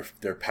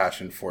their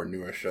passion for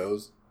newer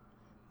shows,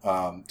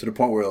 to the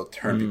point where it'll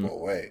turn people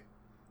away.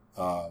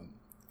 I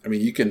mean,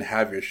 you can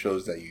have your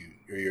shows or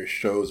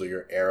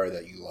your era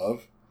that you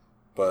love,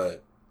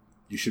 but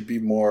you should be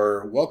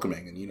more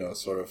welcoming and,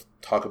 sort of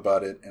talk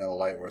about it in a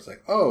light where it's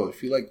like, oh,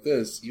 if you like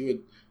this,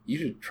 you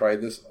should try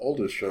this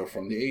older show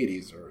from the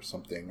 80s or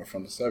something, or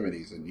from the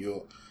 70s, and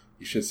you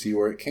should see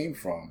where it came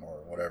from or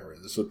whatever.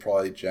 This would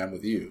probably jam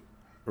with you.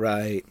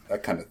 Right.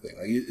 That kind of thing.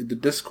 Like, the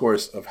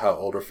discourse of how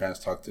older fans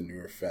talk to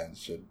newer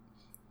fans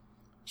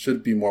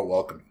should be more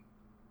welcoming,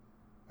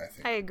 I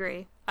think. I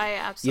agree. I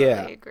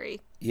absolutely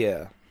agree.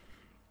 Yeah.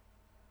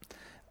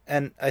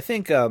 And I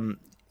think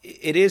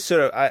it is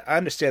sort of, I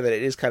understand that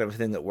it is kind of a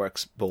thing that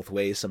works both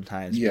ways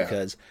sometimes,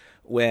 because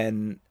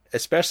when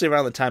especially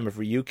around the time of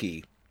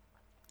Ryuki,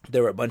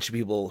 there were a bunch of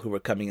people who were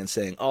coming and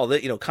saying, "Oh,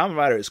 Kamen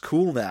Rider is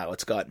cool now.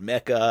 It's got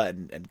mecha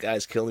and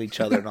guys killing each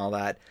other and all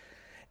that."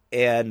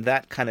 And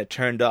that kind of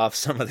turned off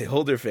some of the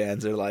older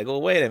fans. They're like,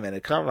 "Well, wait a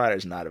minute, Kamen Rider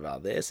is not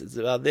about this. It's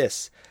about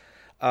this."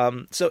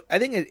 So I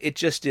think it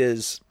just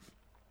is.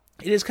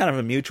 It is kind of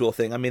a mutual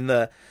thing. I mean,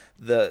 the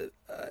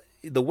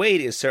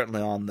weight is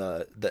certainly on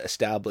the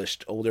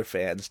established older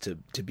fans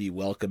to be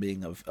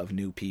welcoming of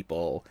new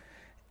people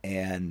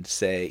and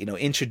say,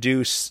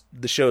 introduce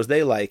the shows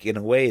they like in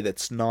a way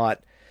that's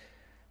not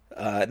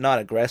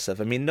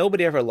aggressive. I mean,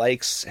 nobody ever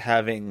likes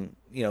having,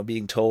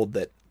 being told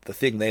that the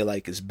thing they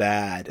like is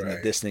bad and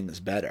that this thing is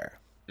better,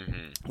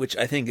 which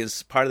I think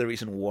is part of the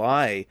reason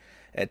why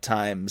at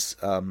times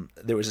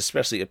there was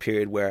especially a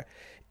period where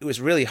it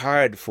was really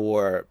hard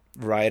for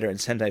Rider and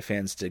Sentai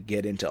fans to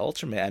get into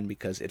Ultraman,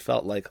 because it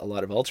felt like a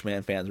lot of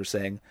Ultraman fans were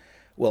saying,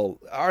 well,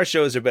 our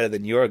shows are better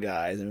than your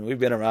guys. I mean, we've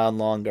been around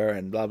longer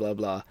and blah, blah,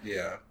 blah.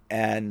 Yeah.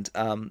 And,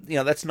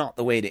 that's not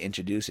the way to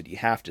introduce it. You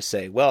have to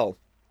say, well,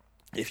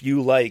 if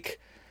you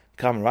like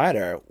Kamen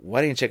Rider,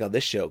 why don't you check out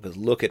this show? Because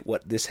look at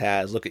what this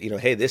has. Look at,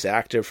 hey, this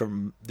actor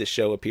from this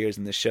show appears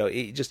in this show.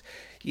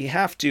 You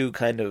have to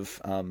kind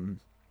of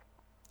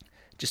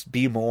just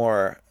be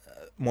more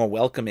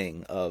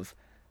welcoming of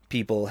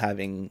people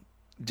having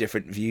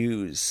different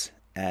views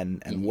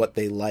and what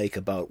they like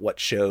about what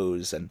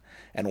shows and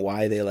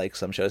why they like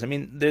some shows. I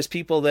mean, there's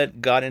people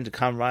that got into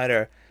Kamen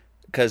Rider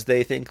because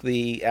they think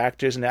the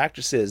actors and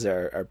actresses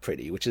are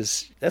pretty,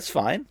 that's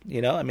fine.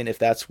 I mean, if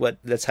that's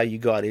how you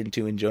got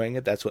into enjoying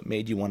it, that's what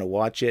made you want to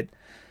watch it.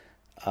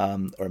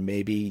 Or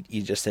maybe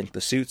you just think the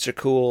suits are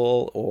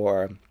cool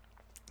or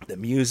the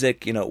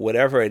music,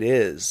 whatever it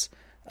is.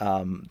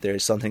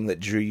 There's something that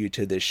drew you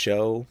to this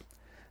show.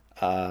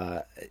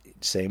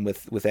 Same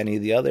with any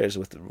of the others,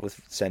 with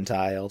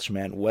Sentai,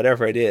 Ultraman,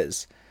 whatever it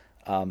is,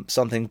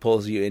 something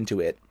pulls you into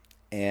it,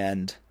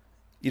 and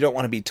you don't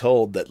want to be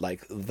told that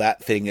like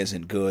that thing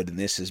isn't good and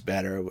this is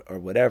better or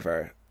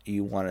whatever.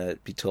 You want to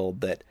be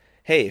told that,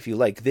 hey, if you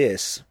like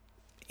this,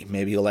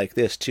 maybe you'll like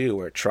this too,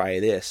 or try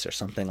this or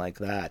something like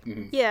that.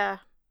 Yeah.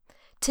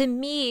 To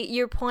me,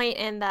 your point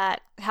in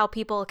that how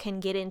people can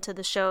get into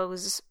the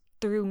shows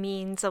through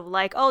means of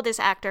like, oh, this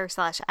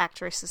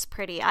actor/actress is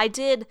pretty.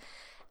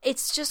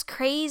 It's just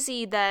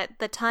crazy that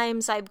the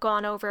times I've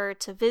gone over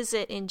to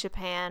visit in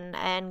Japan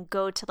and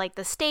go to like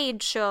the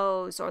stage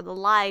shows or the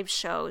live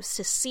shows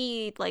to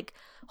see like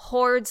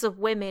hordes of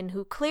women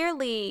who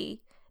clearly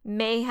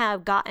may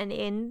have gotten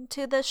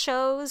into the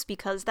shows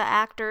because the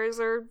actors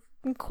are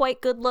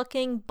quite good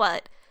looking,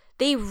 but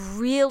they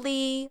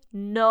really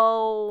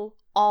know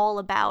all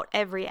about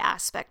every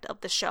aspect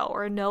of the show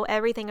or know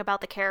everything about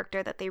the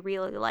character that they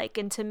really like.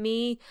 And to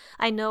me,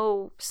 I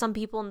know some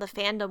people in the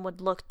fandom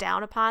would look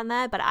down upon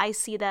that, but I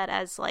see that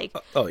as like,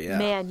 oh yeah,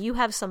 man, you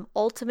have some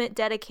ultimate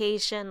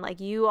dedication. Like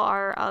you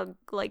are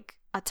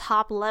a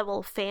top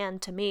level fan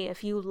to me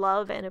if you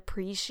love and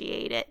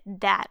appreciate it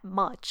that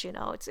much.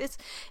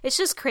 It's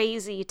just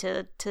crazy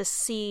to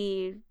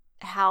see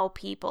how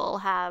people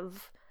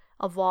have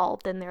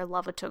evolved in their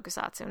love of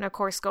tokusatsu. And of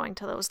course, going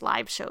to those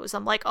live shows,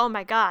 I'm like, oh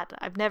my god,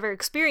 I've never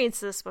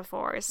experienced this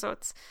before. So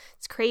it's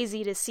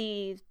crazy to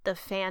see the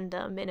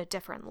fandom in a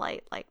different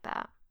light like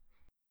that.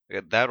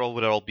 That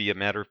would all be a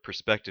matter of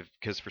perspective,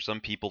 because for some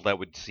people that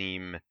would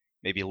seem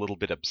maybe a little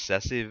bit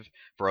obsessive.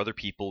 For other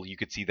people, you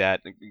could see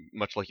that,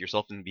 much like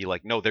yourself, and be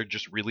like, no, they're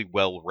just really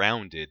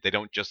well-rounded. They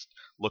don't just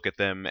look at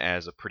them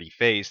as a pretty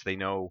face. They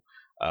know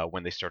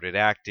when they started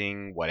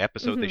acting, what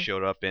episode they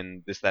showed up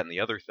in, this, that, and the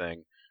other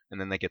thing. And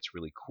then that gets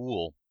really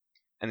cool.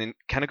 And then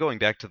kind of going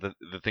back to the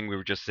thing we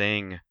were just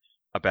saying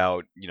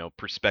about,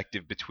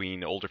 perspective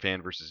between older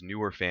fan versus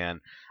newer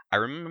fan, I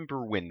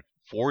remember when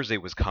Fourze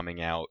was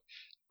coming out,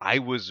 I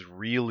was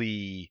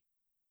really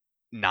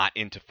not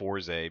into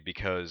Fourze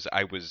because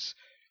I was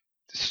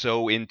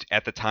so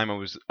at the time I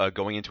was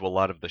going into a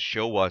lot of the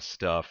Showa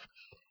stuff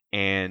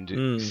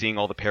and seeing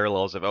all the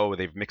parallels of, oh,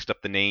 they've mixed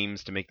up the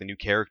names to make the new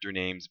character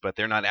names, but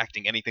they're not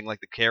acting anything like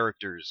the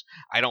characters.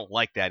 I don't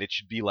like that. It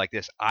should be like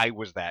this. I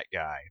was that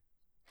guy.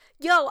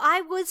 Yo,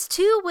 I was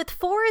too with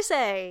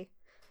Fourze.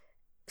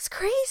 It's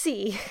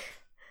crazy.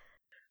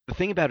 The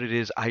thing about it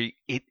is,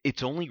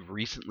 it's only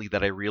recently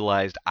that I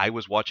realized I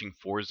was watching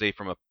Fourze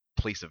from a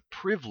place of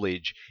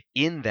privilege,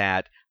 in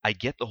that I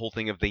get the whole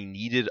thing of they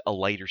needed a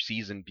lighter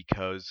season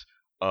because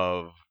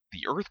of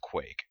the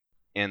earthquake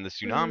and the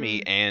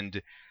tsunami,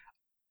 and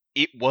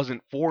it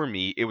wasn't for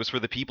me. It was for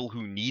the people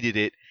who needed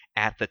it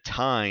at the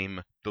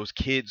time, those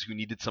kids who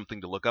needed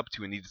something to look up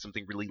to and needed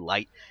something really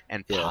light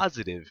and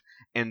positive.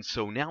 And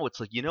so now it's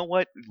like, you know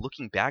what?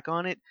 Looking back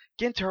on it,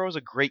 Gentaro's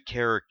a great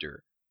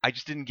character. I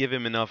just didn't give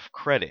him enough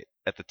credit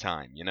at the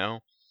time,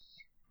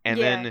 And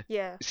then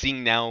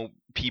seeing now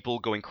people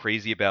going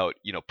crazy about,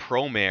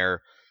 Promare,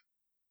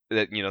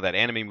 that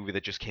anime movie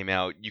that just came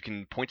out, you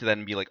can point to that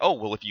and be like, oh,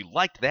 well, if you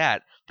liked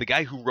that, the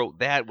guy who wrote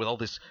that with all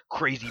this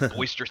crazy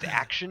boisterous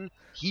action,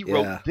 he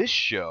wrote this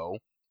show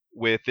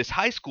with this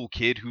high school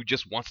kid who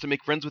just wants to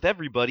make friends with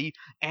everybody,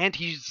 and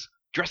he's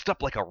dressed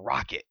up like a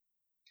rocket.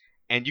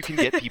 and you can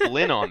get people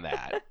in on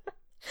that.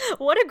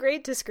 What a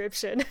great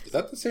description. Is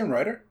that the same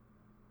writer?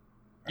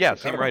 Yeah,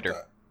 same writer.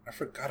 I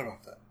forgot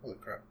about that. Holy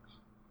crap.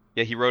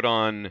 Yeah, he wrote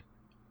on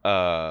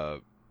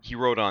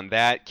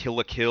that, Kill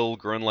la Kill,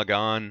 Gurren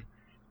Lagann,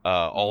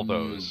 all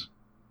those.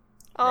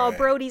 Oh, Right.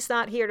 Brody's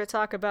not here to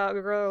talk about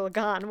Gurren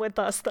Lagann with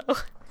us, though.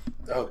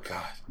 Oh,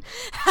 God.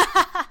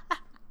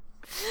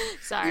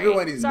 Sorry. Even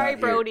when he's Sorry, not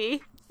here.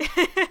 Brody.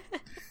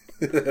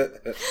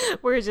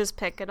 We're just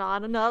picking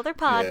on another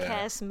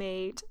podcast,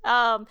 mate.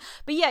 But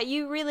yeah,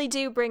 you really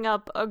do bring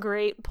up a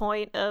great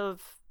point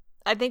of,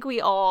 I think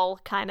we all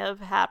kind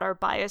of had our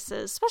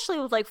biases, especially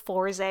with like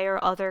Forza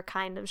or other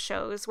kind of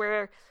shows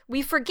where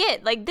we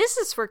forget, like, this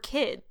is for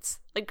kids.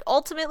 Like,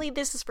 ultimately,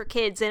 this is for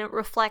kids, and it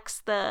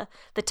reflects the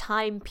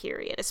time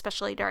period,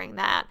 especially during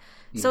that.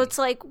 So it's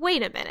like,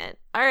 wait a minute.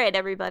 All right,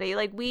 everybody.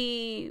 Like,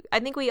 I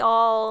think we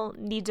all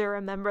need to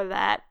remember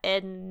that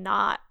and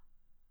not.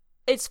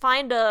 It's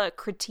fine to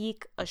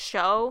critique a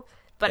show,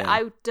 but Yeah.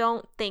 I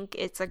don't think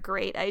it's a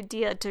great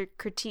idea to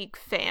critique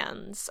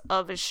fans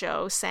of a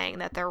show saying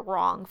that they're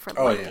wrong for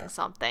liking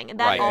something. And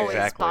that Right, always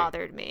exactly.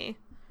 bothered me.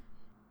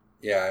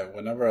 Yeah,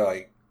 whenever,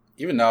 like,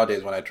 even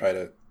nowadays when I try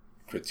to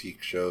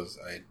critique shows,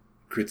 I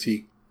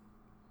critique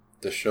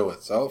the show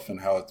itself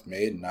and how it's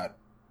made, not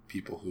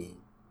people who,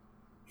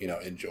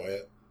 enjoy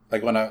it.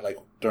 Like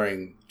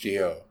during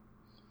Geo,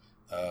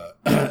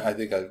 I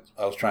think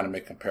I was trying to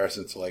make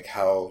comparisons to like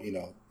how,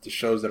 the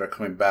shows that are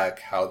coming back,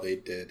 how they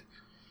did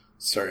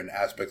certain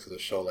aspects of the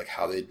show, like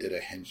how they did a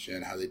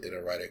Henshin, how they did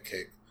a Rider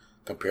Kick,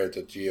 compared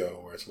to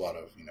Geo, where it's a lot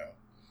of,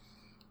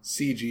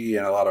 CG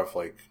and a lot of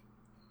like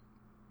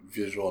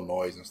visual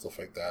noise and stuff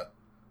like that.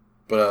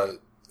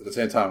 But at the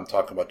same time, I'm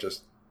talking about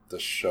just the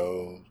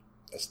show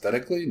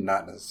aesthetically,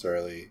 not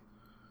necessarily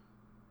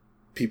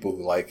people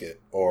who like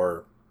it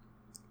or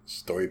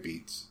story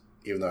beats,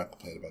 even though I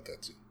complain about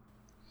that too.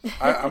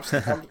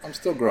 I'm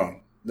still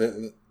growing.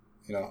 I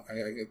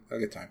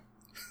get time.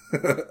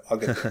 I'll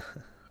get there.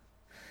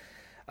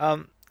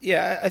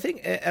 Yeah, I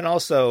think, and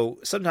also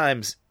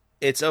sometimes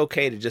it's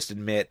okay to just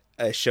admit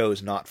a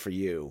show's not for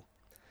you.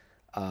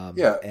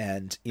 Yeah.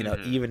 And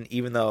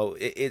even though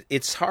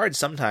it's hard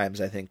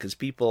sometimes, I think, because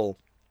people,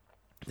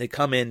 they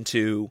come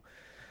into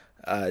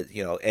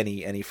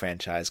any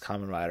franchise,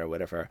 Kamen Rider or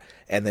whatever,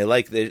 and they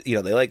like they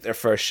like their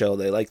first show,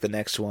 they like the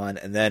next one,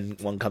 and then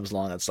one comes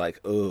along, it's like,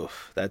 ooh,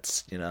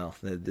 that's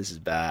this is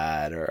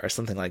bad, or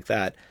something like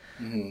that.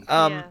 And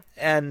I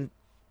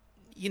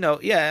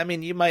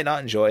mean, you might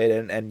not enjoy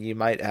it, and you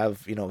might have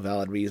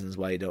valid reasons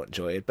why you don't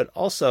enjoy it, but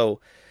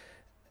also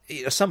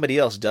somebody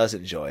else does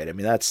enjoy it. I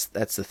mean, that's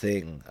the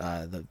thing.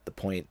 The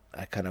point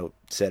I kind of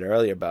said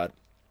earlier about,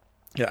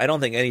 I don't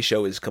think any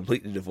show is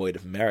completely devoid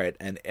of merit,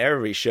 and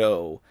every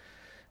show,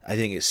 I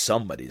think, is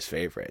somebody's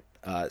favorite.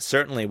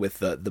 Certainly with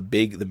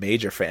the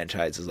major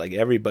franchises, like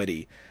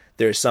everybody,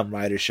 there's some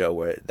writer show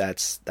where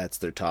that's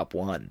their top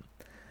one,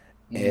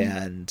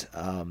 and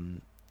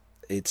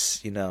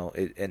it's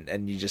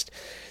and you just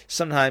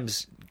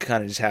sometimes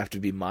kind of just have to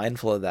be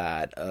mindful of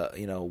that.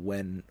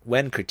 When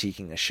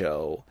critiquing a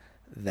show,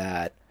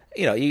 that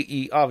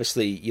you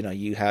obviously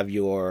you have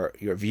your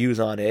views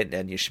on it,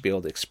 and you should be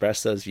able to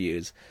express those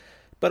views,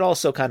 but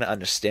also kind of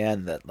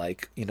understand that,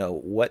 like,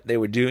 what they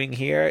were doing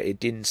here, it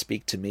didn't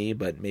speak to me,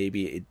 but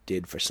maybe it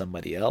did for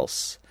somebody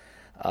else.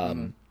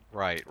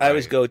 Right. I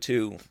always go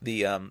to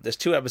the there's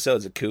 2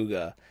 episodes of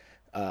Kuga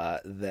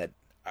that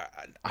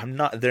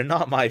they're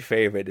not my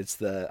favorite. It's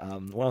the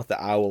one with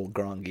the owl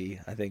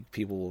Grongi. I think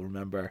people will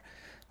remember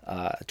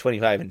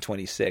 25 and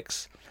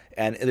 26.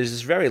 And there's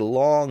this very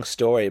long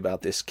story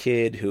about this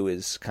kid who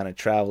is kind of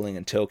traveling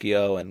in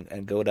Tokyo,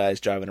 and Godai's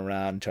driving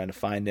around trying to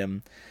find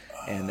him.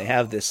 And they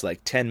have this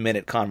like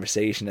 10-minute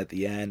conversation at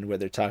the end where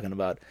they're talking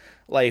about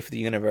life, the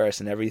universe,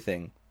 and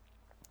everything.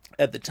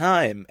 At the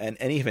time, and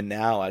even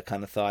now, I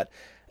kind of thought,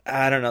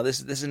 I don't know,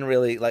 this isn't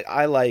really, like,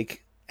 I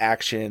like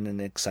action and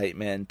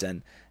excitement,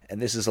 and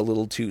this is a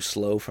little too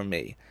slow for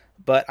me.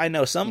 But I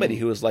know somebody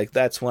who was like,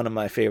 that's one of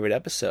my favorite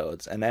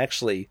episodes. And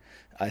actually,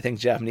 I think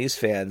Japanese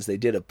fans, they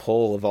did a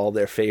poll of all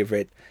their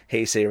favorite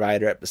Heisei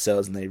Rider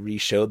episodes, and they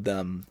re-showed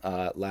them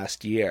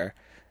last year.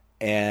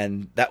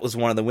 And that was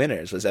one of the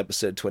winners, was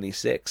episode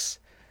 26.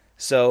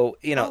 So,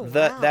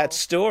 that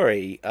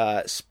story,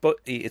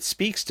 it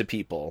speaks to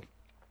people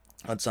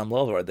on some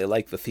level, or they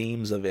like the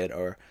themes of it,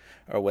 or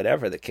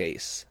whatever the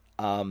case.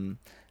 And,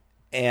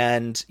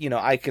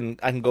 I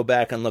can go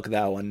back and look at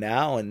that one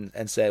now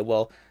and say,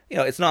 well,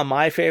 it's not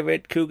my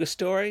favorite Kuga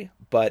story,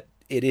 but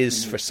it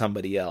is for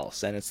somebody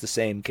else. And it's the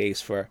same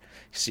case for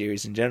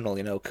series in general.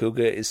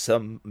 Kuga is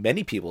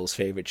many people's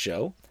favorite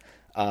show.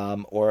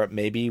 Or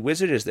maybe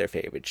Wizard is their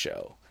favorite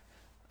show.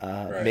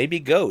 Right. Maybe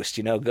Ghost.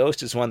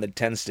 Ghost is one that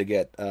tends to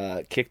get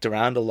kicked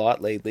around a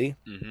lot lately.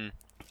 Mm-hmm.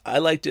 I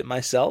liked it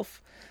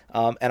myself.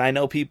 And I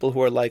know people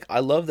who are like, I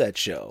love that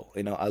show.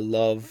 I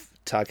love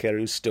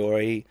Takeru's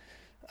story,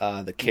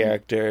 the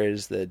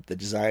characters, the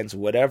designs,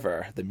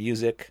 whatever, the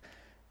music.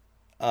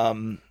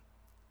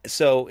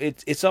 So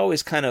it's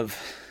always kind of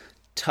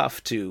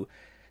tough to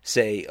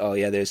say, oh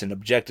yeah, there's an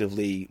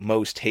objectively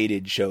most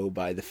hated show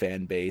by the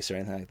fan base or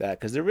anything like that,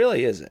 because there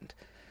really isn't.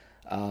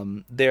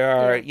 There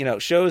are,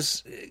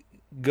 shows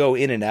go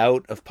in and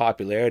out of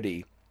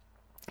popularity.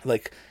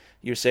 Like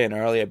you were saying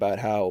earlier about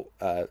how,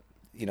 a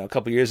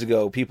couple years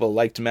ago people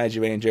liked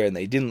Magiranger and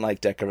they didn't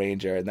like Deca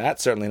Ranger, and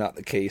that's certainly not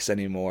the case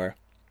anymore.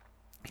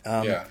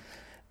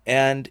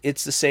 And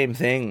it's the same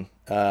thing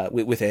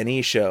with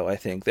any show, I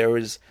think. There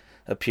was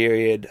a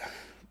period,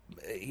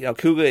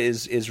 Kuuga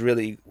is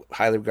really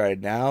highly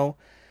regarded now,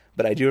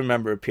 but I do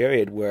remember a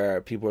period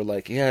where people were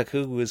like, yeah,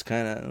 Kuuga was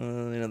kind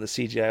of, the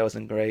CGI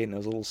wasn't great and it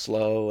was a little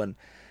slow, and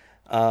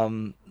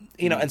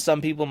and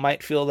some people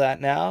might feel that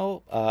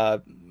now,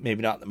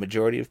 maybe not the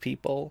majority of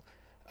people,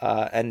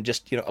 and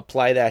just,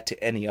 apply that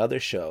to any other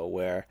show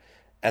where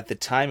at the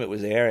time it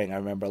was airing, I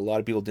remember a lot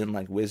of people didn't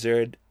like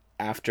Wizard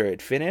after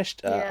it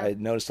finished. I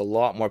noticed a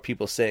lot more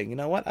people saying, you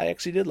know what, I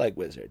actually did like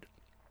Wizard.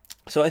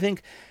 So I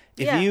think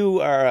if you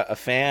are a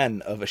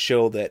fan of a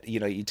show that,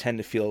 you tend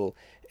to feel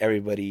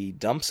everybody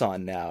dumps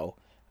on now,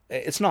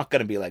 it's not going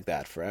to be like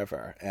that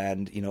forever.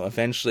 And,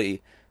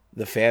 eventually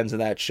the fans of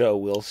that show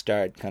will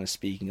start kind of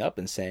speaking up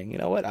and saying, you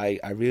know what, I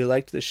really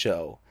liked this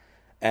show.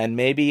 And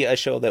maybe a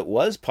show that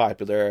was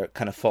popular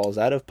kind of falls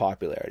out of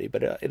popularity,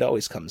 but it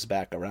always comes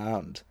back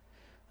around.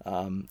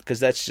 Because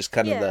that's just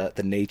kind of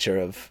the nature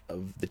of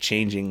the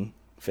changing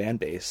fan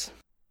base.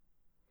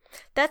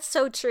 That's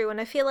so true,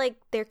 and I feel like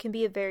there can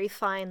be a very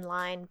fine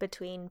line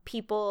between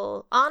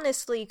people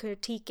honestly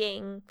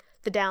critiquing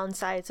the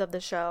downsides of the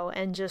show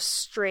and just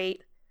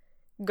straight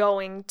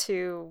going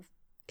to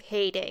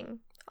hating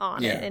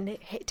on it and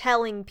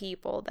telling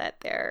people that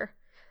they're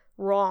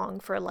wrong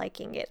for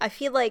liking it. I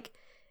feel like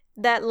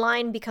that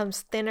line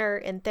becomes thinner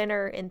and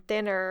thinner and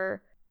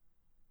thinner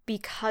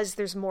because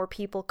there's more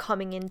people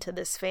coming into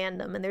this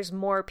fandom and there's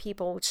more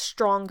people with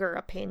stronger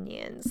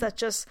opinions. That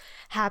just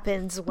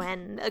happens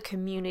when a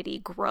community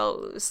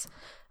grows.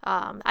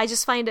 I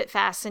just find it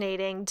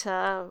fascinating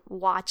to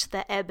watch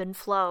the ebb and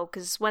flow,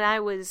 because when I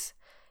was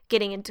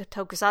getting into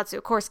tokusatsu,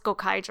 of course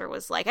Gokaiger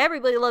was like,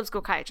 everybody loves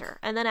Gokaiger,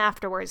 and then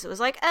afterwards it was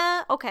like,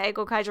 okay,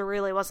 Gokaiger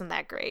really wasn't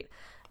that great.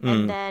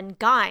 And then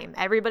Gaim,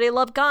 everybody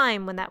loved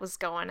Gaim when that was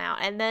going out.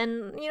 And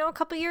then, a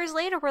couple years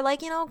later, we're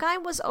like,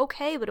 Gaim was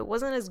okay, but it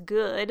wasn't as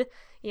good,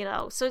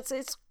 So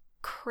it's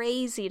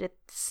crazy to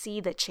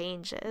see the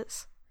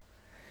changes.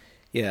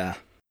 Yeah.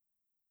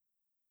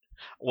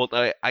 Well,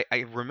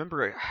 I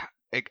remember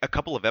a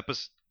couple of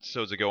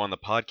episodes ago on the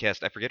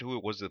podcast, I forget who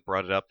it was that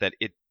brought it up, that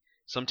it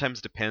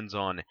sometimes depends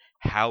on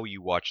how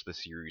you watch the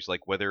series,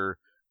 like whether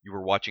you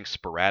were watching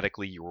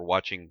sporadically, you were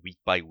watching week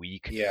by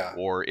week,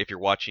 or if you're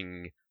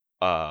watching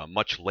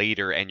much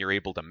later and you're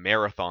able to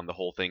marathon the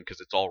whole thing because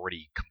it's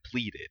already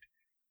completed.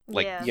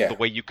 Like, the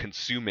way you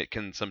consume it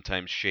can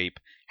sometimes shape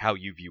how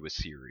you view a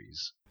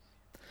series.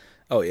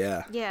 Oh,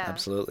 yeah.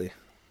 Absolutely.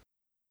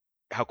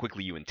 How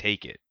quickly you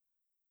intake it.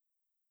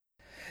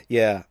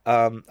 Yeah.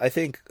 I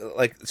think,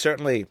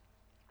 certainly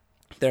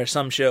there are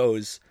some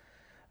shows.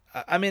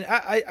 I mean,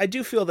 I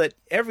do feel that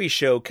every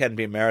show can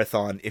be a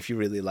marathon if you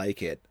really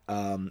like it.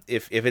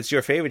 If it's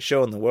your favorite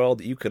show in the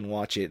world, you can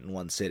watch it in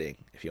one sitting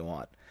if you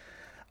want.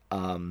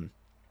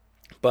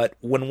 But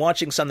when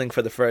watching something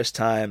for the first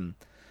time,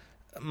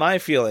 my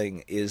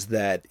feeling is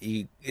that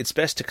it's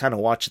best to kind of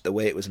watch it the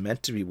way it was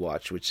meant to be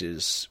watched, which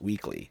is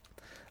weekly.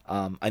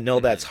 I know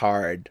that's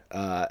hard,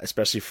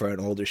 especially for an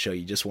older show.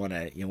 You just want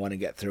to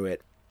get through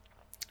it.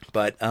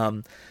 But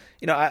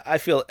I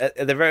feel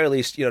at the very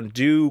least,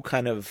 do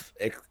kind of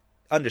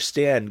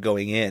understand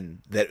going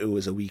in that it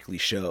was a weekly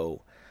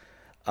show,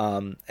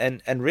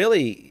 and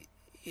really.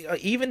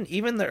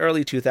 Even the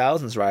early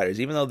 2000s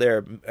writers, even though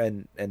they're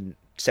and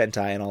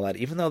Sentai and all that,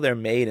 even though they're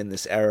made in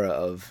this era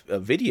of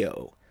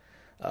video,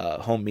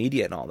 home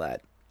media and all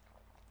that,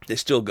 they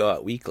still go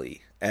out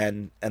weekly,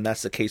 and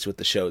that's the case with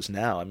the shows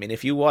now. I mean,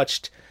 if you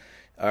watched,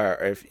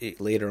 or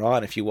later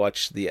on, if you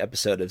watched the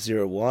episode of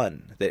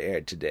 01 that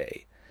aired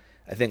today,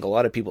 I think a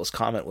lot of people's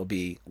comment will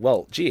be,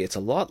 well, gee, it's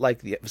a lot like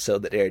the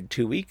episode that aired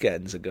 2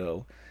 weekends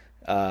ago.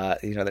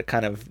 They're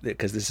kind of,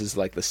 because this is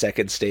like the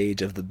second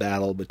stage of the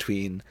battle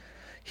between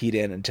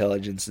Hiden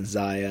Intelligence and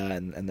Zaya,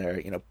 and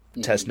they're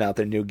testing out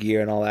their new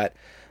gear and all that.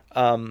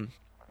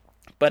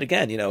 But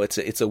again,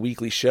 it's a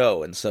weekly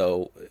show, and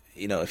so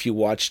if you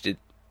watched it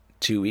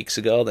 2 weeks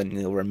ago, then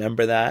you'll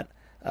remember that.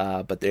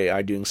 But they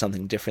are doing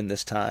something different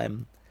this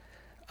time,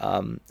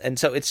 and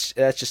so that's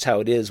just how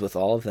it is with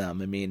all of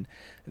them. I mean,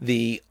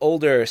 the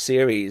older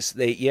series,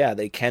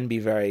 they can be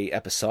very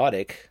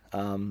episodic,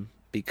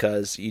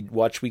 because you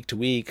watch week to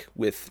week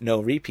with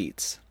no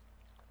repeats.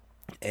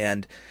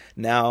 And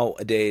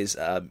nowadays,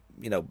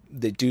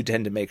 they do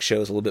tend to make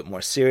shows a little bit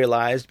more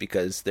serialized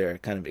because they're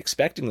kind of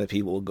expecting that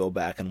people will go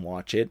back and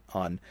watch it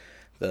on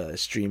the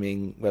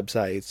streaming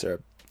websites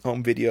or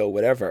home video,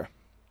 whatever.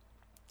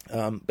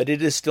 But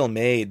it is still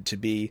made to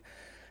be,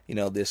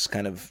 this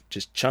kind of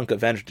just chunk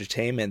of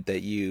entertainment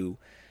that you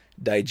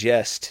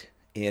digest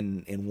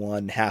in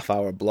 1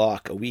 half-hour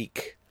block a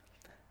week.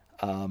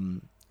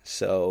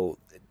 So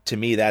to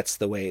me, that's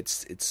the way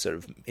it's sort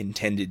of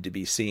intended to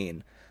be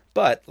seen.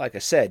 But like I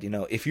said,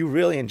 if you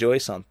really enjoy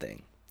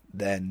something,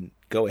 then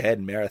go ahead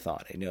and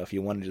marathon it. If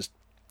you want to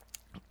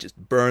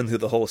just burn through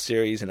the whole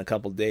series in a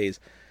couple of days,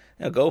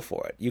 go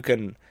for it. You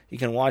can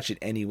watch it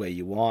any way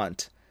you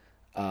want.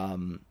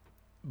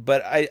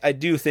 But I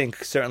do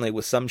think certainly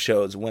with some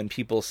shows, when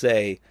people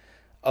say,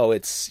 oh,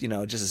 it's,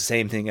 just the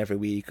same thing every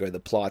week, or the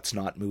plot's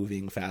not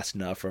moving fast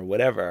enough, or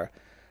whatever,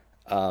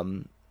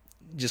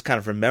 just kind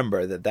of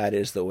remember that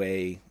is the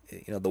way,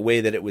 the way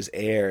that it was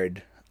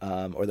aired,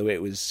 or the way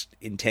it was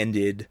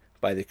intended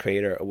by the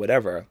creator or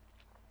whatever,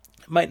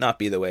 might not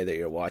be the way that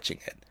you're watching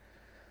it.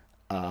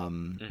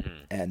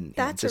 And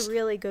that's a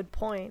really good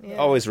point. Yeah.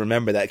 Always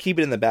remember that. Keep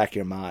it in the back of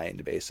your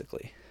mind,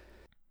 basically.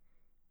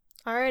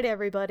 All right,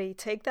 everybody,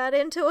 take that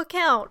into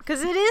account,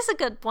 because it is a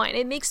good point.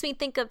 It makes me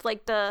think of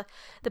like the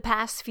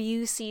past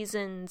few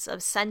seasons of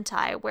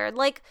Sentai, where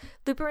like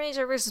Lupin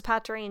Ranger versus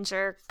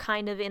Patranger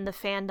kind of in the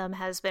fandom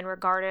has been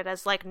regarded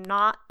as like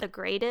not the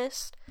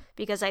greatest,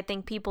 because I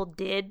think people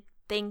did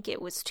think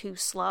it was too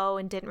slow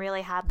and didn't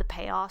really have the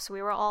payoffs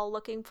we were all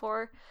looking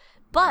for.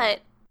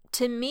 But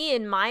to me,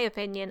 in my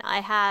opinion, I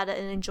had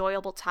an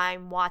enjoyable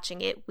time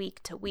watching it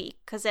week to week,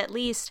 because at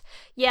least,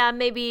 yeah,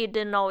 maybe it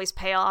didn't always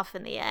pay off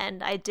in the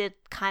end. I did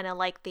kind of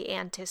like the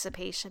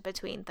anticipation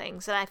between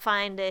things, and I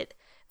find it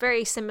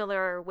very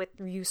similar with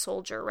Ryu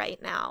Soldier right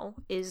now,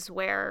 is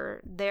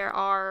where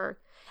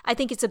I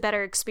think it's a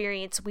better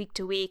experience week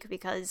to week,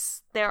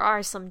 because there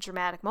are some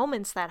dramatic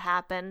moments that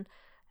happen,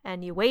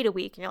 and you wait a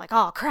week and you're like,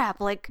 oh crap,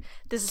 like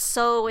this is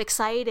so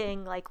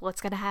exciting, like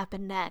what's gonna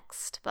happen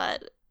next?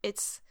 But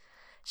it's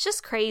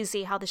just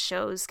crazy how the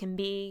shows can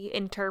be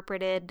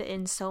interpreted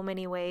in so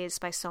many ways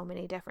by so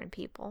many different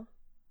people.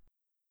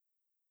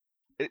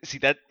 See,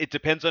 that it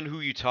depends on who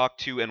you talk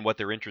to and what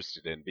they're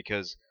interested in,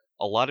 because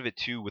a lot of it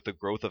too, with the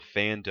growth of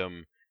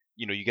fandom,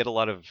 you get a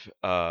lot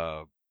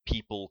of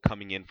people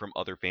coming in from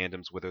other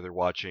fandoms, whether they're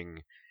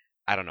watching,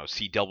 I don't know,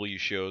 CW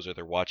shows, or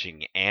they're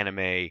watching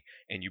anime,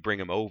 and you bring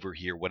them over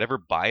here. Whatever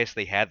bias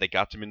they had that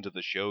got them into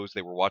the shows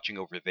they were watching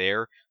over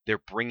there,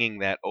 they're bringing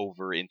that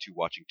over into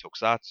watching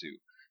Tokusatsu.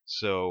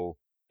 So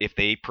if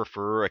they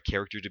prefer a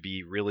character to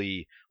be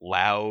really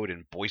loud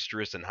and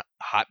boisterous and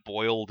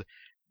hot-boiled,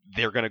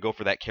 they're going to go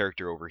for that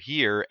character over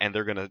here, and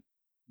they're going to,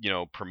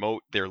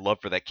 promote their love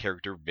for that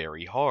character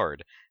very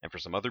hard. And for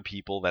some other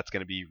people, that's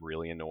going to be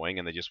really annoying,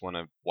 and they just want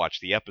to watch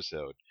the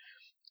episode.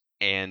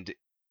 And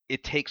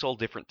it takes all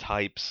different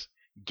types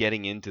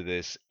getting into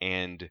this,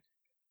 and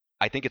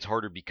I think it's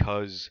harder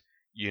because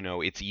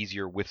it's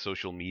easier with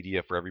social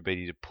media for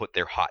everybody to put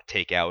their hot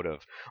take out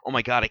of, oh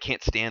my god, I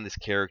can't stand this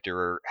character,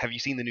 or have you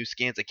seen the new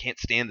scans? I can't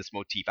stand this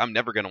motif. I'm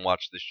never going to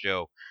watch this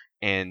show.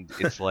 And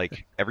it's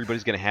like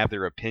everybody's going to have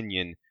their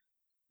opinion.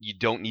 You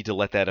don't need to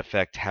let that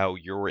affect how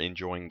you're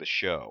enjoying the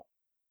show.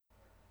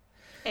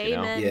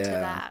 Amen to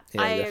that.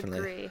 Yeah, I definitely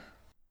agree.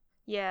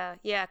 Yeah,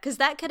 because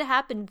that could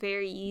happen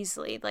very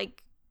easily.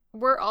 Like,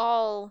 we're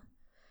all,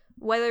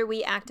 whether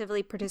we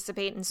actively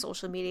participate in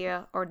social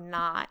media or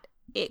not,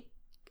 it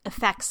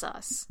affects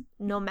us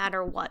no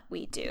matter what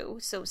we do.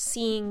 So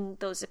seeing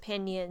those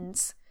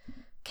opinions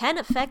can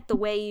affect the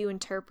way you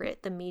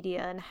interpret the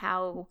media and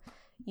how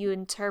you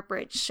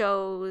interpret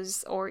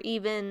shows, or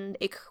even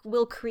it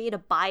will create a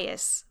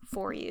bias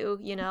for you.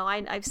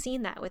 I've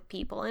seen that with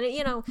people,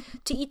 and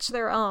to each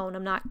their own.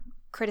 I'm not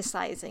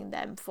criticizing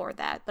them for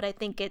that, but I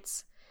think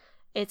it's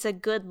a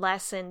good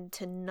lesson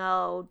to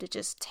know to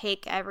just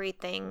take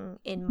everything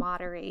in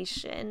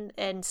moderation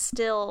and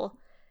still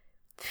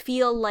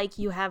feel like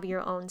you have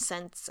your own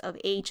sense of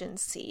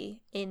agency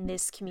in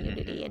this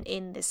community and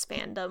in this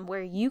fandom,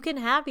 where you can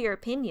have your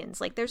opinions.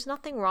 Like, there's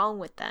nothing wrong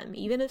with them.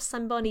 Even if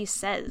somebody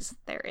says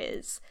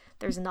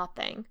there's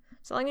nothing.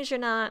 So long as you're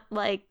not,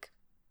 like,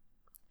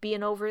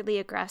 being overly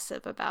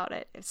aggressive about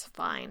it, it's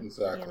fine.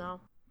 Exactly.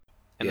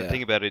 And the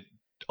thing about it,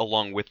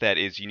 along with that,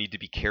 is you need to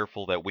be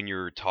careful that when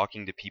you're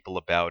talking to people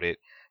about it,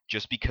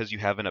 just because you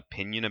have an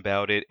opinion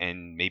about it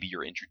and maybe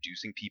you're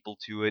introducing people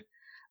to it,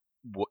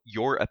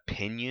 your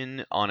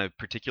opinion on a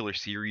particular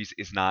series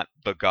is not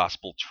the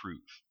gospel truth.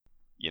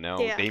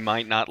 They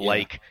might not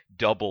like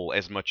Double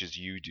as much as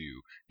you do.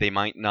 They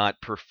might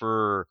not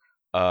prefer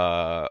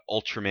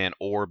Ultraman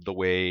Orb the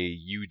way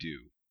you do.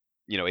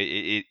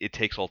 It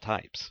takes all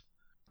types.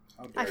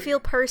 I feel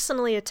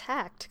personally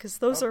attacked because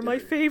those are my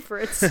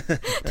favorites.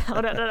 No,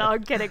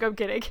 I'm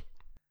kidding.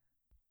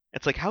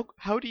 It's like,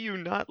 how do you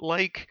not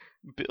like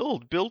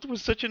Build? Build was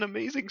such an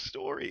amazing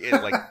story.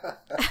 And like,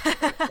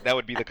 that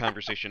would be the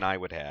conversation I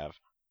would have.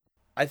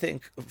 I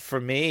think for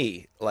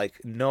me,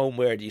 like,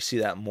 nowhere do you see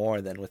that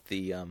more than with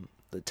the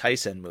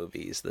Tyson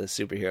movies, the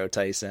superhero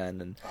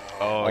Tyson and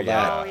all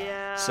that. Oh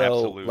yeah. So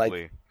absolutely.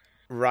 Like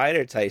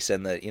Rider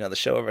Tyson, the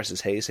Showa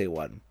versus Heisei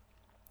one.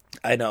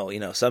 I know,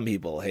 some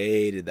people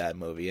hated that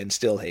movie and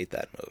still hate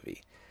that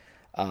movie.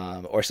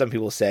 Or some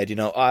people said,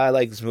 I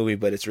like this movie,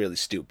 but it's really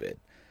stupid,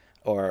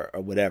 or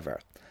whatever.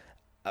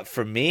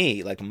 For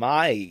me, like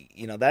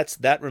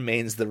that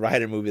remains the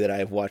Rider movie that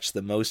I've watched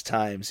the most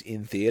times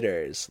in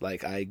theaters.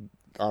 Like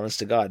honest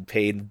to God,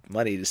 paid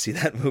money to see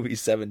that movie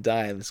 7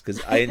 times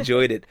because I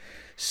enjoyed it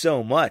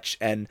so much.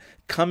 And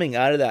coming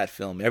out of that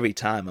film every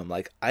time, I'm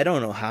like, I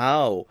don't know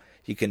how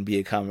you can be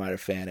a Kamen Rider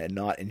fan and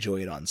not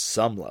enjoy it on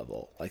some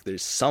level. Like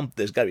there's got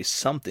to be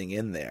something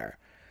in there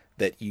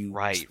that you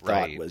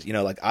thought was, you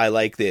know, like I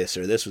like this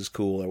or this was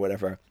cool or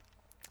whatever.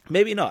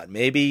 Maybe not.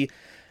 Maybe,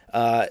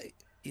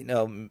 you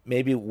know,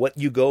 maybe what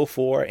you go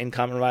for in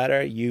Kamen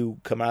Rider, you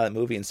come out of the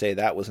movie and say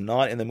that was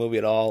not in the movie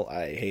at all.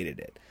 I hated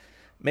it.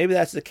 Maybe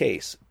that's the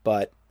case,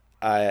 but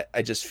I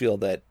just feel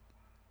that,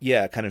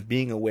 yeah, kind of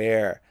being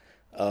aware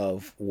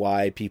of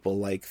why people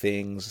like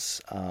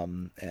things,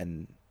 and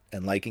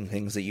liking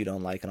things that you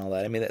don't like and all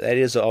that. I mean, that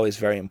is always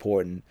very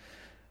important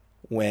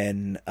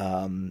when,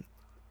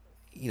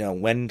 you know,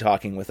 when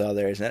talking with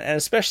others, and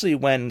especially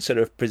when sort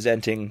of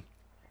presenting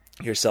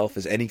yourself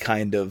as any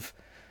kind of,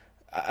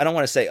 I don't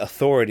want to say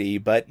authority,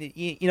 but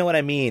you know what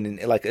I mean.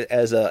 And like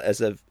as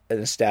an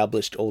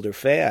established older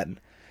fan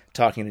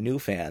talking to new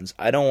fans,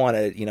 I don't want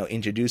to, you know,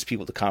 introduce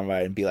people to Kamen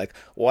Rider and be like,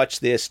 watch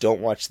this, don't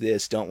watch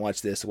this, don't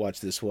watch this, watch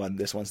this one.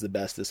 This one's the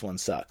best. This one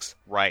sucks.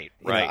 Right.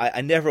 You know,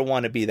 I never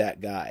want to be that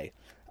guy.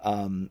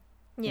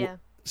 Yeah.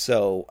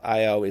 So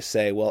I always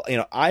say, well, you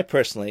know, I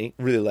personally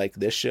really like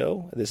this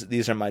show.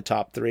 These are my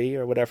top 3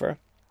 or whatever.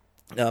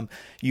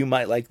 You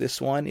might like this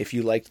one. If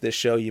you liked this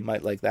show, you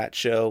might like that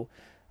show.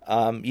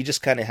 You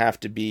just kind of have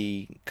to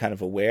be kind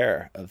of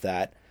aware of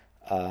that.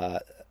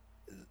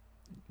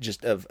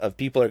 Just of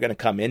people are going to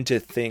come into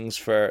things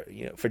for,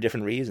 you know, for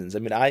different reasons. I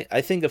mean,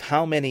 I think of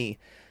how many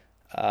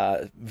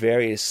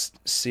various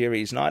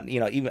series, not, you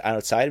know, even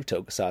outside of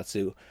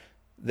Tokusatsu,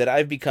 that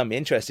I've become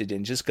interested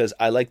in just because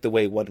I like the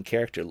way one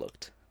character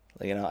looked.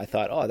 Like, you know, I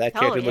thought, oh, that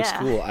character looks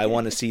cool. I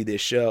want to see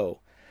this show,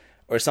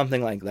 or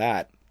something like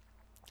that.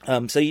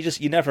 So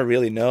you never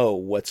really know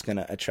what's going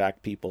to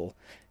attract people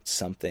to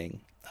something,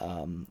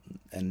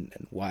 and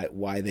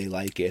why they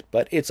like it.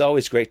 But it's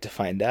always great to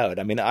find out.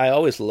 I mean, I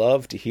always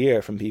love to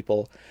hear from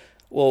people,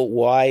 well,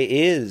 why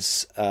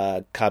is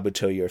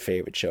Kabuto your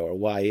favorite show, or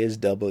why is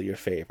Double your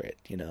favorite?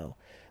 You know,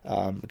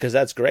 because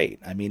that's great.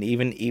 I mean,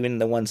 even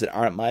the ones that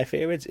aren't my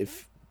favorites,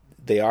 if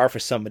they are for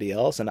somebody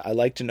else, and I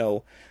like to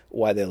know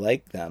why they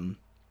like them.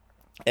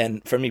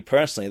 And for me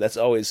personally, that's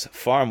always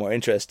far more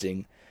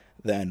interesting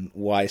than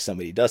why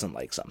somebody doesn't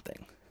like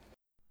something.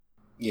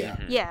 Yeah.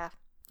 Yeah.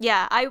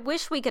 Yeah, I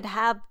wish we could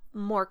have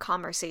more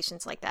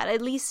conversations like that.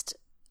 At least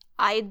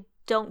I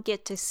don't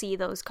get to see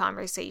those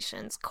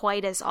conversations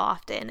quite as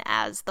often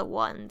as the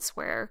ones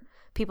where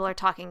people are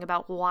talking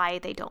about why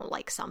they don't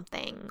like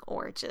something,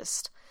 or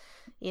just,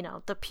 you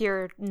know, the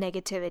pure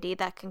negativity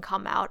that can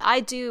come out.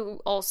 I do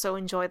also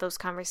enjoy those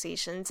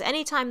conversations.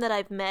 Anytime that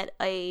I've met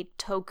a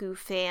Toku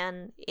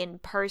fan in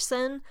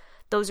person,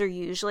 those are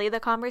usually the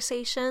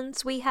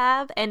conversations we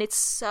have, and it's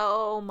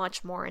so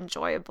much more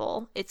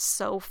enjoyable. It's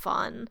so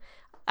fun.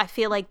 I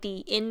feel like the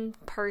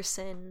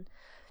in-person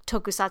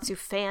Tokusatsu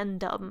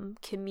fandom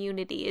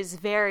community is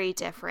very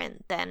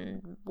different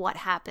than what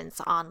happens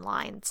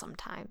online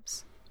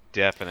sometimes.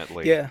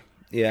 Definitely. Yeah.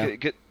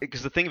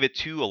 Because the thing of it,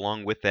 too,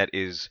 along with that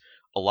is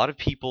a lot of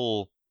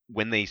people,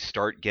 when they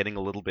start getting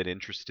a little bit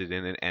interested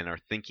in it and are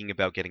thinking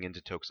about getting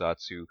into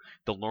Tokusatsu,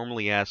 they'll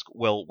normally ask,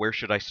 well, where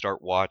should I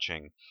start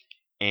watching?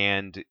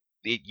 And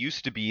it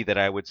used to be that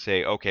I would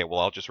say, okay, well,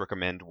 I'll just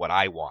recommend what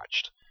I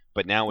watched.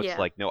 But now it's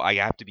like, no, I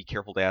have to be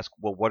careful to ask,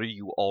 well, what are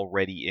you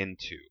already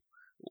into?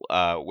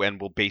 When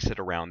we'll base it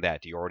around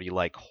that. Do you already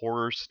like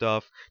horror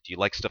stuff? Do you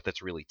like stuff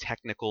that's really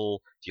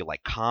technical? Do you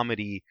like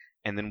comedy?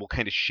 And then we'll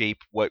kind of shape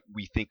what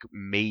we think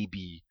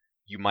maybe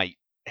you might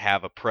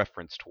have a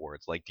preference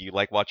towards. Like, do you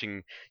like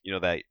watching, you know,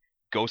 that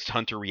Ghost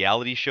Hunter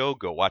reality show?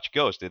 Go watch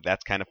Ghost.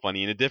 That's kind of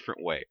funny in a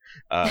different way.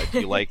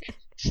 Do you like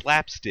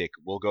slapstick?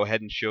 We'll go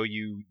ahead and show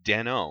you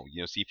Den-O.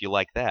 You know, see if you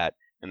like that,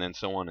 and then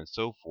so on and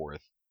so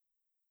forth.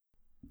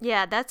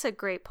 Yeah, that's a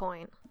great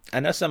point. I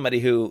know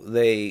somebody who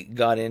they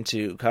got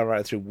into Kamen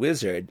Rider through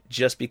Wizard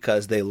just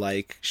because they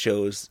like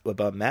shows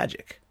about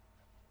magic,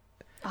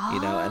 you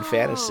know, and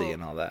fantasy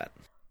and all that.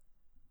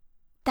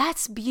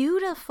 That's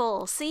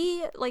beautiful.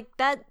 See, like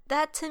that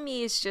to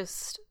me is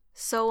just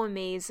so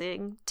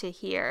amazing to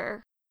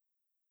hear.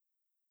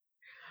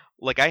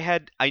 Like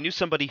I knew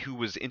somebody who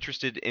was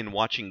interested in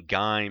watching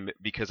Gaim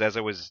because as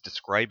I was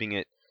describing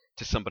it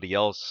to somebody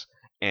else,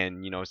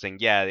 and, you know, saying,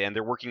 yeah, and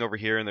they're working over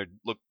here, and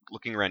they're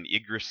looking around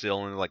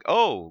Yggdrasil, and they're like,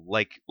 oh,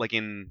 like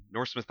in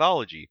Norse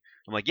mythology.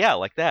 I'm like, yeah,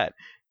 like that.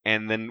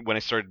 And then when I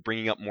started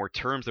bringing up more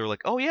terms, they were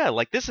like, oh, yeah,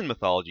 like this in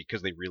mythology,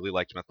 because they really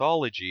liked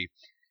mythology.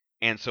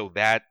 And so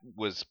that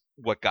was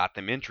what got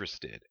them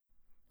interested.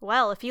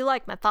 Well, if you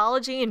like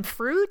mythology and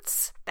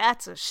fruits,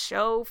 that's a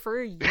show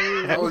for you.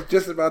 I was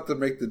just about to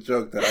make the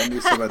joke that I knew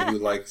somebody who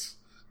likes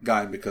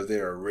Gaim because they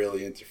are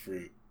really into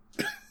fruit.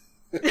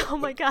 Oh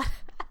my god.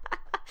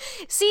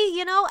 See,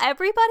 you know,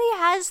 everybody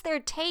has their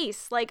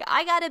tastes. Like,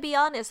 I gotta be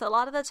honest, a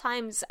lot of the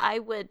times I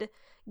would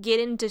get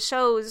into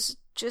shows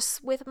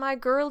just with my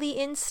girly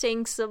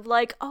instincts of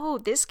like, oh,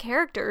 this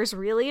character is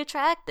really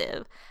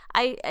attractive.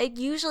 I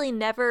usually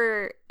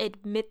never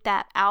admit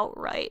that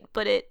outright,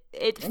 but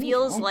it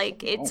feels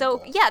like it's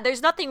so yeah,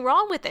 there's nothing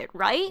wrong with it,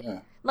 right? Yeah.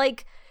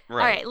 Like,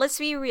 Right. all right, let's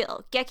be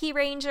real. Geki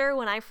Ranger,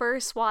 when I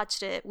first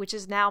watched it, which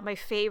is now my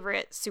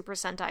favorite Super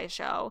Sentai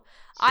show,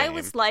 I Same.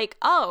 was like,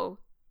 oh,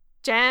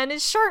 Jan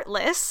is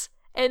shirtless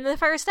in the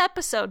first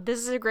episode. This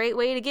is a great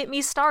way to get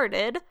me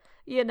started,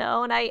 you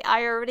know, and I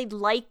already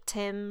liked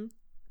him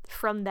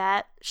from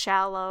that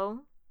shallow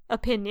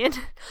opinion,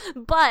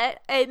 but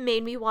it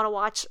made me want to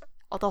watch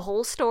the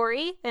whole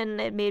story, and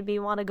it made me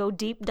want to go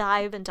deep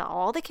dive into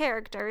all the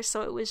characters.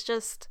 So it was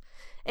just,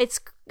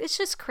 it's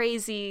just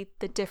crazy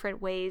the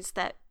different ways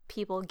that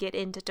people get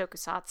into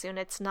tokusatsu, and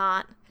it's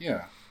not,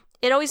 Yeah.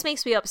 it always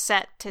makes me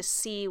upset to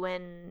see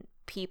when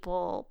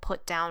people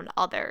put down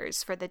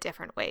others for the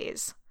different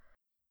ways.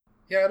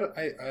 Yeah,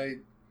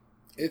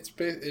 it's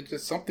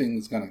just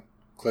something's gonna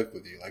click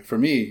with you. Like for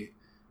me,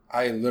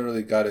 I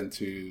literally got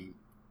into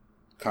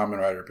Kamen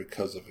Rider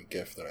because of a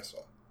GIF that I saw.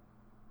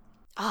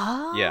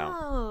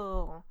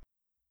 Oh.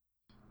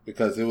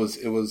 Because it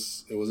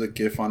was a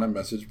GIF on a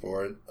message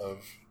board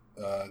of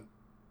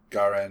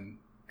Garen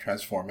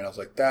transforming. I was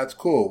like, that's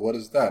cool. What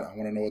is that? I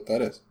want to know what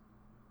that is.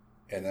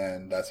 And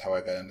then that's how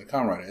I got into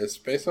Kamen Rider. It's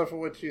based off of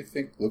what you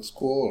think looks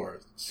cool or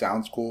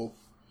sounds cool.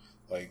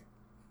 Like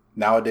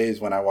nowadays,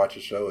 when I watch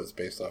a show, it's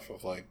based off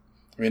of like,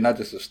 I mean, not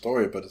just the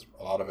story, but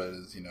a lot of it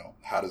is, you know,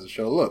 how does the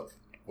show look?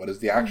 What does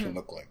the action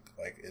look like?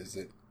 Like, does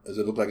it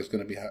look like it's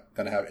going to be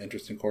going to have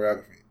interesting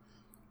choreography?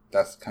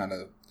 That's kind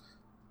of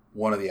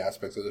one of the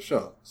aspects of the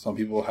show. Some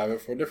people have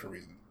it for a different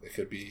reason. It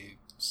could be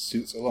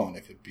suits alone.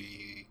 It could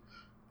be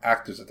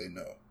actors that they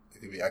know. It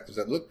could be actors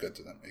that look good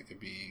to them. It could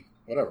be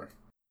whatever.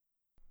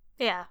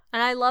 Yeah,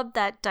 and I love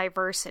that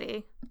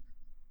diversity.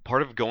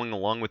 Part of going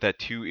along with that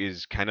too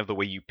is kind of the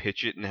way you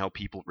pitch it and how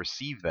people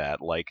receive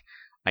that. Like,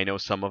 I know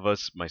some of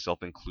us,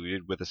 myself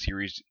included, with a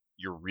series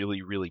you're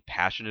really, really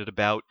passionate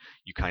about,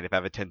 you kind of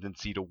have a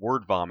tendency to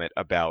word vomit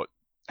about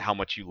how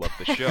much you love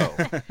the show.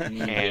 And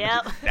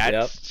Yep.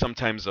 that's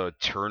sometimes a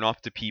turn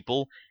off to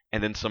people,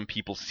 and then some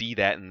people see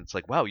that and it's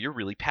like, wow, you're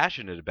really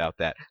passionate about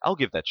that. I'll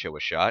give that show a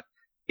shot.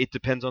 It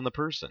depends on the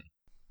person.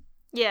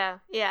 Yeah.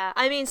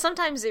 I mean,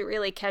 sometimes it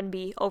really can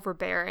be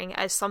overbearing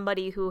as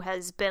somebody who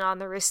has been on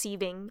the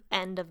receiving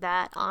end of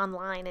that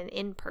online and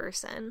in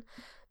person.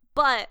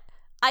 But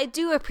I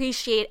do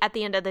appreciate at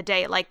the end of the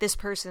day, like, this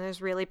person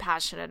is really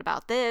passionate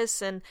about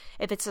this, and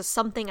if it's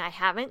something I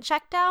haven't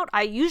checked out,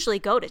 I usually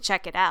go to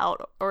check it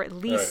out, or at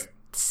least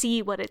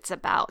see what it's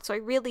about. So I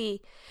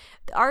really,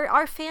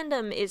 our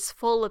fandom is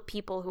full of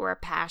people who are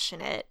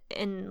passionate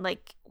in,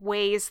 like,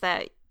 ways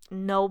that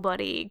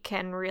nobody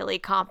can really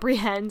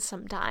comprehend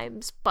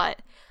sometimes,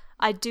 but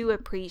I do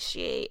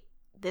appreciate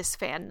this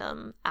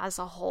fandom as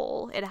a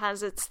whole. It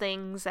has its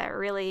things that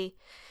really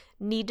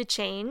need to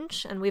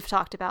change, and we've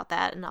talked about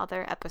that in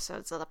other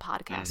episodes of the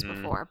podcast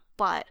before,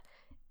 but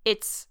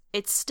it's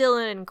still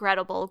an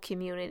incredible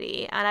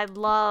community, and I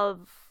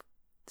love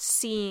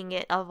seeing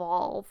it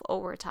evolve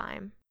over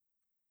time.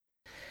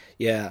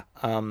 Yeah,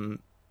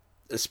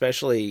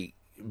 especially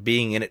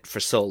being in it for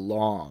so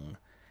long,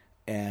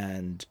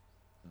 and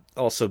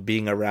also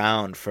being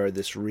around for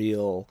this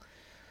real,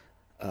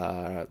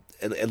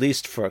 at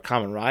least for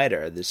Kamen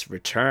Rider, this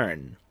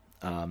return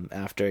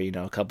after, you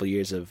know, a couple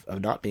years of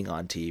not being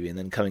on TV and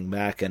then coming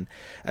back. And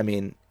I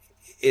mean,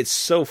 it's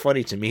so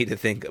funny to me to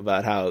think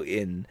about how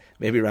in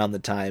maybe around the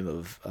time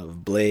of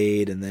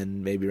Blade, and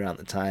then maybe around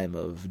the time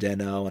of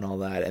Den-O and all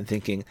that, and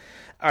thinking,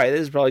 all right,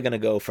 this is probably going to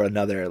go for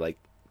another like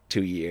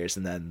 2 years,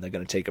 and then they're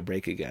going to take a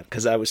break again.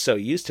 Because I was so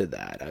used to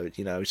that. I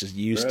was just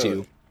used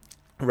to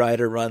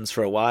Rider runs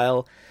for a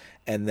while,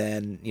 and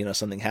then, you know,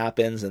 something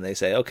happens and they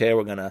say, okay,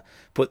 we're going to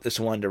put this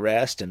one to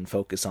rest and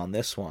focus on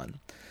this one.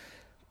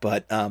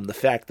 But the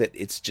fact that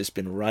it's just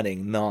been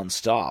running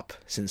nonstop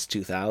since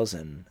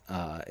 2000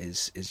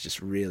 is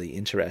just really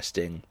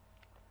interesting.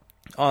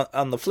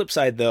 On the flip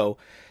side, though,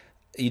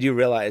 you do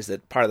realize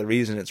that part of the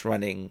reason it's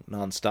running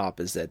nonstop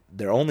is that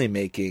they're only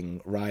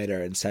making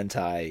Rider and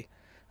Sentai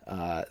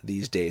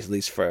these days, at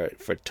least for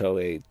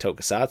Toei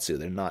Tokusatsu.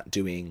 They're not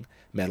doing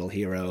Metal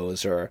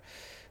Heroes or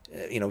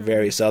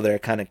various other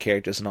kind of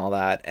characters and all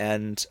that.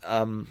 And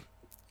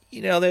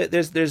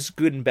there's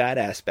good and bad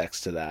aspects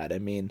to that. I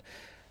mean,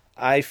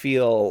 I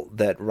feel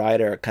that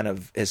Rider kind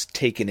of has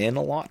taken in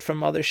a lot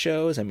from other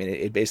shows. I mean,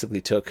 it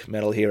basically took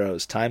Metal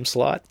Heroes' time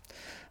slot.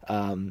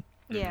 But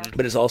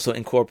it's also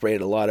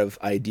incorporated a lot of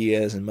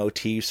ideas and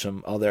motifs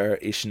from other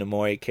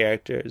Ishinomori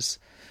characters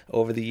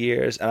over the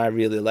years, and I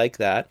really like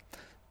that.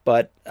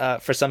 But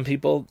for some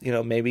people,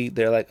 maybe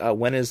they're like,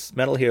 when is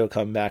Metal Hero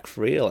coming back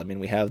for real? I mean,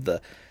 we have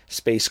the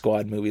Space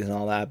Squad movies and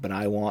all that, but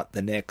I want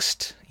the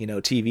next,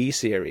 TV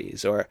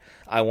series, or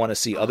I want to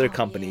see other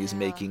companies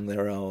making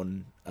their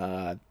own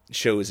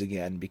shows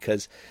again,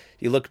 because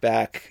you look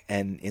back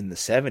and in the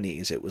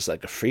 70s, it was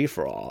like a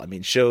free-for-all. I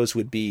mean, shows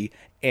would be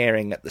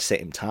airing at the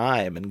same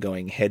time and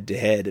going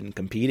head-to-head and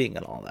competing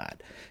and all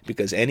that,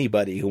 because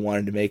anybody who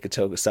wanted to make a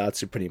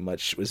tokusatsu pretty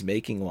much was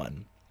making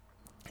one.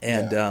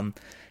 And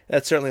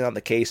that's certainly not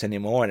the case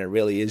anymore, and it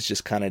really is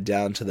just kind of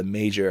down to the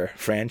major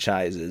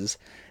franchises,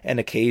 and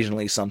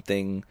occasionally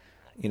something,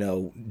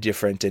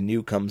 different and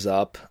new comes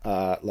up.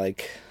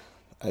 Like,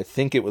 I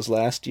think it was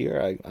last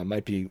year, I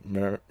might be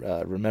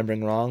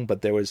remembering wrong,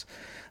 but there was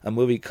a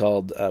movie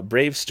called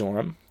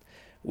Bravestorm,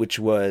 which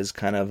was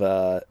kind of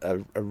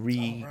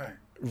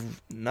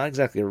not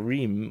exactly a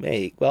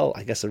remake, well,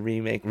 I guess a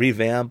remake,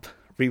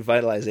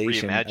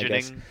 revitalization, I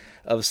guess,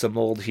 of some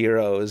old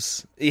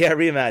heroes. Yeah,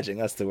 reimagining,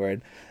 that's the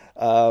word.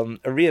 A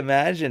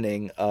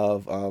reimagining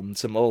of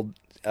some old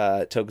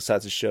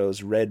tokusatsu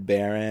shows, Red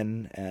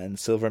Baron and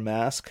Silver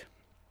Mask,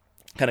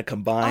 kind of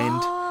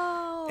combined.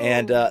 Oh.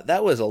 And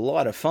that was a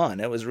lot of fun.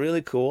 It was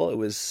really cool.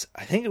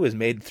 I think it was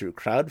made through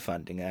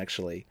crowdfunding,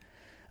 actually.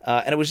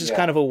 And it was just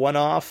kind of a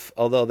one-off,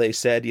 although they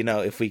said,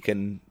 if we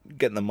can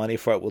get the money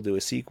for it, we'll do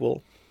a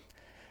sequel.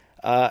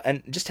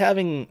 And just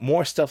having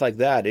more stuff like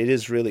that, it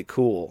is really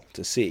cool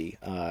to see.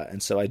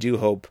 And so I do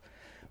hope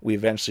we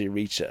eventually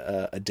reach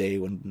a day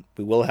when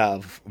we will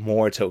have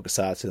more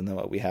tokusatsu than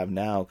what we have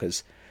now,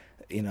 because,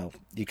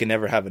 you can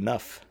never have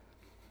enough.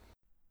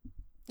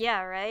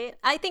 Yeah, right?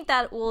 I think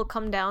that will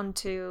come down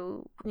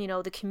to,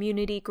 the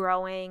community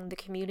growing, the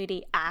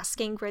community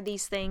asking for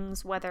these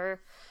things,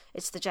 whether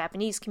it's the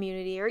Japanese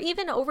community or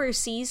even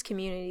overseas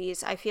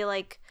communities. I feel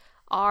like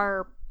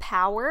our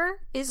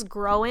power is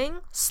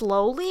growing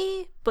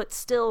slowly, but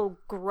still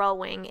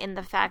growing in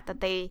the fact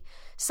that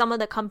some of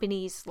the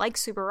companies like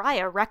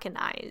Tsuburaya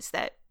recognize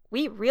that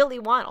we really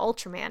want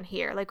Ultraman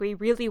here. Like, we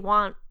really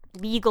want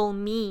legal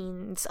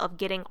means of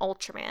getting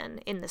Ultraman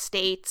in the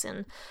States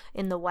and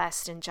in the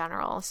West in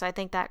general. So I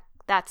think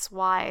that's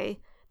why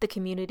the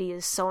community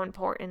is so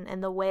important,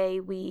 and the way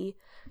we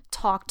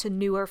talk to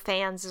newer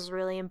fans is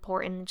really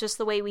important. Just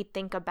the way we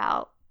think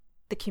about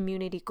the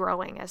community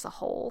growing as a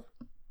whole.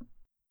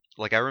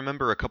 Like, I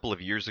remember a couple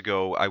of years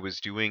ago, I was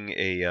doing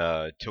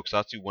a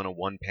Tokusatsu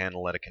 101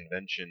 panel at a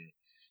convention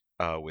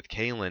with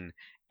Kalen,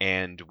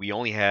 and we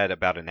only had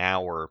about an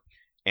hour,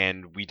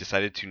 and we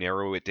decided to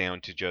narrow it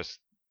down to just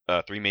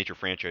 3 major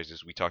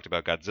franchises. We talked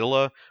about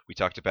Godzilla, we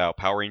talked about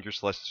Power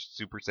Rangers /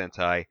 Super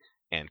Sentai,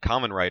 and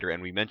Kamen Rider,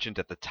 and we mentioned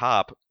at the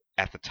top,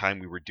 at the time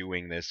we were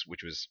doing this,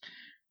 which was,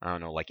 I don't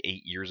know, like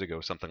 8 years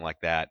ago, something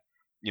like that,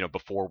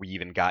 before we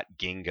even got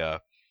Ginga,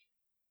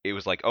 it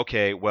was like,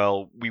 okay,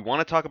 well, we want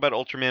to talk about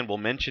Ultraman, we'll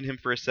mention him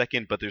for a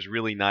second, but there's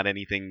really not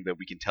anything that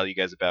we can tell you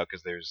guys about,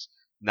 because there's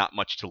not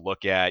much to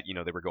look at.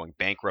 They were going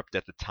bankrupt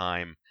at the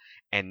time,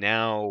 and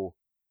now,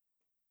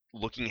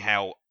 looking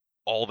how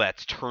all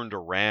that's turned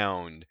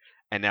around,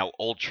 and now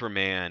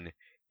Ultraman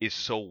is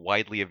so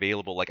widely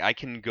available. Like, I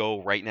can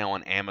go right now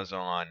on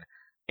Amazon,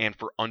 and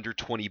for under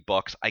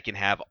 $20 I can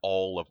have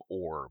all of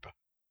Orb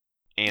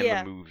and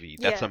the movie.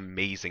 That's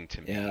amazing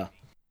to me.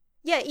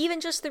 Yeah, even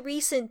just the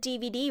recent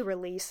DVD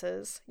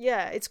releases.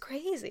 Yeah, it's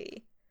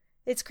crazy.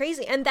 It's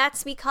crazy. And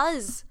that's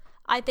because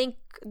I think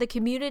the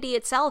community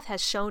itself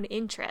has shown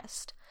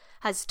interest,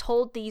 has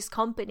told these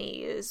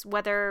companies,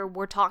 whether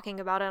we're talking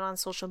about it on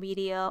social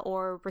media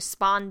or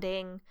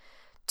responding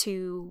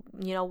to,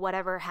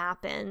 whatever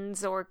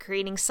happens, or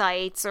creating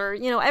sites, or,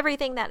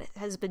 everything that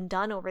has been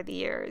done over the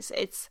years.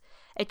 It's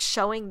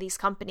showing these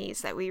companies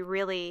that we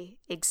really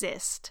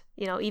exist,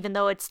 even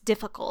though it's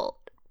difficult.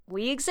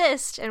 We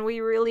exist, and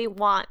we really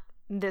want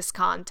this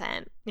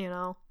content,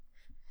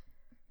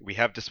 We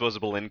have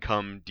disposable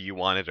income. Do you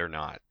want it or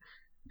not?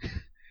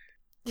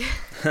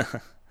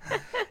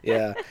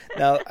 Yeah.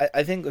 Now,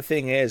 I think the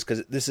thing is,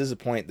 because this is a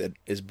point that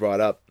is brought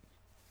up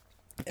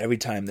every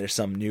time there's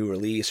some new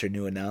release or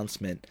new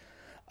announcement,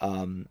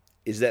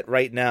 is that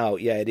right now,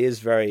 it is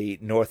very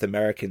North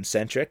American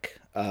centric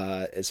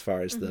as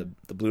far as the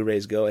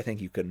Blu-rays go. I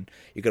think you can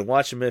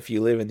watch them if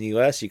you live in the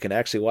U.S. You can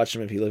actually watch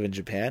them if you live in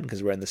Japan,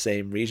 because we're in the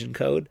same region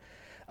code.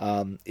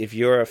 If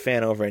you're a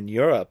fan over in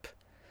Europe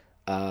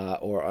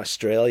or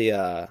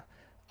Australia,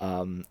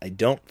 I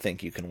don't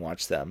think you can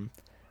watch them.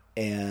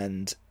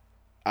 And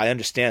I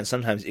understand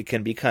sometimes it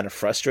can be kind of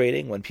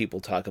frustrating when people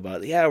talk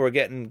about, we're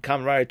getting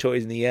Kamen Rider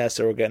toys in the US,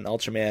 or we're getting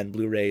Ultraman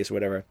Blu-rays or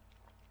whatever.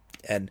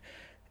 And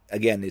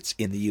again, it's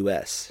in the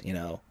US,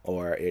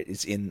 or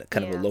it's in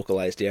kind of a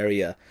localized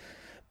area.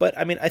 But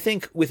I mean, I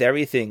think with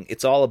everything,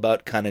 it's all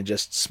about kind of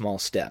just small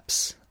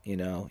steps.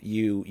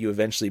 You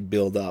eventually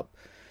build up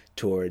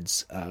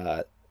towards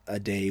a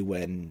day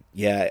when,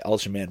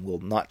 Ultraman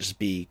will not just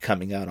be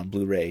coming out on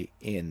Blu-ray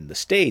in the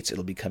States,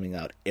 it'll be coming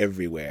out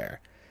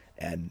everywhere.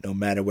 And no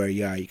matter where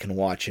you are, you can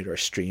watch it or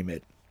stream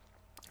it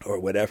or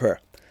whatever.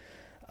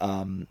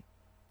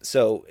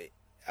 So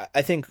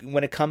I think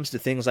when it comes to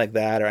things like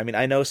that, or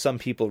I know some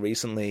people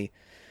recently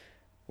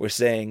were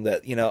saying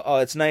that,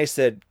 it's nice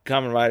that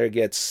Kamen Rider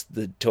gets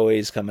the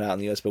toys coming out in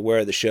the US, but where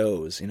are the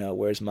shows?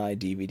 Where's my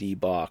DVD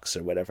box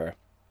or whatever?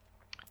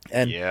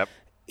 And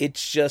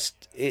it's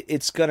just,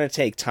 it's going to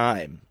take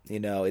time.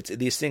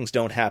 These things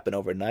don't happen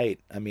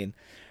overnight.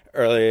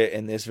 Earlier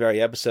in this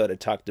very episode, I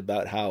talked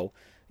about how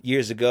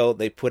years ago,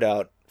 they put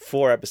out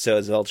 4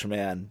 episodes of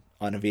Ultraman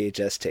on a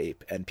VHS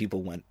tape, and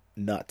people went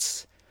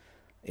nuts.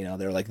 You know,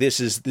 they're like, this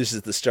is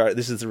the start,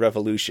 this is the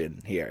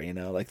revolution here, you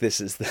know, like this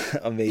is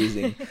the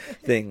amazing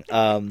thing.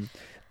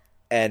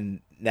 And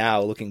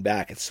now looking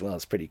back,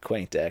 it's pretty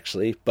quaint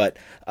actually. But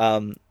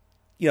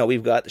you know,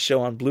 we've got the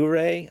show on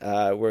Blu-ray.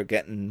 We're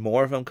getting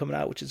more of them coming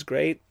out, which is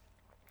great.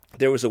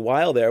 There was a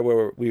while there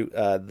where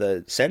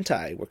the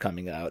Sentai were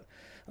coming out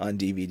on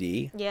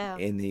DVD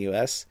in the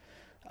US.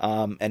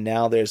 And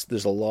now there's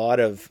a lot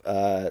of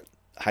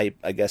hype,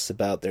 I guess,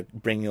 about they're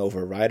bringing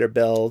over rider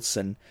belts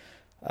and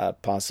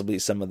possibly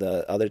some of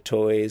the other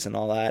toys and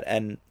all that.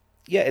 And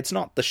yeah, it's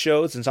not the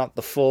shows, it's not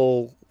the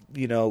full,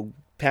 you know,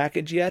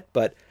 package yet,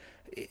 but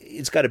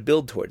it's got to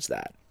build towards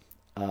that.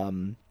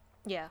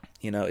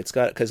 You know, it's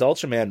got, because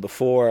Ultraman,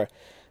 before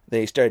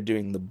they started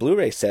doing the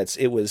Blu-ray sets,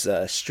 it was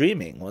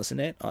streaming,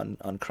 wasn't it, on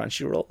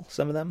Crunchyroll,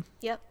 some of them?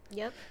 Yep.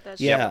 That's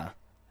yeah.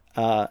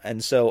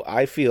 And so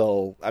I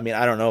feel, I mean,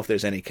 I don't know if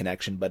there's any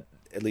connection, but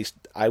at least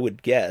I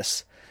would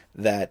guess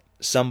that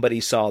somebody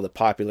saw the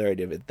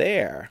popularity of it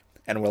there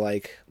and were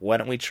like, why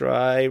don't we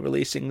try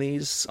releasing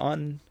these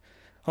on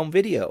home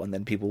video? And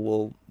then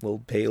people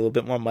will pay a little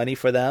bit more money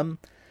for them.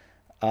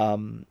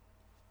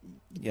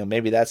 You know,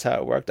 maybe that's how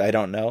it worked. I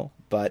don't know.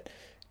 But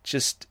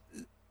just,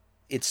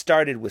 it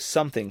started with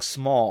something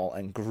small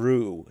and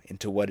grew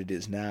into what it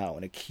is now,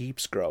 and it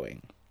keeps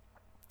growing.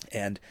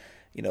 And,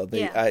 you know,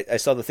 I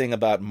saw the thing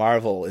about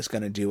Marvel is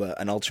going to do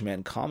an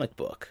Ultraman comic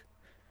book,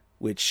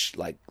 which,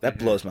 like, that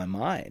blows my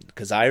mind.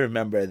 Because I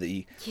remember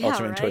the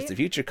Ultraman Towards the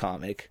Future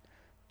comic,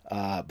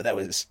 but that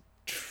was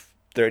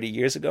 30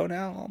 years ago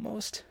now,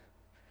 almost.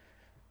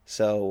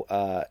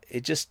 So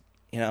it just,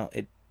 you know,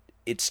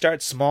 it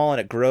starts small and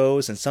it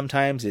grows, and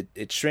sometimes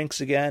it shrinks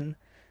again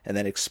and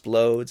then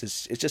explodes.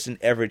 It's just an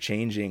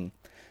ever-changing,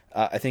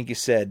 I think you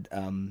said,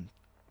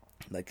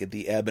 like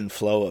the ebb and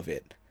flow of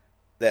it.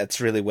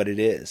 That's really what it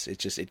is.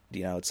 It's just,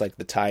 you know, it's like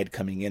the tide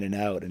coming in and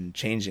out and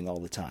changing all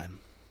the time.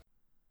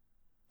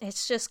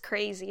 It's just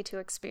crazy to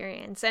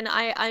experience. And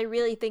I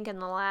really think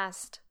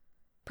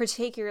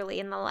particularly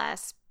in the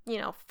last, you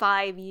know,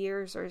 5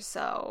 years or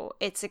so,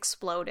 it's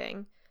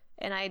exploding.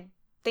 And I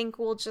think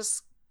we'll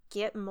just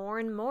get more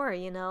and more,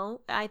 you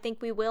know. I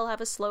think we will have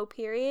a slow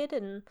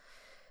period,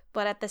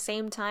 but at the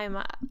same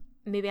time,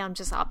 maybe I'm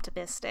just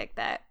optimistic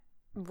that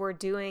we're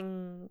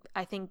doing,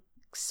 I think,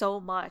 so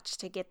much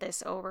to get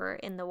this over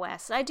in the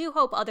West. I do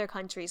hope other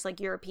countries, like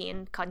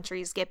European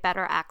countries, get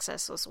better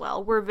access as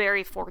well. We're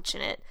very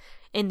fortunate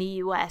in the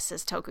US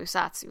as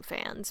tokusatsu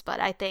fans, but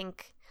I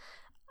think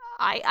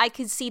I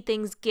could see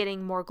things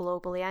getting more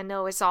globally. I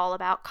know it's all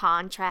about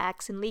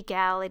contracts and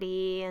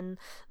legality and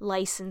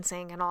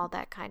licensing and all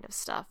that kind of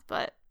stuff,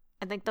 but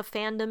I think the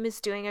fandom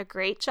is doing a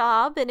great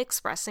job in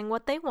expressing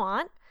what they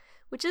want,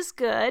 which is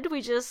good.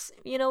 We just,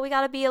 you know, we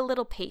got to be a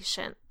little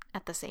patient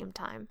at the same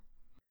time.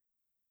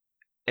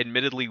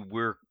 Admittedly,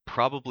 we're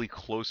probably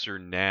closer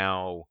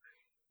now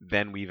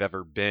than we've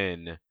ever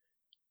been.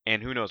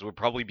 And who knows, we'll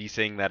probably be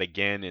saying that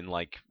again in,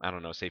 like, I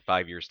don't know, say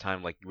 5 years'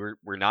 time. Like,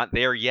 we're not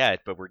there yet,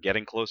 but we're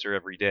getting closer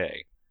every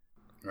day.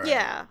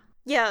 Right.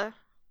 Yeah.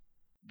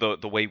 The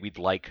way we'd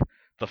like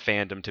the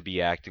fandom to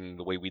be acting,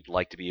 the way we'd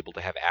like to be able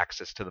to have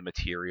access to the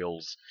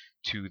materials,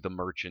 to the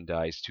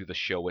merchandise, to the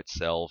show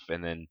itself,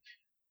 and then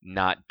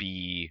not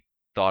be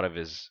thought of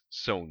as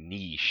so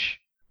niche,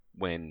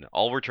 when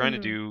all we're trying to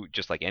do,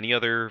 just like any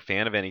other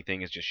fan of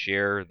anything, is just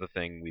share the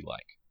thing we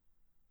like.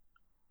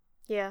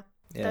 Yeah.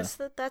 That's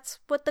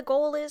what the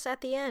goal is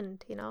at the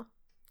end, you know,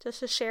 just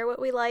to share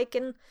what we like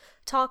and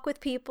talk with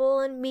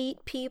people and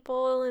meet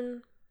people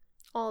and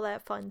all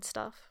that fun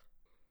stuff.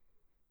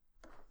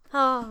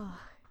 Oh,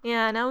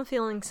 yeah, now I'm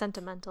feeling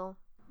sentimental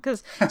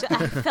because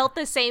I felt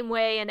the same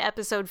way in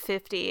episode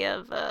 50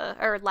 of,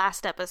 or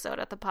last episode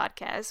of the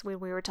podcast when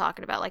we were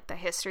talking about like the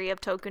history of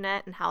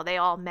Tokunet and how they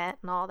all met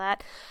and all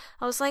that.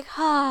 I was like,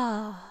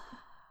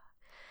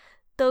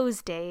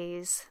 those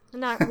days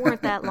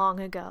weren't that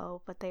long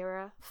ago, but they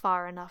were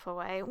far enough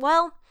away.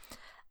 Well,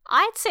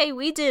 I'd say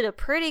we did a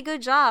pretty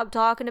good job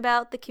talking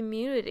about the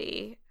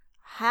community.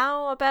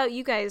 How about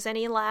you guys?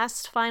 Any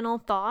last final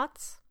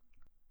thoughts?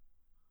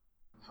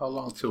 How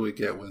long till we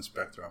get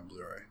Winspector on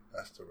Blu-ray?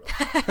 That's the real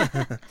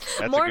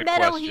That's More a good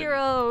Metal question.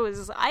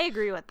 Heroes. I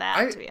agree with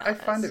that, to be I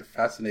honest. find it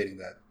fascinating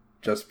that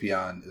Just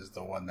Beyond is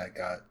the one that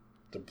got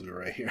the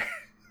Blu-ray here.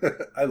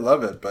 I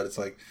love it, but it's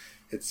like,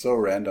 it's so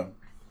random.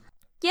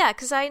 Yeah,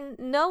 because I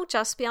know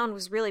Just Beyond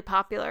was really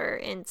popular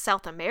in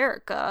South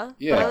America.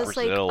 Yeah. But I was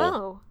Brazil. like,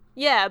 oh.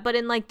 Yeah, but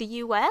in like the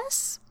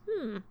US?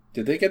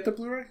 Did they get the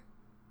Blu-ray?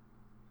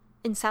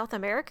 In South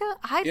America?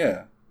 I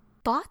Yeah.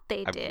 thought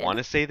they I did. want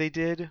to say they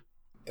did.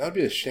 That would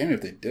be a shame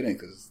if they didn't,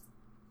 because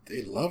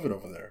they love it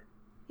over there.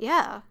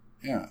 Yeah.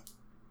 Yeah.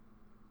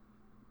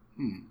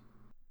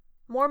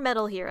 More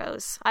Metal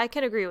Heroes. I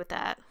can agree with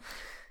that.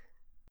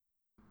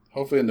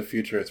 Hopefully in the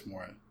future it's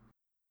more.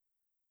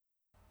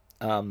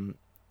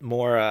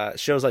 More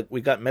shows like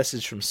we got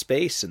Message from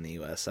Space in the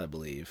US, I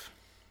believe.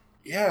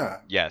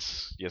 Yeah.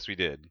 Yes, we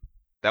did.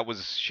 That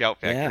was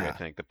Shout Factory, Yeah. I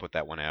think, that put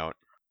that one out.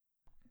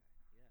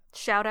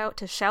 Shout out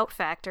to Shout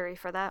Factory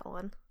for that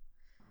one.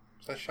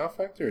 Was that Shout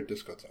Factory or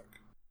Discotheque?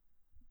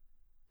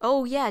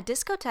 Oh yeah,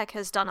 Discotheque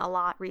has done a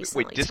lot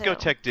recently. Wait,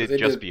 Discotheque They did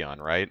Just did-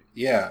 Beyond, right?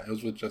 Yeah, it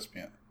was with Just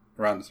Beyond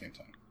around the same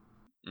time.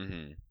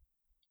 Mm-hmm.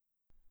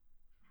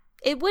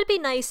 It would be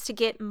nice to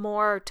get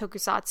more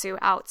tokusatsu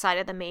outside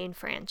of the main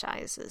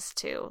franchises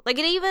too. Like,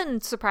 it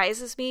even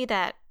surprises me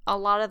that a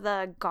lot of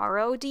the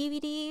Garo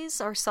DVDs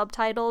are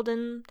subtitled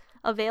and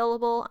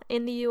available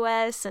in the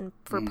US and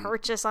for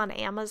purchase on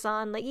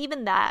Amazon. Like,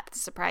 even that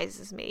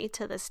surprises me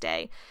to this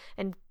day.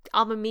 And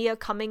Amamiya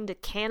coming to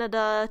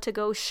Canada to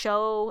go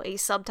show a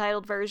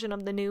subtitled version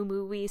of the new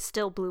movie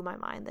still blew my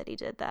mind that he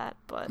did that.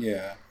 But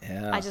Yeah.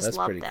 Yeah, I just that's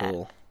love pretty that.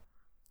 cool.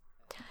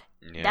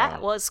 Yeah.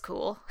 that was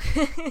cool.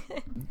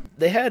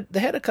 They had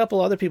a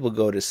couple other people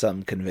go to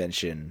some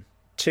convention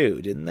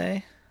too, didn't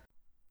they?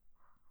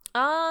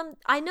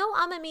 I know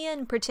Amamiya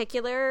in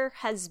particular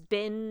has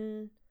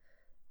been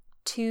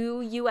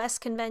to US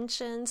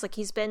conventions. Like,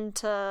 he's been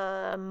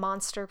to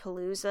Monster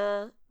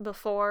Palooza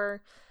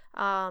before.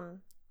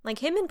 Like,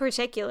 him in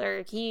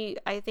particular,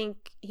 I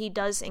think he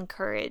does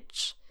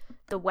encourage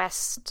the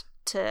West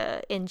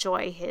to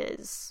enjoy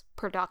his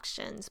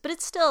productions. But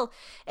it's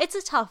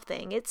a tough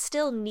thing. It's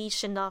still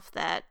niche enough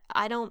that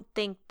I don't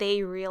think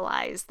they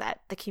realize that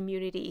the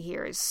community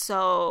here is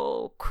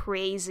so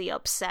crazy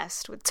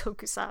obsessed with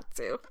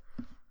tokusatsu.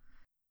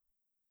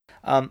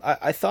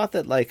 I thought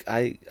that, like,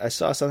 I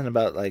saw something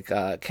about, like,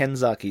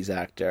 Kenzaki's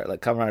actor,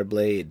 like Kamen Rider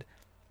Blade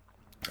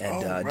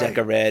and Oh, right.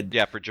 Deca Red.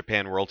 Yeah, for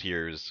Japan World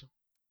Heroes.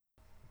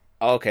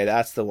 Okay,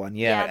 that's the one.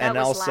 Yeah, that and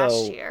was also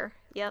last year.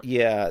 Yep.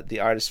 yeah, the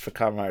artist for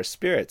Kamen Rider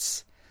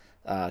Spirits,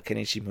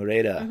 Kenichi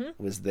Murata,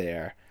 Mm-hmm. was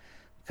there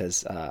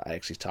because I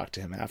actually talked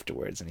to him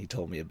afterwards, and he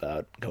told me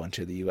about going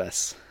to the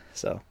U.S.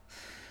 So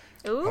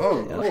Ooh.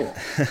 Oh, cool.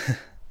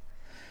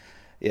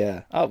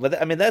 yeah. Oh,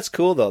 but I mean, that's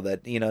cool though.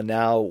 That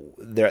now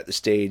they're at the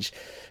stage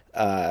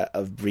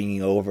of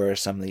bringing over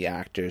some of the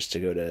actors to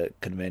go to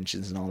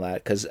conventions and all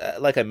that. Because,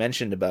 like I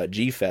mentioned about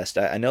G-Fest,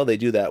 I know they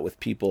do that with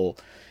people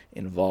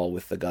involved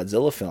with the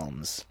Godzilla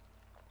films,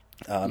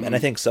 and I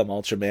think some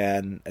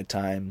Ultraman at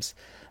times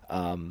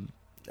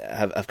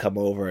have come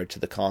over to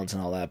the cons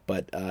and all that.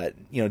 But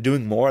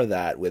doing more of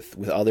that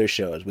with other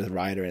shows, with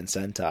Rider and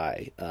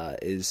Sentai,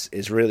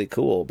 is really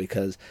cool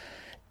because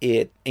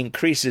it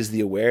increases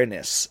the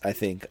awareness, I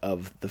think,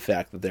 of the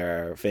fact that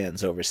there are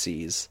fans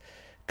overseas.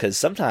 Because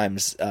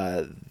sometimes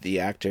the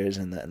actors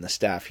and the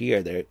staff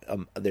here,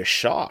 they're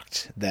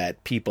shocked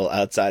that people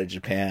outside of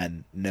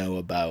Japan know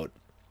about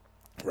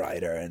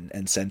Rider and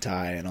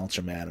Sentai and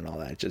Ultraman and all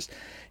that.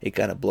 It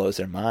kind of blows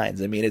their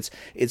minds. I mean,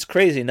 it's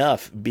crazy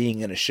enough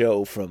being in a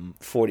show from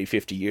 40,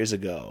 50 years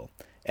ago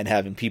and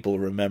having people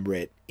remember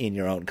it in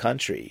your own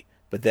country.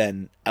 But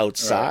then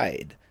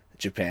outside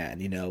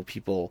Japan,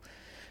 people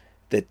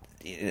that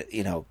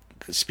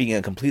speaking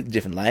a completely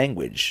different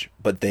language,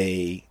 but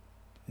they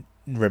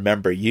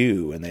remember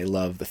you and they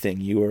love the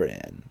thing you were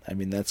in. I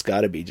mean, that's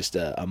got to be just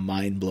a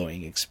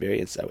mind-blowing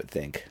experience, I would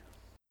think.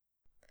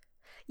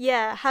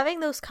 Yeah,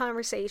 having those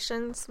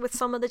conversations with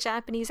some of the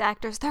Japanese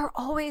actors, they're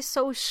always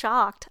so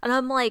shocked. And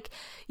I'm like,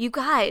 you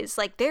guys,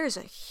 like, there's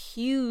a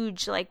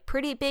huge, like,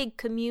 pretty big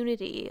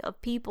community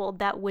of people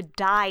that would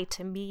die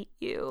to meet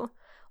you.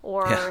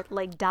 Or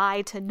like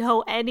die to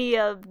know any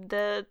of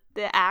the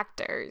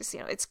actors.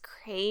 It's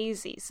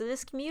crazy. So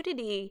this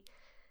community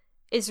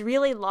is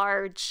really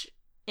large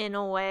in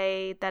a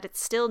way that it's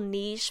still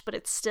niche, but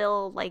it's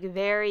still like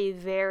very,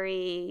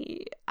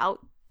 very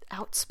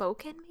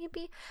outspoken.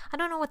 Maybe I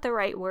don't know what the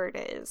right word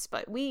is,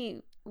 but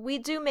we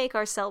do make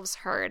ourselves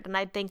heard, and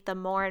I think the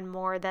more and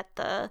more that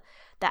the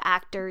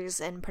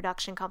actors and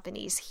production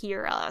companies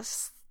hear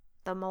us,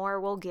 the more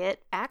we'll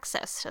get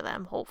access to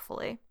them.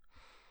 Hopefully.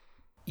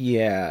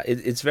 Yeah,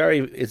 it's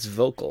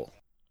vocal.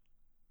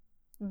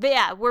 But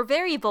yeah, we're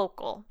very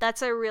vocal.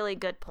 That's a really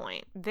good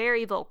point.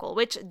 Very vocal,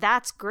 which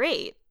that's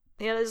great.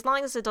 As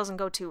long as it doesn't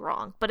go too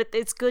wrong. But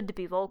it's good to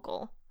be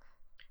vocal.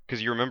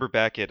 Because you remember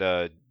back at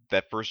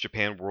that first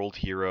Japan World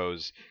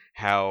Heroes,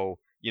 how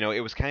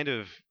it was kind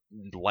of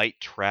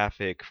light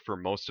traffic for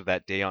most of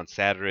that day on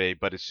Saturday,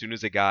 but as soon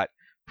as it got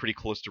pretty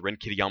close to Ren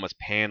Kitayama's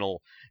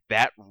panel,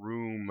 that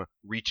room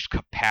reached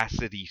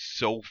capacity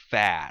so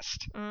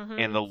fast,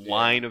 and the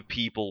line of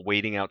people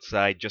waiting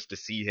outside just to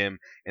see him,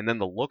 and then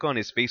the look on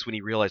his face when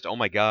he realized, oh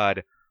my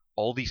god,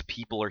 all these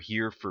people are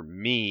here for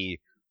me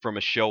from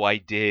a show I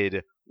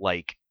did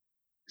like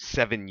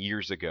 7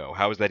 years ago.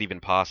 How is that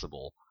even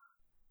possible?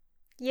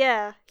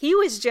 Yeah, he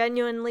was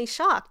genuinely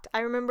shocked. I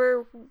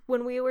remember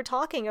when we were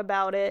talking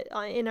about it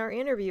in our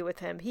interview with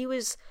him, he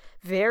was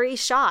very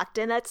shocked.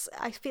 And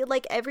I feel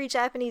like every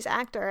Japanese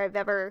actor I've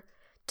ever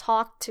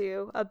talked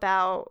to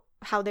about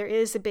how there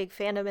is a big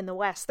fandom in the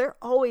West, they're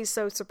always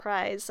so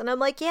surprised. And I'm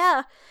like,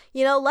 yeah,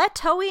 let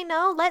Toei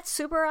know, let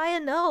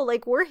Tsuburaya know,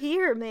 like, we're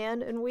here,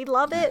 man, and we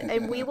love it,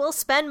 and we will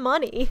spend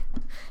money.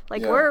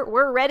 Like,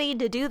 we're ready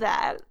to do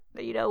that.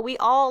 We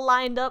all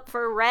lined up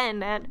for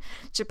Ren at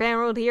Japan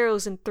World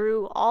Heroes and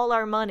threw all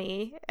our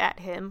money at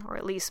him, or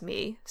at least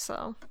me,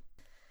 so.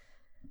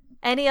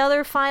 Any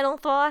other final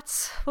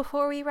thoughts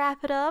before we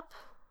wrap it up?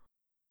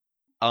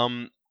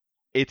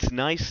 It's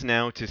nice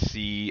now to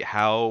see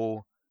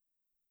how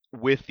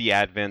with the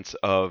advent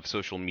of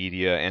social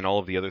media and all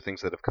of the other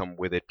things that have come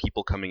with it,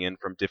 people coming in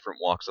from different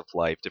walks of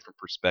life, different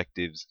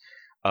perspectives,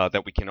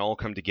 that we can all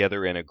come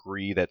together and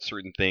agree that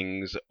certain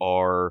things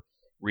are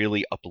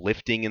really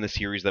uplifting in the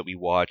series that we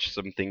watch.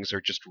 Some things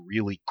are just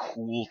really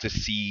cool to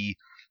see,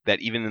 that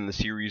even in the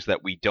series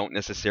that we don't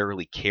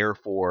necessarily care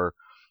for,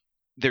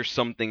 there's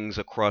some things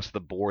across the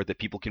board that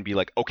people can be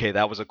like, okay,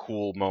 that was a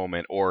cool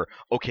moment, or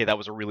okay, that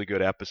was a really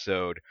good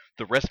episode.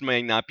 The rest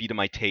may not be to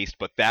my taste,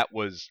 but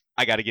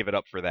I got to give it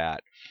up for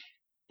that.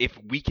 If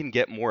we can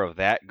get more of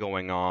that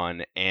going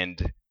on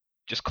and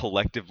just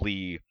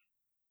collectively,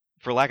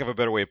 for lack of a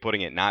better way of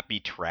putting it, not be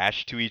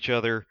trash to each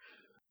other,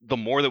 the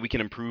more that we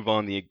can improve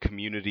on the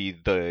community,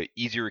 the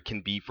easier it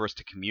can be for us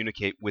to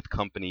communicate with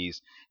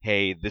companies.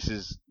 Hey, this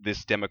is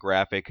this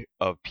demographic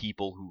of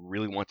people who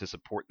really want to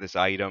support this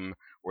item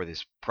or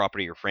this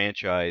property or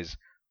franchise.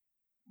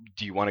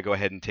 Do you want to go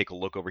ahead and take a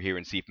look over here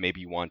and see if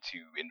maybe you want to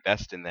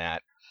invest in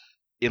that?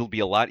 It'll be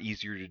a lot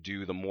easier to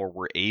do the more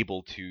we're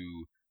able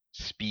to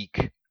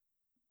speak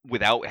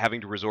without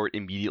having to resort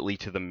immediately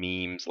to the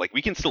memes. Like,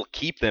 we can still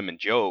keep them and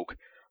joke,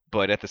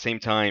 but at the same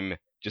time,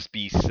 just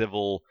be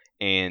civil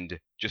and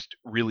just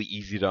really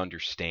easy to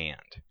understand.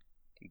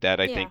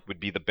 That, I think, would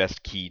be the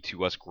best key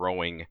to us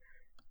growing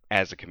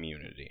as a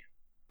community.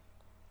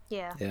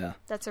 Yeah.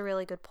 That's a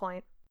really good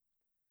point.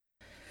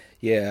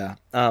 Yeah.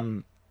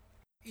 The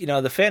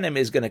fandom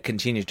is going to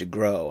continue to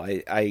grow.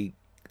 I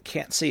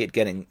can't see it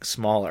getting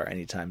smaller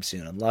anytime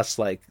soon, unless,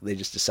 like, they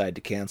just decide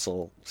to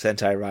cancel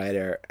Sentai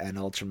Rider and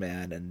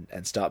Ultraman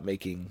and stop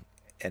making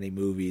any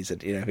movies.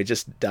 And, if it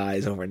just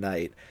dies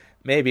overnight,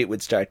 maybe it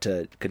would start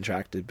to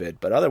contract a bit,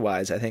 but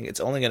otherwise, I think it's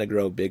only going to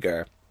grow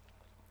bigger.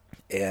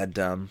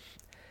 And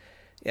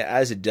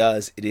as it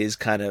does,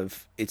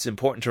 it's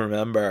important to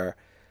remember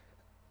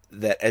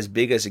that as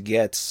big as it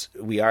gets,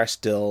 we are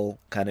still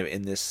kind of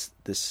in this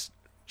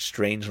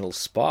strange little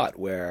spot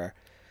where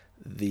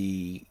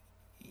we're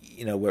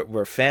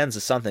fans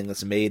of something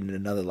that's made in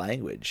another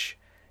language,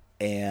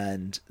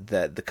 and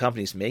that the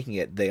companies making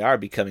it, they are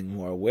becoming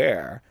more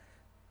aware,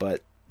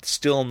 but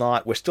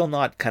we're still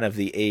not kind of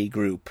the A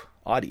group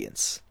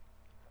audience.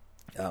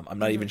 I'm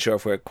not even sure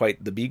if we're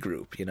quite the B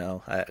group,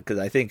 because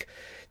I think,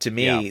 to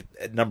me,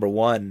 number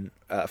one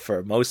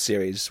for most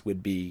series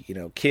would be,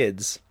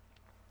 kids,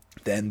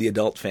 then the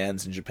adult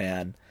fans in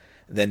Japan,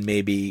 then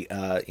maybe,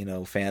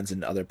 fans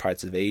in other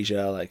parts of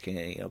Asia, like,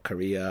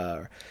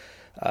 Korea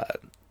or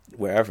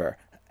wherever.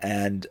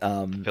 And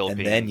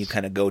then you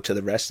kind of go to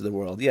the rest of the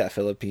world. Yeah,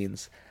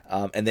 Philippines.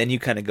 And then you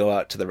kind of go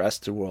out to the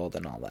rest of the world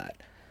and all that.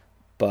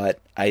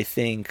 But I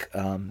think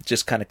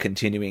just kind of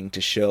continuing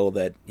to show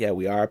that,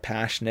 we are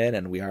passionate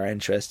and we are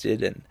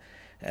interested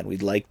and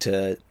we'd like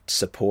to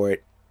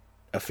support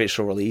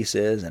official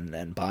releases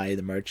and buy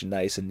the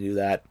merchandise and do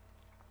that.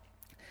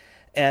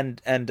 And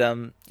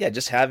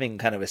just having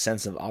kind of a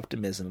sense of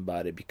optimism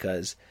about it,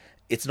 because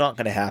it's not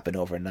going to happen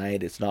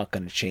overnight. It's not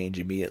going to change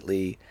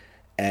immediately.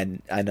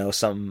 And I know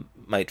some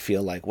might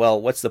feel like, well,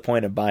 what's the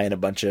point of buying a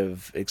bunch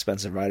of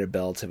expensive rider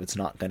belts if it's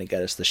not going to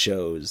get us the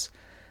shows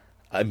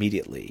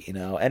immediately,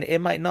 and it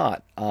might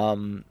not.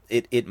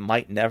 It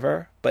might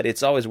never, but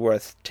it's always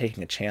worth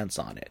taking a chance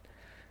on it,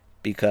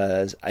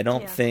 because I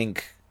don't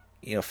think,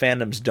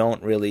 fandoms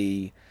don't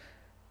really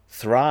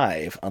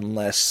thrive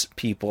unless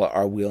people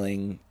are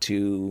willing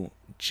to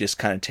just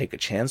kind of take a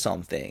chance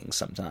on things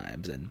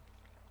sometimes and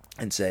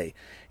say,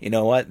 you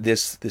know what,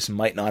 this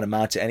might not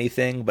amount to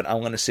anything, but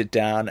I'm going to sit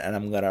down and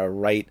I'm going to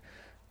write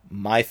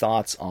my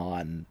thoughts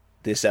on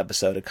this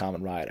episode of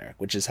Kamen Rider,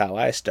 which is how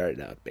I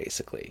started out,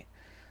 basically.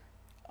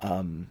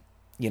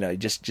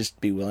 Just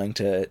be willing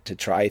to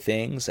try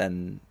things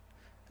and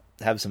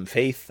have some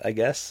faith, I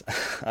guess,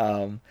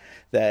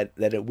 that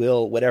it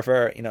will,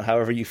 whatever,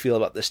 however you feel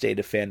about the state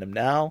of fandom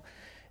now,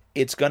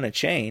 it's going to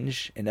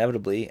change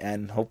inevitably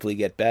and hopefully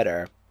get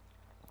better,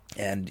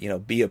 and,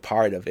 be a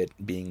part of it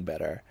being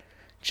better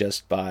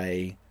just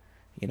by,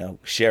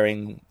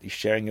 sharing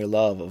your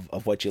love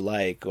of what you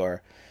like,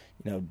 or,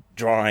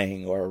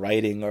 drawing or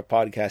writing or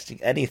podcasting,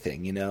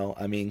 anything,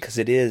 because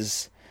it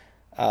is,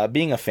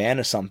 being a fan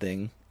of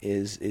something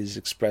is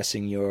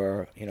expressing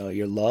your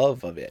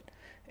love of it,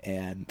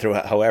 and through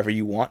however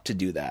you want to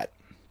do that.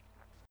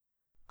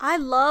 I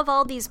love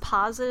all these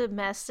positive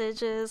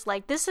messages.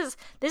 Like, this is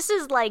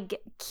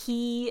like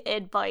key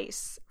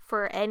advice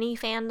for any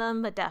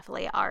fandom, but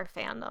definitely our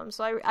fandom.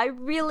 So I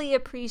really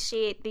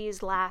appreciate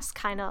these last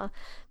kind of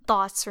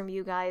thoughts from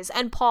you guys.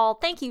 And Paul,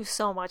 thank you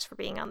so much for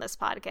being on this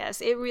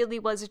podcast. It really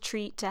was a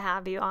treat to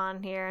have you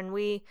on here, and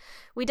we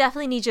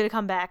definitely need you to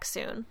come back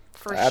soon,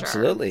 for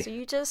Absolutely.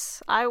 sure.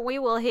 So we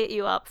will hit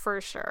you up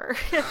for sure.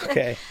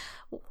 Okay.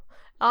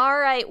 All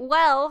right.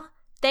 Well,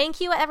 thank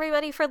you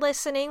everybody for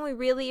listening. We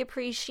really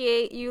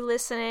appreciate you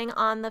listening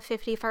on the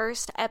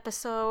 51st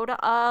episode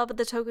of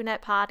the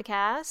TokuNet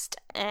podcast,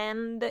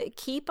 and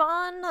keep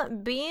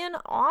on being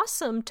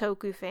awesome,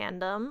 Toku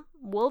fandom.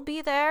 We'll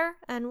be there,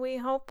 and we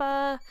hope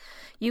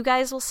you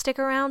guys will stick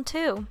around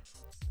too.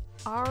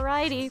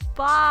 Alrighty,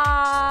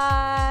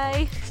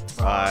 bye.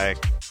 Bye.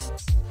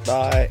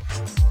 Bye.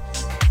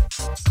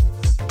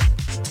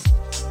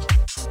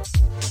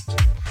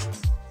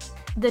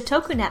 The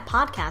TokuNet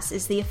podcast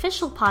is the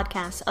official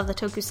podcast of the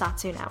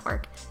Tokusatsu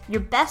Network,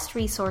 your best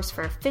resource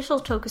for official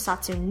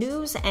Tokusatsu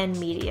news and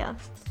media.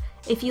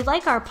 If you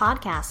like our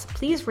podcast,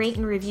 please rate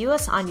and review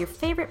us on your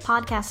favorite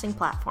podcasting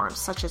platforms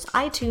such as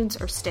iTunes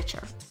or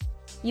Stitcher.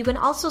 You can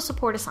also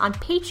support us on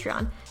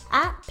Patreon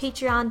at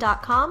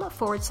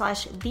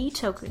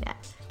patreon.com/TheTokuNet,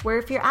 where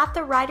if you're at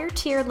the Rider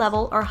tier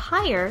level or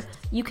higher,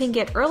 you can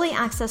get early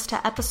access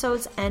to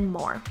episodes and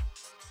more.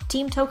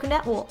 Team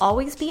TokuNet will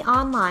always be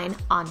online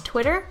on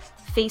Twitter,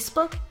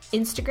 Facebook,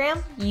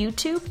 Instagram,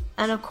 YouTube,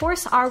 and of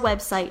course our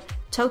website,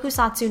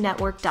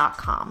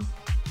 tokusatsunetwork.com.